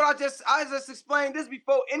 This is what I just explained this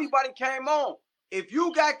before anybody came on. If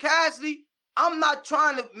you got Cassidy, I'm not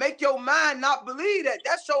trying to make your mind not believe that.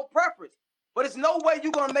 That's your preference. But it's no way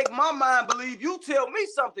you're going to make my mind believe you tell me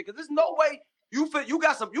something, because there's no way You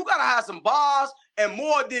gotta have some bars and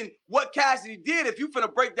more than what Cassidy did. If you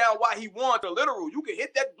finna break down why he won the literal, you can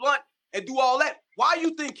hit that blunt and do all that. Why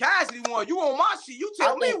you think Cassidy won? You on my shit. You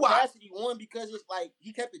tell me why. Cassidy won because it's like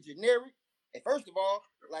he kept it generic. And first of all,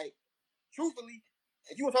 like truthfully,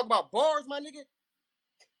 if you want to talk about bars, my nigga,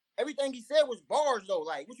 everything he said was bars though.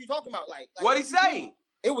 Like what you talking about? Like what he say?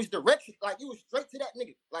 It was direction. Like it was straight to that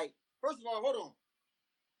nigga. Like first of all, hold on.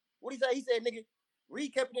 What he say? He said, nigga,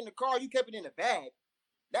 Reed kept it in the car, you kept it in the bag.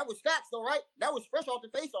 That was facts though, right? That was fresh off the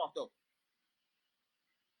face off though.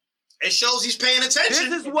 It shows he's paying attention.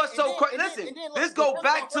 This is what's so crazy. Listen, this go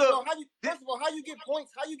back to first of all, how you get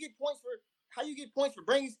points? How you get points for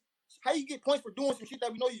bringing? How you get points for doing some shit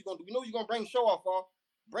that we know you're gonna do? We know you're gonna bring show off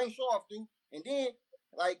through, and then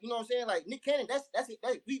like you know what I'm saying? Like Nick Cannon, that's it.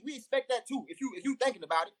 We expect that too. If you thinking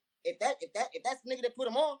about it, if that's the nigga that put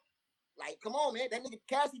him on, like come on man, that nigga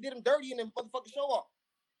Cassidy did him dirty in the motherfucking show off.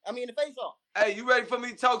 I mean the face off. Hey, you ready for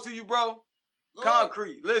me to talk to you, bro?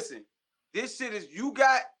 Concrete. Listen, this shit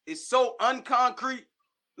is so unconcrete.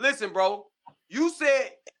 Listen, bro. He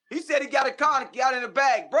said he got a car, got in the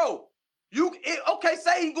bag, bro. Okay,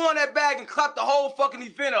 say he go in that bag and clap the whole fucking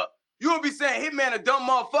event up. You would be saying Hitman a dumb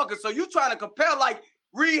motherfucker. So you trying to compare like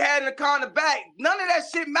Reed had in the car in the bag. None of that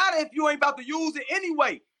shit matter if you ain't about to use it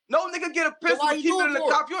anyway. No nigga get a pistol and keep it in the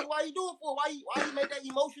car. Why you do it for? Why you make that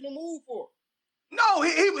emotional move for? No,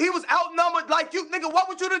 he was outnumbered like you, nigga. What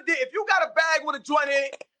would you have did if you got a bag with a joint in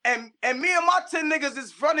it and me and my 10 niggas is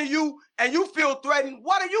in front of you and you feel threatened?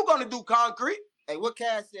 What are you gonna do, Concrete? Hey, what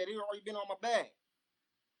Cass said? It already been on my bag.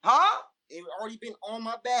 Huh? It already been on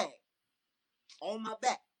my bag, on my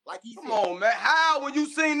back. Like he said. Come on, man. How when you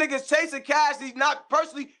seen niggas chasing Cassidy? Not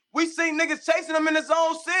personally, we seen niggas chasing him in his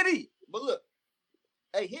own city. But look,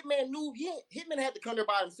 hey, Hitman had to come there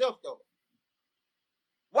by himself though.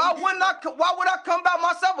 Why would I come by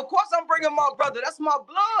myself? Of course I'm bringing my brother. That's my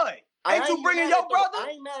blood. Ain't you bringing your brother?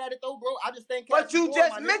 I ain't mad at it though, bro. I just think But you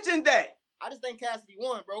just mentioned that. I just think Cassidy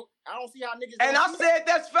won, bro. I don't see how niggas. And I said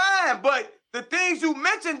that's fine, but the things you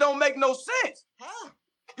mentioned don't make no sense. Huh?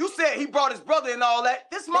 You said he brought his brother and all that.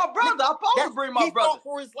 This is my brother. I'm supposed to bring my brother.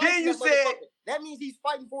 For his life, then you said that means he's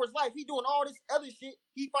fighting for his life. He doing all this other shit.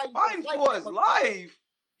 He fighting for his life.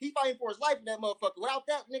 He fighting for his life in that motherfucker. Without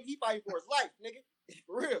that, nigga, he fighting for his life, nigga.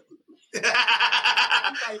 For real. He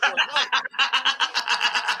fighting for his life.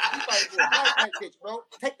 He fighting for his life, that bitch, bro.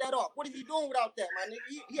 Take that off. What is he doing without that, my nigga?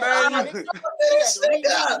 He had to read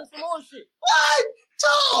some more shit. What?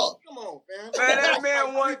 Talk. Come on, man. Man, that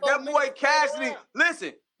man won. That boy Cassidy.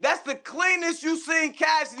 Listen, that's the cleanest you seen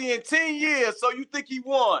Cassidy in 10 years. So you think he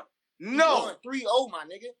won? No. He won 3-0, my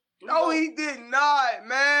nigga. No, he did not,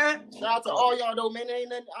 man. Shout out to all y'all though, man. There ain't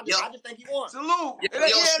nothing. I just think he won. Salute. It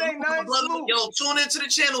ain't nothing. Salute. Yo, tune into the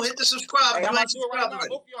channel. Hit the subscribe. Hey, I'm about to do it right now.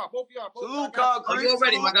 Both of y'all. Salute, Concrete. You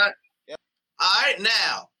ready, my guy? Yep. All right,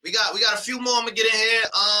 now we got a few more. I'm gonna get in here.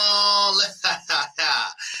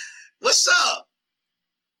 What's up?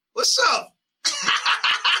 What's up?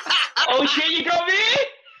 Oh shit, you got me?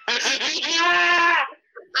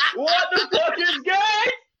 What the fuck is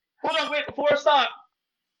guys? Hold on, wait, before I start.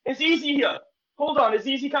 It's Easy here. Hold on, is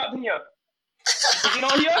Easy Captain here? Is he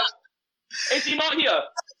not here? Is he not here?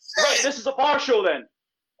 Right, this is a bar show then.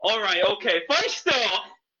 Alright, okay. First off,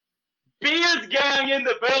 Beard Gang in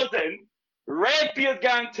the building. Red Beard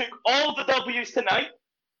Gang took all the W's tonight.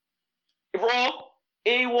 Raw,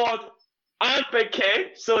 A-Wad, and Big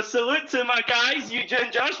K. So salute to my guys, Eugene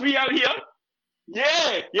and Josh, we out here.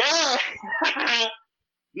 Yeah.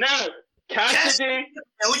 Now, Cassidy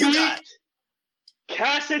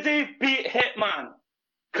beat Hitman.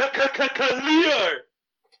 Clear.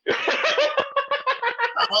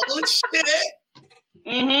 Oh shit.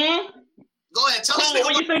 Mm-hmm. Go ahead, tell us.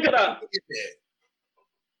 What do you think of that?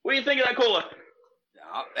 What do you think of that, Cola?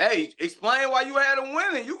 Hey, explain why you had him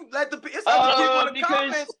winning. You let it's other people in the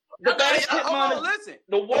comments. The best Hitman, listen.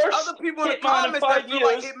 The worst other people in the comments that feel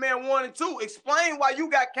like Hitman 1 and 2. Explain why you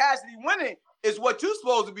got Cassidy winning is what you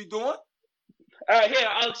supposed to be doing. Here,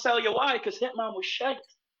 I'll tell you why, because Hitman was shite.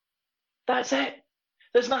 That's it.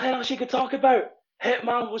 There's nothing else you could talk about.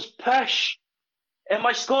 Hitman was pish. In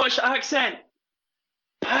my Scottish accent.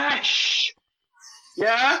 Pish.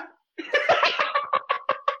 Yeah?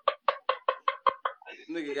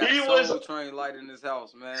 Nigga got Soul Train light in his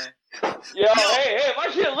house, man. Yo, hey, my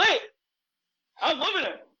shit lit. I'm loving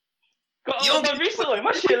it. Got all my recently.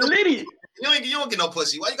 My shit litty. You don't get no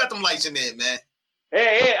pussy. Why you got them lights in there, man?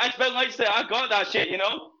 Hey, I spent lights there. I got that shit, you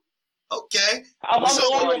know? Okay. I'm an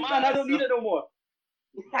old man. I don't need it no more.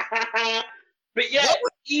 But yeah,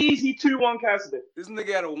 easy 2-1 Cassidy. This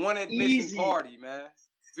nigga had a one admission party, man.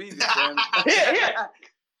 Jesus, man. Yeah.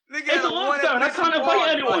 Nigga It's had a lockdown. I can't invite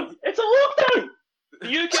anyone. It's a lockdown.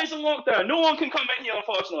 The UK's a lockdown. No one can come in here,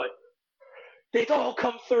 unfortunately. They'd all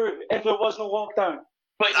come through if there was no lockdown.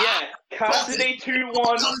 But yeah, Cassidy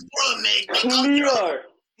 2-1. Clear.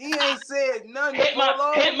 He ain't said nothing.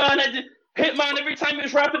 Hitman every time he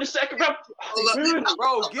was rapping the second rap.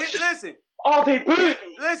 Bro, listen. Oh, they booed.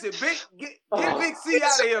 Listen, get Big C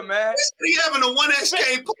out of here, man. He having a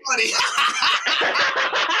 1SK party.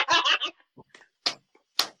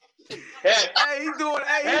 Hey, he doing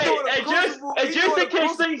a crucible. Just in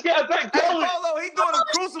case things get a bit going. Polo, he doing a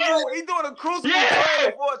crucible. He doing a crucible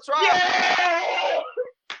trailer for a trial.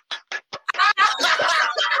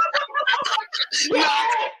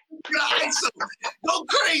 Guys, go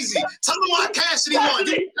crazy. Tell him why Cassidy won.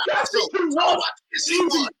 Cassidy won.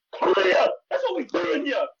 That's what we doing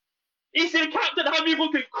here. He said Captain had me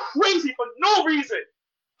looking crazy for no reason.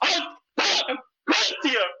 I'm great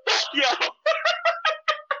here. Fuck you.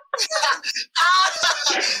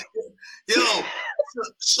 Yo,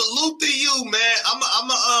 salute to you, man.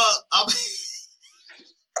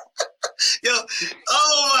 Yo,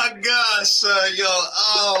 oh my gosh, son. Yo,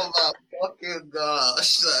 oh my fucking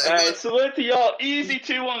gosh, son. Alright, salute to y'all. Easy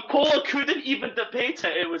 2-1. Cola couldn't even debate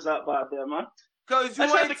it. It was that bad there, man. Cause you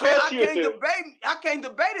ain't I can't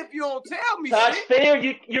debate if you don't tell me. That's shit. fair.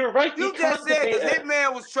 You're right. You just said the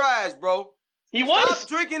Hitman was trash, bro. He was. Stop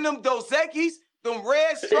drinking them Dos Equis, them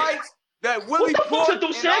red stripes, that Willie Port, and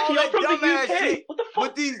all that dumbass shit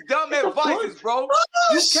with these dumb advices, bro.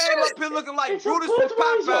 You came up here looking like Brutus from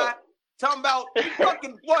Popeye, talking about you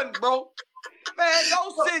fucking wasn't, bro. Man,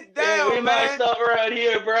 don't sit down, we man. might stop around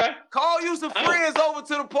here, bro. Call you some friends over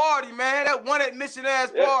to the party, man. That one admission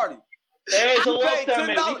ass party. Hey, it's a lockdown,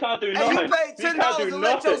 man. We can't do nothing. You paid $10 to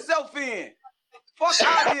let yourself in. Fuck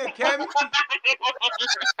out of here, Kevin.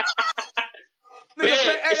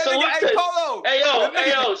 Polo. Hey,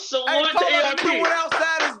 yo, salute to ARP. He went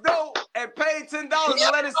outside his door and paid $10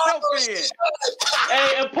 to let himself in.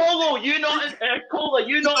 Hey, and Polo, you not invited, man.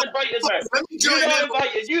 You not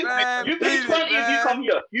invited. You pay 20 if you come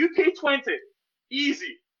here. You pay 20.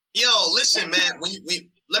 Easy. Yo, listen, man.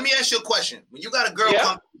 Let me ask you a question. When you got a girl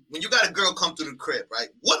come through the crib, right?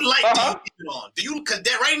 What light do you keep it on? Do you, cause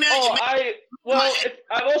that right now?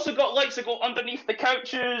 I've also got lights that go underneath the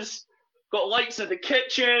couches. Got lights in the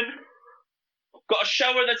kitchen. Got a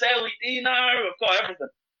shower that's LED now. I've got everything.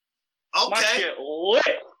 Okay. My shit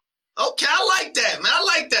lit. Okay, I like that, man. I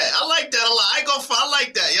like that a lot. I ain't gonna front. I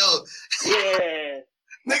like that, yo. Yeah.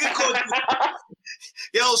 Nigga called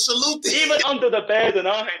you. Yo, salute to even under the bed and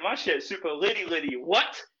all. My shit super litty.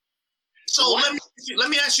 What? So let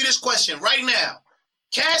me ask you this question right now.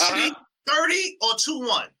 Cassidy, 30 or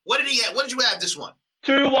 2-1? What did he have? What did you have this one?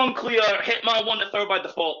 2-1 clear. Hitman won the third by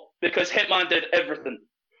default because Hitman did everything.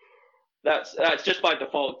 That's just by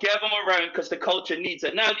default. Give him a round because the culture needs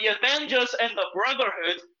it. Now the Avengers and the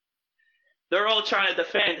Brotherhood, they're all trying to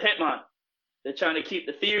defend Hitman. They're trying to keep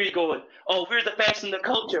the theory going. Oh, we're the best in the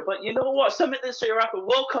culture. But you know what? Some of this rapper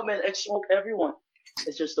will come in and smoke everyone.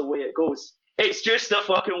 It's just the way it goes. It's just the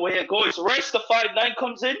fucking way it goes. Rest the 5'9"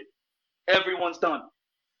 comes in, everyone's done.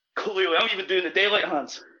 Clearly, I'm even doing the daylight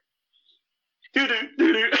hands. Doo-doo.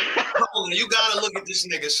 You gotta look at this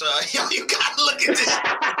nigga, son. You gotta look at this.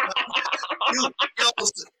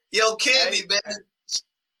 Yo, Cammy, man.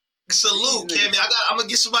 Salute, Cammy. I'm gonna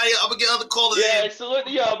get somebody. I'm gonna get other callers. Yeah, salute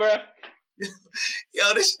to y'all, bro.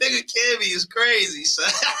 Yo, this nigga Cammy is crazy, son.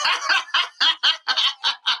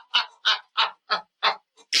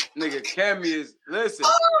 Nigga, Cammy is, listen.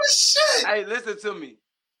 Oh, shit. Hey, listen to me.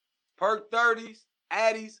 Perk 30s,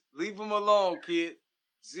 Addies, leave them alone, kid.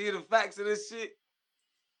 See the facts of this shit?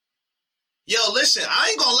 Yo, listen, I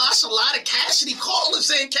ain't gonna lie, it's a lot of Cassidy callers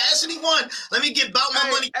saying Cassidy won. Let me get about my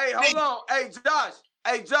money. Hey, hold on. Hey,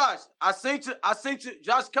 Josh. I seen you,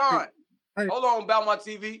 Josh Khan. Hey. Hold on, about my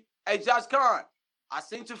TV. Hey, Josh Khan. I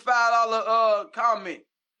seen your $5 comment.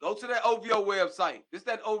 Go to that OVO website. This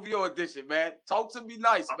that OVO edition, man. Talk to me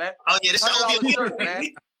nice, man. Oh, yeah, this is OVO. Shirt, man.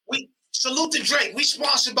 We salute to Drake. We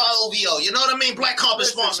sponsored by OVO. You know what I mean? Black Carpet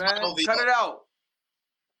sponsored by OVO. Cut it out.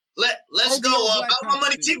 Let's go. About my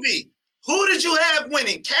money TV. Who did you have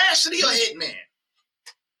winning, Cassidy or Hitman?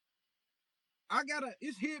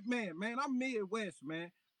 It's Hitman, man. I'm Midwest, man.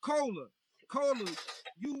 Cola,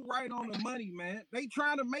 you right on the money, man. They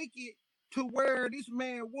trying to make it to where this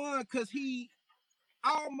man won because he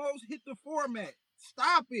almost hit the format.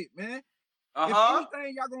 Stop it, man. If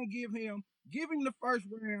anything y'all gonna give him the first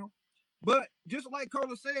round. But just like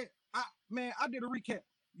Cola said, I did a recap.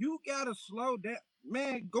 You gotta slow down.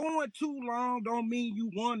 Man, going too long don't mean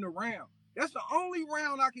you won the round. That's the only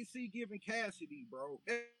round I can see giving Cassidy, bro.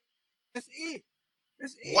 That's it.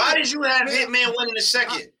 That's it. Why did you have Man, Hitman win in the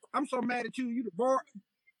second? I'm so mad at you. You the bar.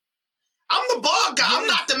 I'm the bar guy. I'm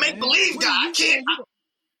Yes, not the make man. believe What guy. are I you can't. saying? You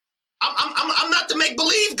I'm not the make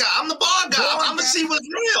believe guy. I'm the bar guy. Bar I'm gonna guy. see what's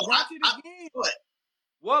real. Watch it again.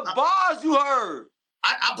 What bars you heard?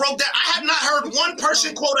 I broke that. I have not heard one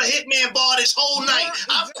person quote a Hitman bar this whole night.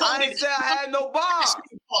 I've I quoted ain't said I had no bars.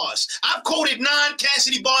 Cassidy bars. I've quoted 9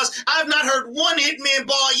 Cassidy bars. I have not heard one Hitman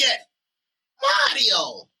bar yet.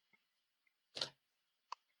 Mario.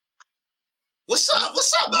 What's up?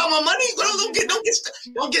 What's up about my money?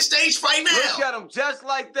 Don't get stage fright Look now. at him just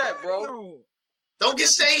like that, bro. Yo, Don't get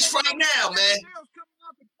stage fright now, man. Sales coming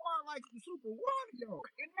out the bar like the Super Wario.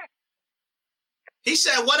 He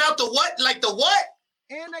said, "What out the what? Like the what?"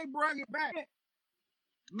 And they brought it back.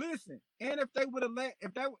 Listen, and if they would have let,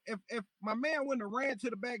 if my man wouldn't have ran to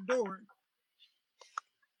the back door,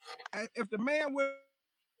 if the man wouldn't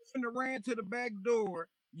have ran to the back door,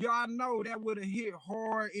 y'all know that would have hit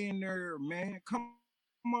hard in there, man. Come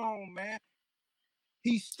on, man.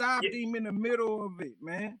 He stopped him in the middle of it,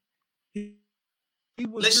 man. He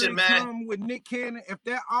was Listen, really man. calm with Nick Cannon. If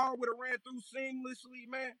that all would have ran through seamlessly,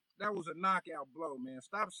 man, that was a knockout blow, man.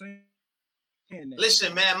 Stop saying that.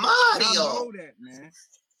 Listen, man, Y'all Mario. know that, man.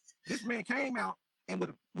 This man came out and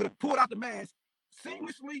would have pulled out the mask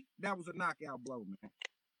seamlessly. That was a knockout blow, man.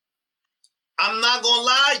 I'm not gonna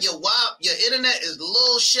lie, your internet is a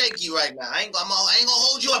little shaky right now. I ain't gonna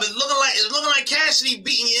hold you up. It's looking like Cassidy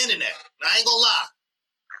beating your internet. I ain't gonna lie.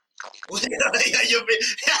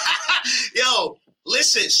 Yo,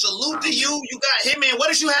 listen, salute to you. You got Hitman. What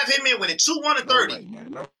did you have Hitman winning? 2-1 or 30? No way,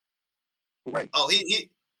 man. No way. Oh,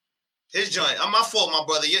 his joint. I'm my fault, my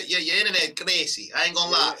brother. Your internet crazy. I ain't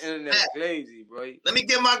gonna lie. Your internet crazy, bro. Let me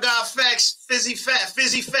give my guy facts. Fizzy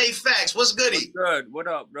Faye facts. What's goody? Good. What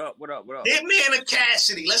up? What up? Hitman and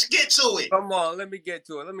Cassidy. Let's get to it. Come on, let me get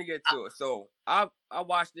to it. So I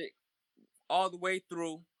watched it all the way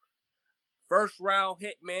through. First round,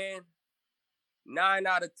 Hitman, 9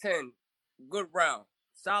 out of 10. Good round.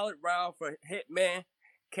 Solid round for Hitman.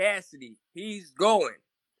 Cassidy, he's going.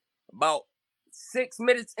 About 6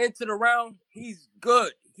 minutes into the round, he's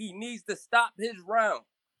good. He needs to stop his round.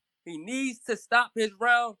 He needs to stop his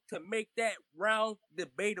round to make that round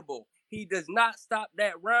debatable. He does not stop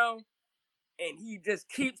that round, and he just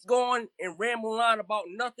keeps going and rambling on about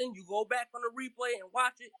nothing. You go back on the replay and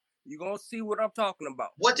watch it, you're going to see what I'm talking about.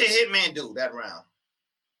 What did Hitman do that round?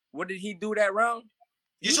 What did he do that round?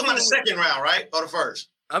 You talking about the second round, right? Or the first?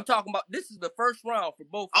 I'm talking about, this is the first round for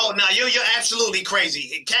both. Oh, no, you're absolutely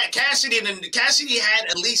crazy. Cassidy had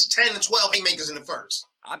at least 10 to 12 haymakers in the first.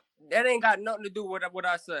 That ain't got nothing to do with what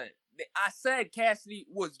I said. I said Cassidy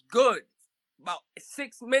was good about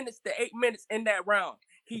 6 minutes to 8 minutes in that round.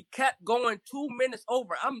 He kept going 2 minutes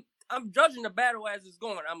over. I'm judging the battle as it's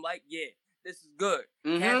going. I'm like, yeah, this is good.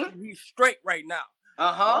 Cassidy, he's straight right now.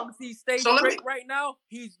 As long as he stays straight right now,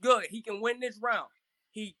 he's good. He can win this round.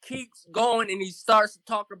 He keeps going and he starts to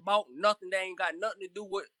talk about nothing that ain't got nothing to do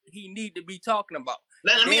with what he need to be talking about.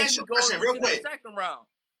 Let me ask you a question real quick. The second round.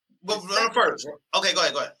 But first. Okay, go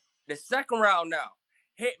ahead. The second round now.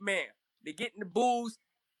 Hitman. They getting the booze.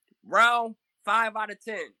 Round 5 out of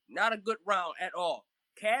 10. Not a good round at all.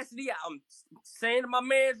 Cassidy, I'm saying to my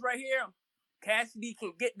mans right here, Cassidy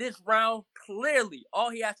can get this round clearly. All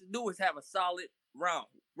he has to do is have a solid round.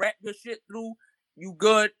 Wrap your shit through. You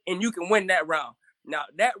good, and you can win that round. Now,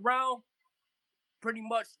 that round pretty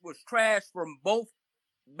much was trash from both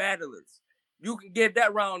battlers. You can give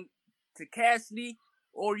that round to Cassidy,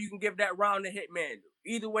 or you can give that round to Hitman.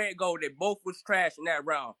 Either way it go, they both was trash in that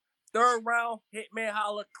round. Third round, Hitman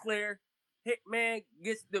holla clear. Hitman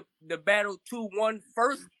gets the battle 2-1.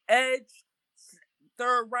 First edge,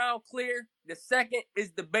 third round clear. The second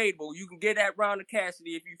is debatable. You can get that round to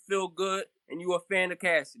Cassidy if you feel good and you a fan of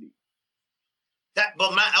Cassidy.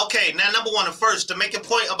 Okay, now number one, and first, to make a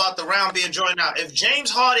point about the round being drawn out, if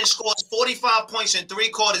James Harden scores 45 points in 3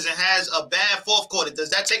 quarters and has a bad fourth quarter, does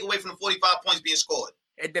that take away from the 45 points being scored?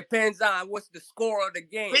 It depends on what's the score of the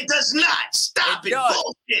game. It does not. Stop it.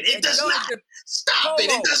 Bullshit. It does not. Stop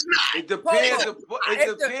it. It does not. It depends.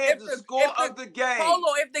 It depends the score of the game.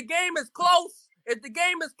 Polo, if the game is close,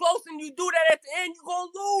 and you do that at the end, you're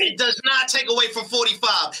going to lose. It does not take away from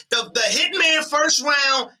 45. The Hitman first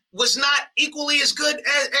round was not equally as good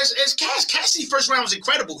as Cassidy. First round was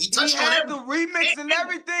incredible. He touched on everything. The remix and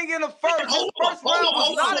everything in the first. Hold on.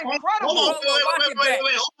 Wait.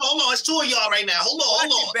 Hold on. It's 2 of y'all right now. Hold on.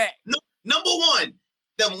 Number one.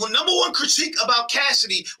 The number one critique about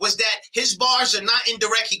Cassidy was that his bars are not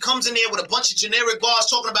indirect. He comes in there with a bunch of generic bars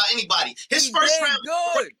talking about anybody. His first round,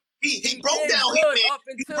 good. He broke down Hitman. Up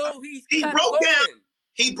until He broke down.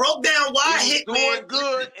 He broke down why He was Hitman doing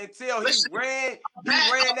good until he Listen, ran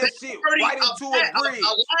bad- that shit 30 right into a bridge.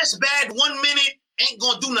 A last bad 1 minute ain't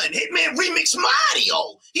gonna do nothing. Hitman remixed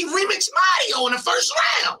Mario. He remixed Mario in the first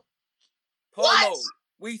round. Polo, What?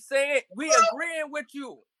 we agreeing with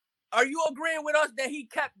you. Are you agreeing with us that he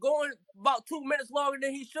kept going about 2 minutes longer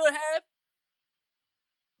than he should have?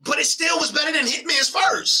 But it still was better than Hitman's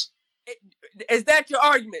first. Is that your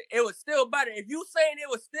argument? It was still better. If you saying it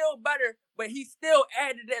was still better, but he still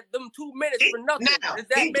added that them 2 minutes for nothing, does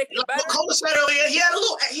that make it better? Like Cola said earlier, he had a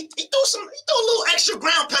little. He threw a little extra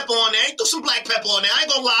ground pepper on there. He threw some black pepper on there. I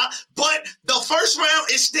ain't gonna lie. But the first round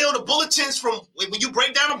is still the bulletins from when you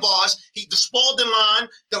break down the bars. The Spalding line,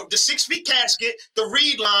 the 6 feet casket, the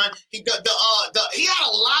Reed line. He had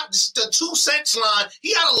a lot. The 2 cents line.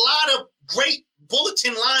 He had a lot of great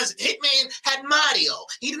bulletin lines. Hitman had Mario.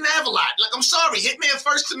 He didn't have a lot. Like, I'm sorry, Hitman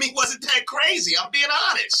first to me wasn't that crazy. I'm being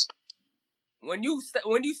honest. When you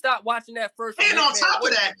stop watching that first, And on top of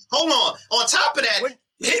that, hold on. On top of that,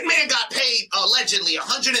 Hitman got paid allegedly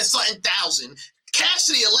 $100 and something thousand.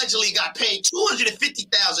 Cassidy allegedly got paid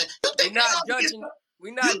 $250,000. You think we're not judging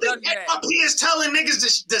that. He is telling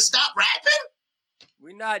niggas to stop rapping?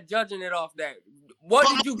 We're not judging it off that. What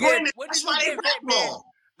did you get? What did you get, Hitman?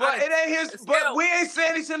 But it ain't his. But we ain't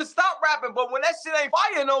saying he shouldn't stop rapping. But when that shit ain't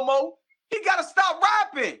fire no more, he gotta stop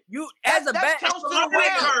rapping. You as a that back counts to the round.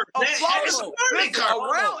 A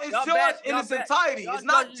round is judged in its entirety. It's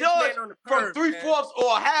not judged from 3/4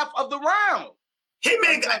 or half of the round.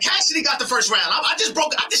 Hitman Cassidy got the first round. I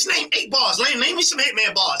just named 8 bars. Name me some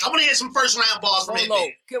Hitman bars. I want to hear some first round bars from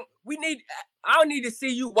Hitman. I don't need to see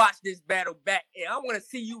you watch this battle back, and I want to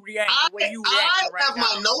see you react the way you react right now. I have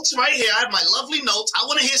my notes right here. I have my lovely notes. I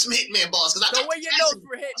want to hear some Hitman bars. So where your notes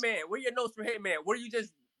for Hitman? Where your notes for Hitman? Where you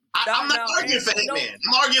just? I'm not arguing for Hitman.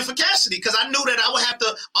 I'm arguing for Cassidy because I knew that I would have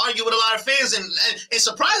to argue with a lot of fans, and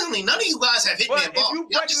surprisingly, none of you guys have Hitman bars. If you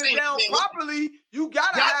break it down properly, you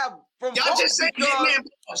gotta have from y'all both. Just saying Hitman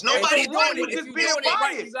bars. Nobody's doing it. Just being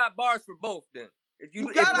biased. You got bars for both. Then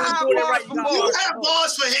you gotta have bars for both. You have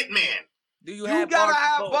bars for Hitman. Do you gotta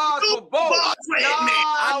have bars for both? Bars for Hitman.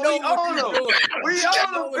 I know what you're doing. We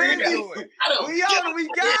on them, baby. We on them. We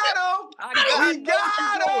got him. We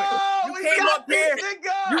got him. We got this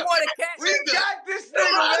nigga. You want to catch? We got this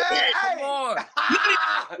nigga, man. Come on.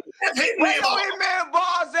 Where your Hitman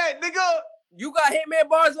bars at, nigga? You got Hitman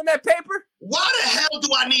bars on that paper? Why the hell do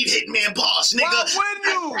I need Hitman bars, nigga? Why wouldn't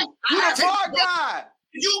you? You the bar guy.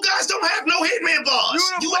 You guys don't have no Hitman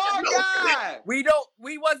bars. You the bar guy.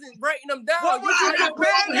 We wasn't breaking them down. What was you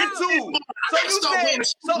comparing it to? So you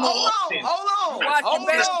said, hold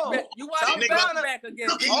on. You watch the bounce back again.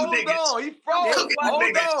 Hold on. He froze.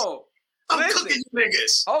 Hold on. I'm cooking you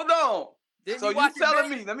niggas. Hold on. So you telling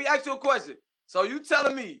me, let me ask you a question. So you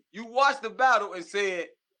telling me you watched the battle and said,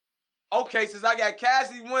 okay, since I got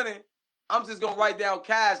Cassidy winning, I'm just going to write down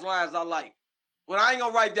Cass lines I like. But I ain't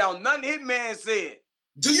going to write down nothing Hitman said.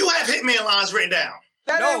 Do you have Hitman lines written down?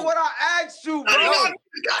 That ain't what I asked you, bro. You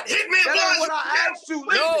got Hitman that lines. Ain't what I asked you.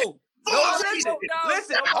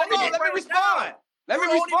 Listen, hold on. Let me respond.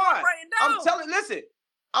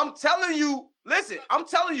 I'm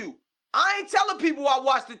telling you. I ain't telling people I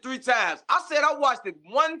watched it 3 times. I said I watched it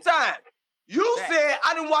 1 time. You said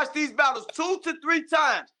I didn't watch these battles 2 to 3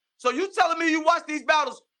 times. So you telling me you watched these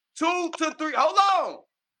battles 2 to 3? Hold on.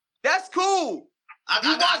 That's cool.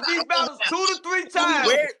 You watched these battles 2 to 3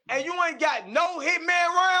 times, and you ain't got no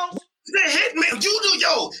Hitman rounds? The Hitman, you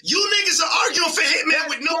niggas are arguing for Hitman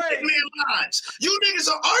with no Hitman lines. You niggas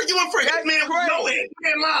are arguing for Hitman with no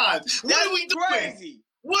Hitman lines. What are we doing? Crazy.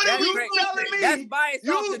 What are you telling me? That's biased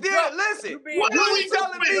you did. Listen. What are you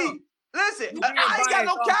telling me? Listen. I ain't got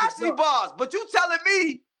no Cassidy bars, but you telling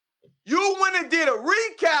me you went and did a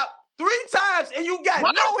recap 3 times and you got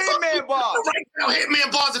no Hitman bars. Right now,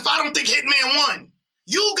 Hitman bars. If I don't think Hitman won,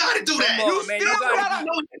 you got to do that. You still got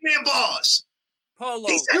no Hitman bars. Polo.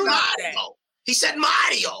 He said Mario. He said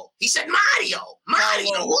Mario. He said Mario.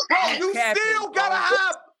 Mario. Bro, you still gotta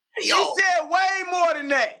have. He said way more than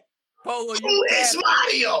that. Polo, who is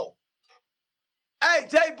Mario? Hey,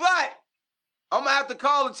 Jay Black, I'm gonna have to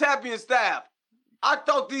call the Champion staff. I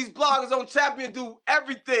thought these bloggers on Champion do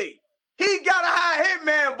everything. He gotta have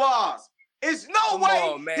Hitman bars. It's no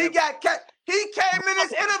way he got. He came in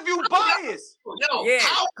his interview biased.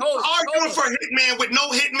 How arguing for Hitman with no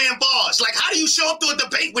Hitman bars? Like, how do you show up to a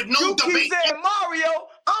debate with no debate? You keep saying Mario.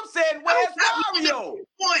 I'm saying, where's Mario?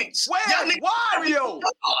 Points. Where's Wario?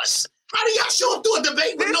 How do y'all show up to a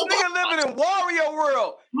debate with no bars? This nigga living in Wario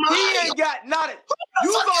world. He ain't got nothing.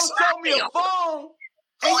 You gonna show me a phone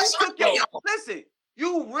and you took your... Listen,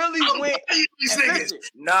 You really I'm went. telling you these and niggas. listen,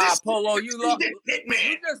 Nah, This Polo, nigga you lost.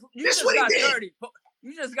 Hitman. You This just what he got did. 30.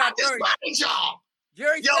 You just I got just 30. bodied y'all.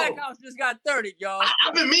 Jerry Yo. Stackhouse just got 30, y'all.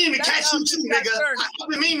 I've been meaning to catch you Stackhouse too, just got nigga. 30. I've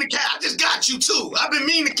been meaning to catch. I just got you too. I've been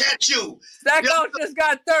meaning to catch you. Stackhouse just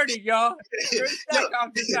got 30, y'all. Jerry Yo, Stackhouse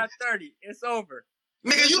just got 30. It's over.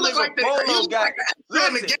 nigga, you look nigga like the Polo you look got- like the actor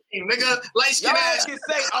in the listen. game, nigga. Light skin Y'all ass. can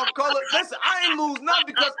say, Cola, listen, I ain't lose nothing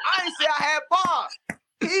because I ain't say I had bars.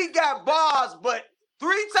 He got bars, but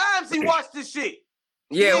 3 times he watched this shit.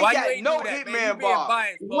 Yeah, ain't why got you ain't no do that, man? Hitman You being bar.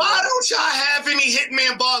 biased, Polo. Why don't y'all have any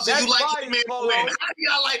Hitman bars if That's you like biased, Hitman Polo. win?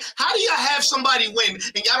 How do y'all have somebody win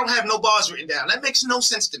and y'all don't have no bars written down? That makes no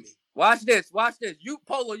sense to me. Watch this. Watch this. You,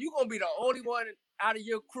 Polo, you going to be the only one out of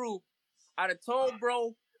your crew, out of Tone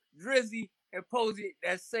Bro, Drizzy, and Posey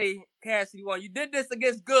that say Cassidy won. You did this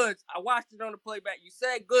against Goods. I watched it on the playback. You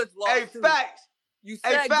said Goods lost, Hey, too. facts. You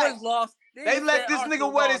Hey, said facts. Goods lost. Then They you let said this Arsenal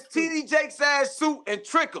nigga wear his lost, too. TD Jakes ass suit and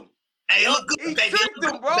trick him. Hey, it Yup, look good, he baby. tricked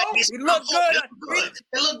him, bro. Baby. It's He time looked forward. good. It look good.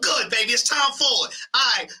 It look good, baby. It's time forward. All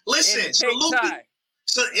right, In listen. a pink Salute. tie.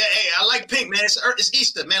 So yeah, hey, I like pink, man. It's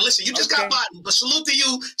Easter, man. Listen, you just got Okay. body, but salute to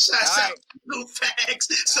you. Shout right. salute, facts.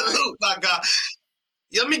 Salute, my God.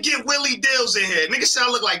 Let me get Willie Dills in here. Nigga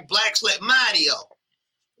sound look like Black Slip Mario.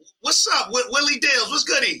 What's up, Willie Dills? What's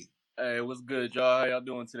goody? Hey, what's good, y'all? How y'all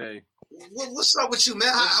doing today? What's up with you, man?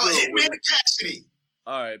 How What's good, Hitman Willie? Cassidy?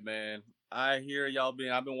 All right, man. I hear y'all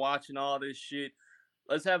I've been watching all this shit.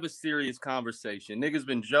 Let's have a serious conversation. Niggas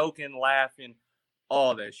been joking, laughing,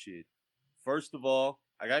 all that shit. First of all,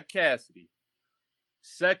 I got Cassidy.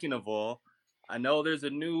 Second of all, I know there's a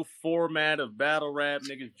new format of battle rap.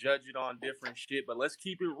 Niggas judge it on different shit, but let's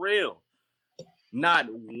keep it real. Not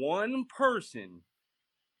one person,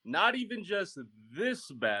 not even just this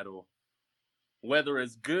battle, whether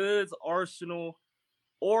it's Goods, Arsenal,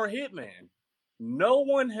 or Hitman, no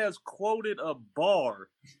one has quoted a bar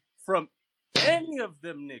from any of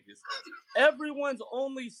them niggas. Everyone's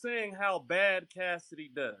only saying how bad Cassidy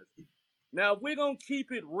does. Now, if we're gonna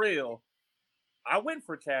keep it real, I went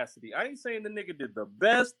for Cassidy. I ain't saying the nigga did the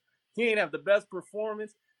best. He ain't have the best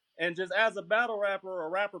performance. And just as a battle rapper or a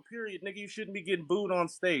rapper, period, nigga, you shouldn't be getting booed on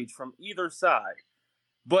stage from either side.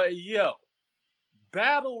 But yo,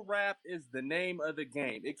 battle rap is the name of the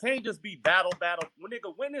game. It can't just be battle.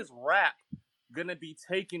 Nigga, when is rap gonna be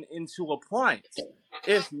taken into appliance?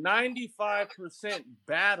 It's 95%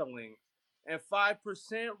 battling and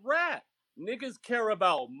 5% rap. Niggas care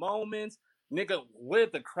about moments. Nigga,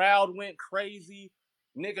 with the crowd went crazy.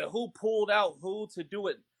 Nigga, who pulled out who to do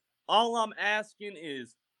it. All I'm asking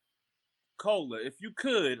is, Cola, if you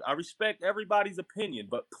could, I respect everybody's opinion,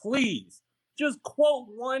 but please, just quote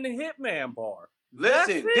one Hitman bar.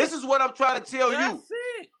 Listen, this is what I'm trying to tell you. That's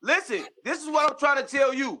it. Listen, this is what I'm trying to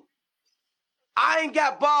tell you. I ain't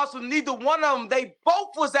got bars from neither one of them. They both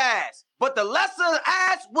was ass. But the lesser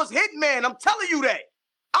ass was Hitman. I'm telling you that.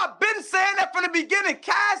 I've been saying that from the beginning.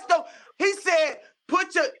 Cass, though, he said,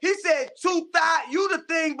 two thighs, you the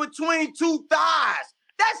thing between two thighs.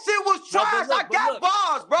 That shit was No, but trash. look, I got look.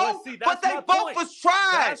 bars, bro. But see, But that's they my both point. was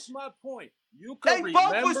trash. That's my point. You could They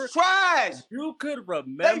remember. both was trash. You could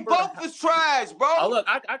remember. They both was trash, bro. Oh, look,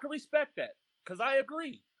 I can respect that because I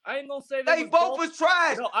agree. I ain't gonna say They both was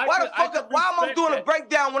trash. No, Why am I doing a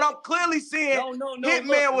breakdown when I'm clearly seeing No,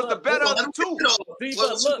 Hitman was the better of the two? See,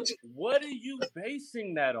 but look, what are you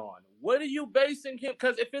basing that on? What are you basing him?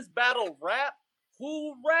 Because if it's battle rap,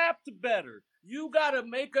 who rapped better? You gotta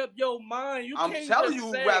make up your mind. You I'm can't telling just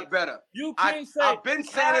you say, who rap better. You can't say. I've been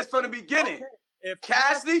saying this from the beginning. Okay, if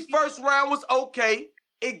Cassidy first round was okay.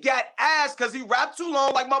 It got ass because he rapped too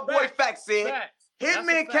long, like my boy Fact said. Facts. That's a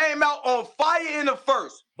Hitman fact. came out on fire in the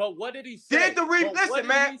first. But what did he say? Listen,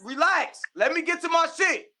 man, relax. Let me get to my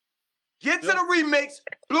shit. Get to the remix,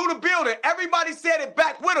 blew the building. Everybody said it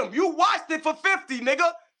back with him. You watched it for 50,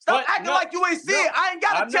 nigga. Stop acting like you ain't see it. I ain't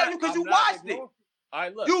gotta tell you because you watched it. All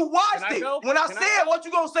right, look. You watched it. When I said what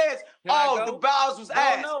you gonna say is, the bars was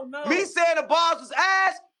ass. No. Me saying the bars was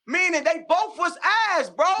ass, meaning they both was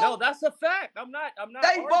ass, bro. No, that's a fact. I'm not. They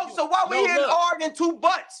arguing. both. So why we here arguing two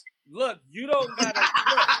butts? Look, you don't gotta.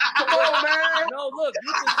 Come on, man. No, look,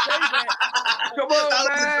 you can say that. Come on,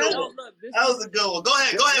 man. No, look, That was a good one. Go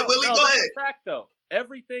ahead, Willie. Go ahead. That's a fact, though.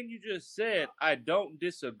 Everything you just said, I don't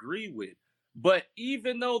disagree with. But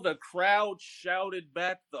even though the crowd shouted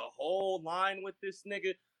back the whole line with this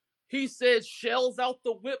nigga, he said shells out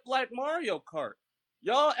the whip like Mario Kart.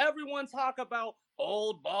 Y'all, everyone talk about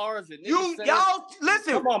old bars and y'all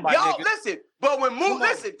listen. Come on, my y'all nigga. listen. But when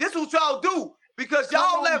listen, this is what y'all do because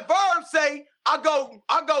y'all let Verb say I go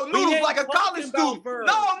noodles like a college student.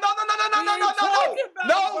 No.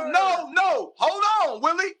 Hold on,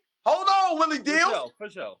 Willie. Hold on, Willie Deal. For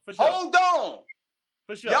sure. Hold on.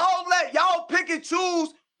 For sure. Y'all pick and choose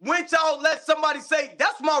when y'all let somebody say,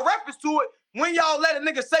 that's my reference to it. When y'all let a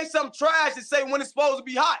nigga say something trash and say when it's supposed to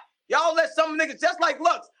be hot. Y'all let some niggas, just like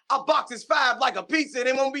Lux, I box his 5 like a pizza and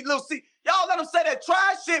it won't be little C. Y'all let him say that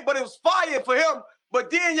trash shit, but it was fire for him. But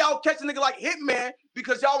then y'all catch a nigga like Hitman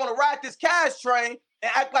because y'all want to ride this Cash train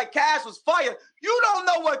and act like Cash was fire. You don't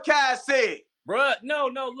know what Cash said. Bruh, no,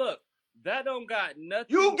 look. That don't got nothing.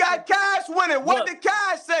 You got Cash winning. What did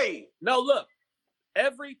Cash say? No, look.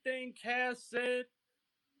 Everything Cash said,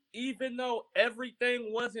 even though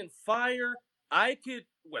everything wasn't fire, I could,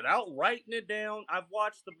 without writing it down, I've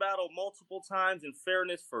watched the battle multiple times in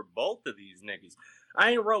fairness for both of these niggas.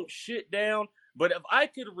 I ain't wrote shit down, but if I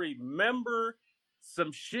could remember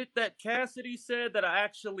some shit that Cassidy said that I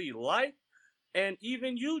actually liked, and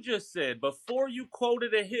even you just said, before you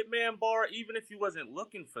quoted a Hitman bar, even if you wasn't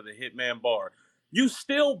looking for the Hitman bar, you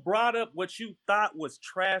still brought up what you thought was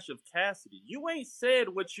trash of Cassidy. You ain't said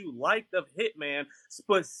what you liked of Hitman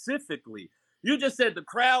specifically. You just said the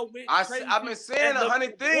crowd went crazy. I've been saying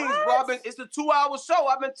 100 things, bro. It's a 2-hour show.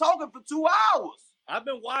 I've been talking for 2 hours. I've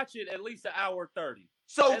been watching at least an hour 30.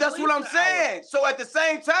 So that's what I'm saying. So at the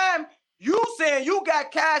same time, you saying you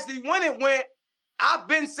got Cassidy winning when I've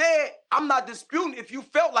been saying I'm not disputing if you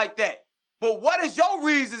felt like that. But what is your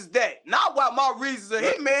reasons that? Not what my reasons are,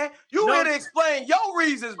 Hitman. You here to explain your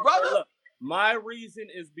reasons, brother. Look, my reason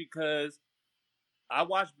is because I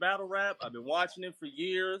watch battle rap. I've been watching it for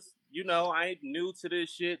years. You know, I ain't new to this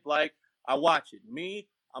shit. Like, I watch it. Me,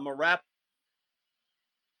 I'm a rapper.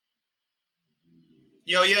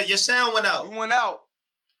 Yo, yeah, your sound went out. You went out.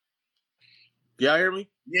 Y'all hear me?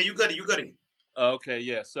 Yeah, you good. You good. Okay,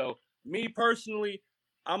 yeah. So, me personally,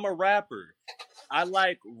 I'm a rapper. I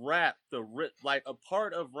like rap. Like a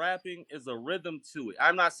part of rapping is a rhythm to it.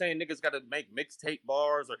 I'm not saying niggas got to make mixtape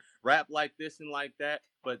bars or rap like this and like that,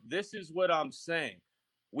 but this is what I'm saying.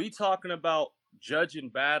 We talking about judging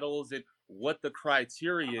battles and what the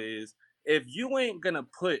criteria is. If you ain't gonna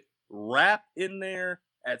put rap in there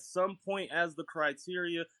at some point as the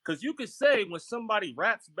criteria, because you could say when somebody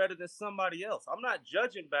raps better than somebody else. I'm not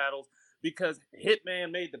judging battles because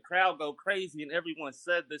Hitman made the crowd go crazy and everyone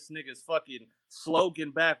said this nigga's fucking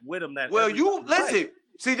slogan back with him. That well, you listen.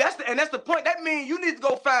 See, that's the point. That means you need to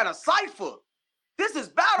go find a cipher. This is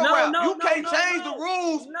battle rap. You can't change the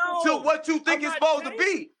rules to what you think it's supposed to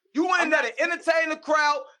be. You ain't there to entertain the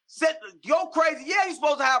crowd, go crazy. Yeah, you're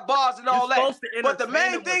supposed to have bars and all that. But the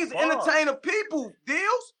main thing is entertain the people,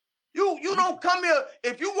 Deals. You don't come here.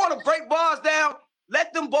 If you want to break bars down,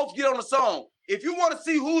 let them both get on the song. If you want to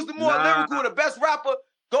see who's the more lyrical, the best rapper,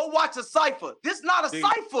 go watch a cipher. This not a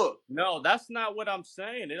cipher. No, that's not what I'm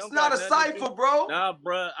saying. It's not a cipher, bro. Nah,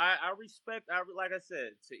 bro. I respect. Like I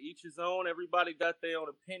said, to each his own. Everybody got their own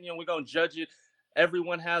opinion. We're gonna judge it.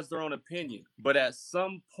 Everyone has their own opinion. But at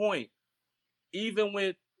some point, even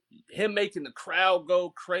with him making the crowd go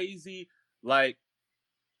crazy, like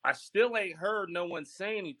I still ain't heard no one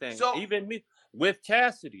say anything. So, even me with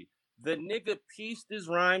Cassidy, the nigga pieced his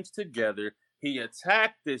rhymes together. He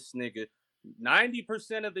attacked this nigga.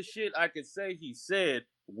 90% of the shit I could say he said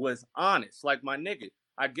was honest. Like, my nigga,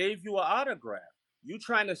 I gave you an autograph. You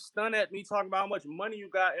trying to stun at me talking about how much money you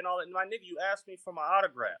got and all that. My nigga, you asked me for my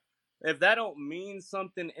autograph. If that don't mean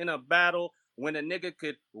something in a battle when a nigga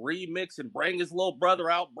could remix and bring his little brother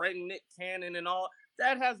out, bring Nick Cannon and all,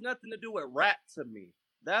 that has nothing to do with rap to me.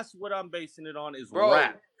 That's what I'm basing it on is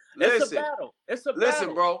rap. It's a battle. It's a battle.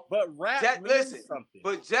 Listen, bro. But rap means something.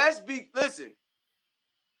 But just because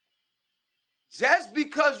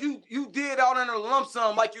you did all in a lump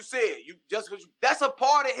sum, like you said, that's a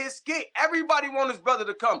part of his skit. Everybody want his brother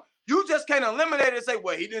to come. You just can't eliminate it and say,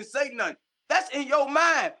 well, he didn't say nothing. That's in your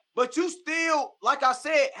mind. But you still, like I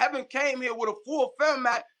said, haven't came here with a full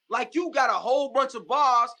format. Like you got a whole bunch of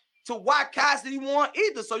bars to why Cassidy won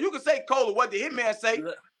either. So you can say, Cola, what did Hitman say?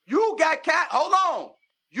 You got hold on.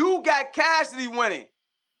 You got Cassidy winning.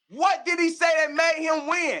 What did he say that made him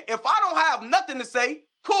win? If I don't have nothing to say,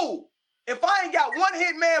 cool. If I ain't got one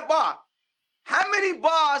Hitman bar, how many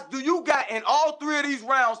bars do you got in all 3 of these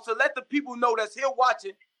rounds to let the people know that's here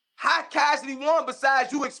watching how Cassidy won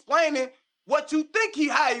besides you explaining what you think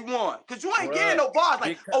how he won? Because you ain't getting no bars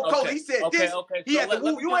like, Cola, he said this. He had to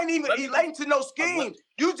woo. You ain't even relating to no schemes.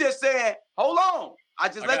 You just saying, hold on. I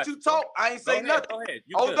just let you talk. I ain't say nothing.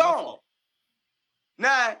 Hold on.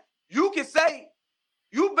 Now, you can say,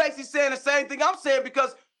 you basically saying the same thing I'm saying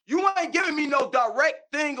because you ain't giving me no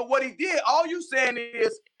direct thing of what he did. All you saying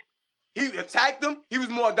is he attacked him. He was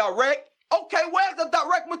more direct. Okay, where's the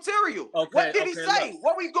direct material? What did he say?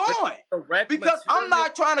 Where we going? Because I'm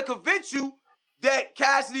not trying to convince you that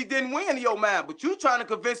Cassidy didn't win in your mind, but you trying to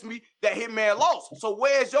convince me that Hitman lost. So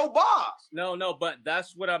where's your bars? No, but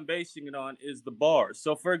that's what I'm basing it on is the bars.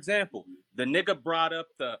 So for example, the nigga brought up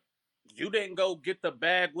you didn't go get the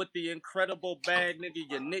bag with the incredible bag, nigga.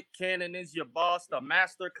 Your Nick Cannon is your boss, the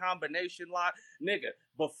master combination lot. Nigga,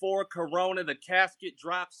 before Corona, the casket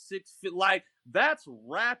dropped 6 feet. Like, that's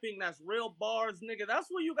rapping, that's real bars, nigga. That's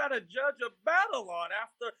what you gotta judge a battle on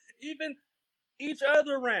after even each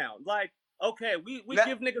other round. Like, okay, we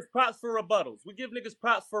give niggas props for rebuttals.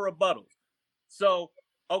 So,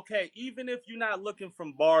 okay, even if you're not looking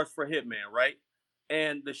from bars for Hitman, right?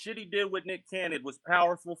 And the shit he did with Nick Cannon was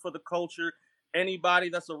powerful for the culture. Anybody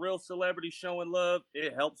that's a real celebrity showing love,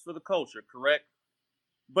 it helps for the culture, correct?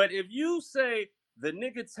 But if you say the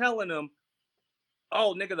nigga telling him,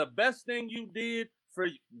 oh, nigga, the best thing you did for,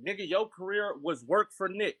 nigga, your career was work for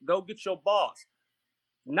Nick. Go get your boss.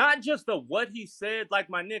 Not just what he said, like,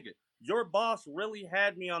 my nigga, your boss really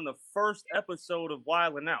had me on the first episode of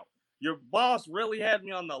Wildin' Out. Your boss really had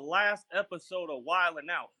me on the last episode of Wildin'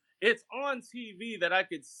 Out. It's on TV that I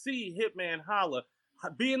could see Hitman Holla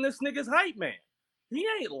being this nigga's hype man. He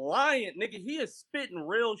ain't lying, nigga. He is spitting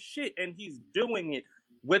real shit, and he's doing it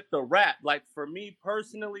with the rap. Like, for me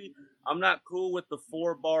personally, I'm not cool with the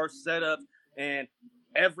 4-bar setup, and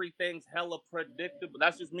everything's hella predictable.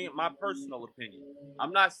 That's just me, my personal opinion.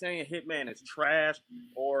 I'm not saying Hitman is trash,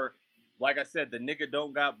 or, like I said, the nigga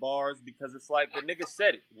don't got bars, because it's like the nigga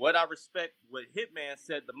said it. What I respect, what Hitman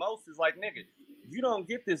said the most is like, nigga, you don't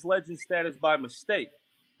get this legend status by mistake.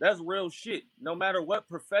 That's real shit, no matter what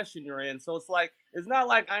profession you're in. So it's like, it's not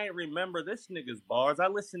like I ain't remember this nigga's bars. I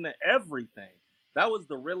listen to everything. That was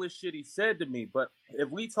the realest shit he said to me. But if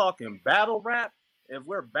we talking battle rap, if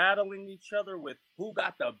we're battling each other with who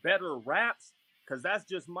got the better raps, because that's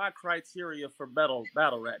just my criteria for battle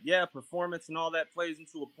rap. Yeah, performance and all that plays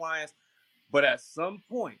into appliance. But at some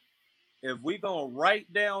point, if we gonna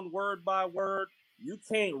write down word by word, you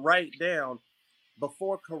can't write down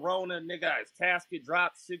before Corona, nigga, his casket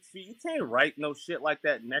dropped 6 feet. You can't write no shit like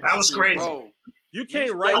that next. That was crazy. Bro, you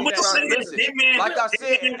can't write I'm that. gonna say this, Hitman. like I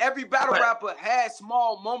said, every battle rapper had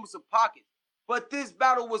small moments of pocket. But this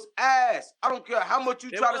battle was ass. I don't care how much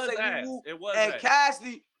you try to say woo. And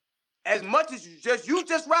Cassidy, as much as you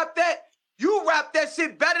just rap that, you rap that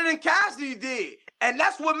shit better than Cassidy did. And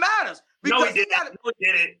that's what matters. No, he didn't. No, he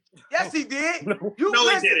didn't. Yes, he did. No,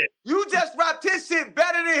 he didn't. You just rapped his shit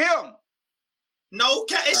better than him. No,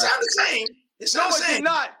 it sounded the same. It sounded the same. It did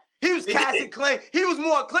not. He was casket clean. He was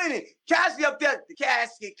more cleaning. Cassidy up there, the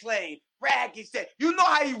casket clean. Ragged shit. You know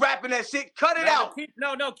how he rapping that shit. Cut it out. Keep it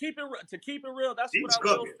real. That's what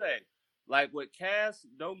I will say. Like with Cass,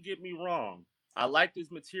 don't get me wrong. I like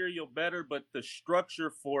this material better, but the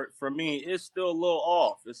structure for it, for me, is still a little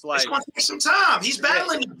off. It's like, it's gonna take some time. He's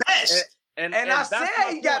battling the best. And I said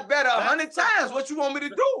he got better 100 times. What you want me to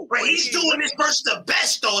do? Right, he's doing his verse the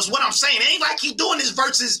best, though, is what I'm saying. It ain't like he's doing his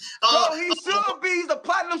verses. Bro, he should be. He's a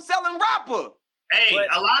platinum selling rapper. Hey,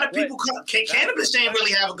 a lot of people, Cannabis ain't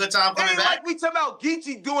really have a good time coming back. Like we talking about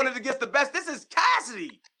Geechee doing it against the best. This is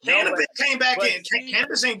Cassidy. Cannabis came back in.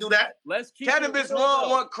 Cannabis ain't do that. Cannabis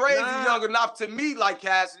wasn't crazy young enough to me like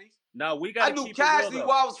Cassidy. No, we got. I knew Cassidy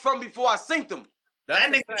where I was from before I synced him.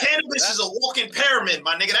 That nigga Cannabis is a walking pyramid,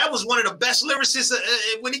 my nigga. That was one of the best lyricists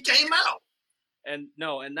when he came out.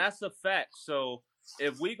 And that's a fact. So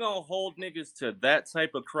if we gonna hold niggas to that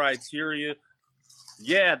type of criteria,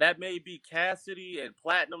 yeah, that may be Cassidy and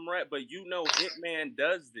Platinum Rap, but you know Hitman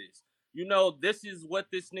does this. You know, this is what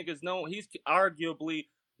this nigga's known. He's arguably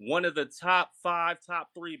one of the top 5, top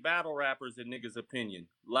 3 battle rappers in niggas' opinion.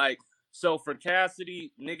 Like, so for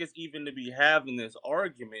Cassidy, niggas even to be having this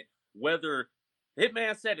argument, whether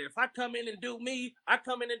Hitman said it, if I come in and do me,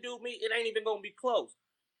 it ain't even gonna be close.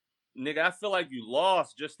 Nigga, I feel like you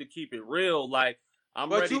lost, just to keep it real. Like,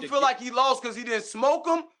 But you feel like he lost because he didn't smoke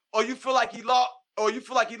him, or you feel like he lost,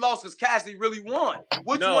 because Cassidy really won?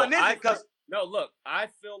 Which one is it? Look, I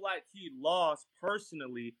feel like he lost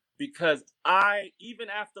personally because even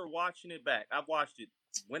after watching it back, I've watched it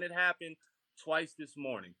when it happened twice this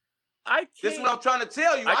morning. This is what I'm trying to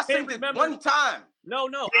tell you. I think it one time. No.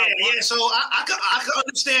 Yeah. So I can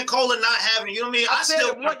understand Cola not having it. You know what I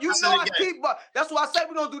mean? That's why I said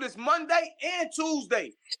we're gonna do this Monday and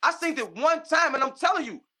Tuesday. I synced it one time, and I'm telling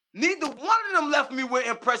you, neither one of them left me with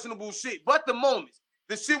impressionable shit. But the moments,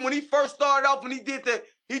 the shit when he first started off, when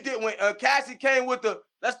when Cassie came with the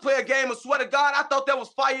let's play a game of swear to God. I thought that was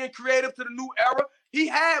fire and creative to the new era. He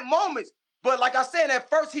had moments, but like I said, at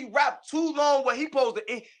first he rapped too long. Where he posed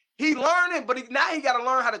to. He learning, but now he got to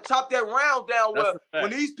learn how to chop that round down.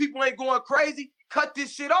 When these people ain't going crazy, cut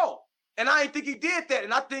this shit off. And I didn't think he did that.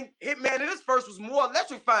 And I think Hitman in his first was more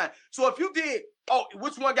electrifying. So if you did,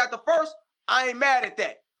 which one got the first? I ain't mad at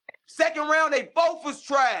that. Second round, they both was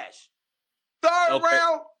trash. Third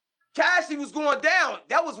round, Cassidy was going down.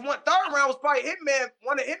 That was one. Third round was probably Hitman,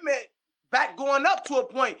 one of Hitman back going up to a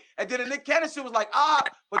point. And then the Nick Cannon shit was like,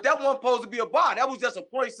 but that wasn't supposed to be a bar. That was just a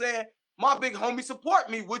point saying, my big homie support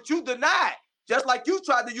me, which you denied. Just like you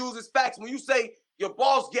tried to use as facts when you say your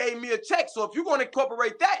boss gave me a check. So if you're going to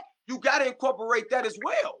incorporate that, you got to incorporate that as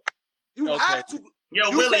well. You have to. Yo,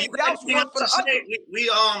 Willie,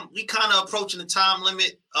 we kind of approaching the time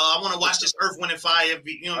limit. I want to watch this Earth, Wind, and Fire.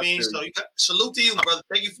 You know what I mean? So salute to you, brother.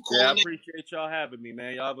 Thank you for calling. Yeah, I appreciate y'all having me,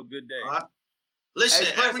 man. Y'all have a good day. Right. Listen,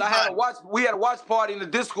 hey, Prince, we had a watch party in the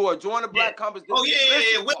Discord. Join the Black Compass Discord.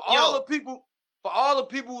 For all the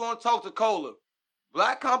people who want to talk to Cola,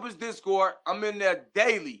 Black Compass Discord, I'm in there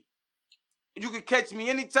daily. You can catch me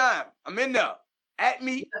anytime. I'm in there. At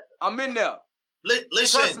me, I'm in there.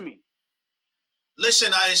 Listen. Trust me.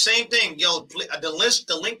 Listen, same thing. Yo,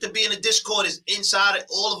 the link to be in the Discord is inside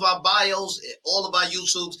all of our bios, all of our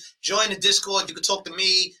YouTubes. Join the Discord. You can talk to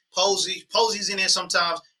me, Posey. Posey's in there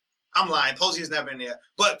sometimes. I'm lying. Posey is never in there.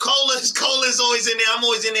 But Cola's always in there. I'm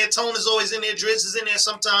always in there. Tone is always in there. Drizz is in there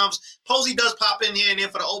sometimes. Posey does pop in here and there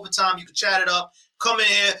for the overtime. You can chat it up. Come in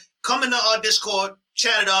here. Come into our Discord.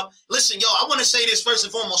 Chat it up. Listen, yo, I want to say this first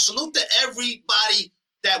and foremost. Salute to everybody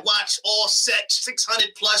that watched all set, 600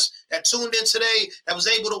 plus, that tuned in today, that was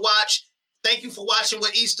able to watch. Thank you for watching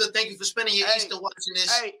with Easter. Thank you for spending your Easter watching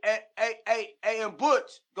this. Hey, and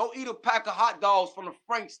Butch, go eat a pack of hot dogs from the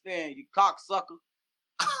Frank stand, you cocksucker.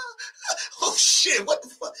 Oh, shit, what the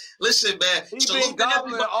fuck? Listen, man. He's been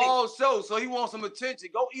gobbling all show, so he wants some attention.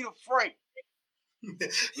 Go eat a Frank. You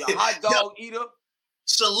hot dog eater.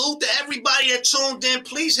 Salute to everybody that tuned in.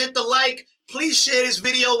 Please hit the like. Please share this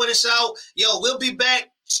video when it's out. Yo, we'll be back.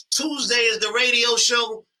 Tuesday is the radio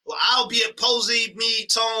show. Well, I'll be at Posey, me,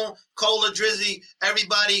 Tone, Cola, Drizzy.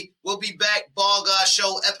 Everybody, we'll be back. Bar God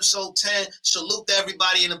Show, episode 10. Salute to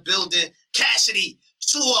everybody in the building. Cassidy,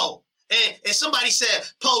 2-0. And somebody said,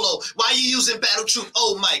 Polo, why you using Battle Troop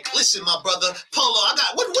mic? Listen, my brother, Polo, I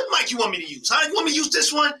got what mic you want me to use? Huh? You want me to use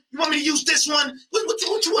this one? You want me to use this one? What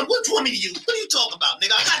you want me to use? What are you talking about,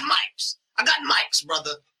 nigga? I got mics,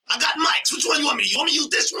 brother. I got mics. Which one you want me to use? You want me to use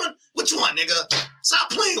this one? Which one, nigga? Stop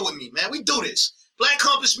playing with me, man. We do this. Black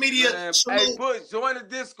Compass Media. Man, hey, Bush, join the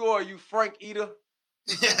Discord, you Frank eater.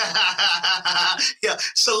 Yeah,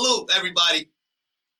 salute, everybody.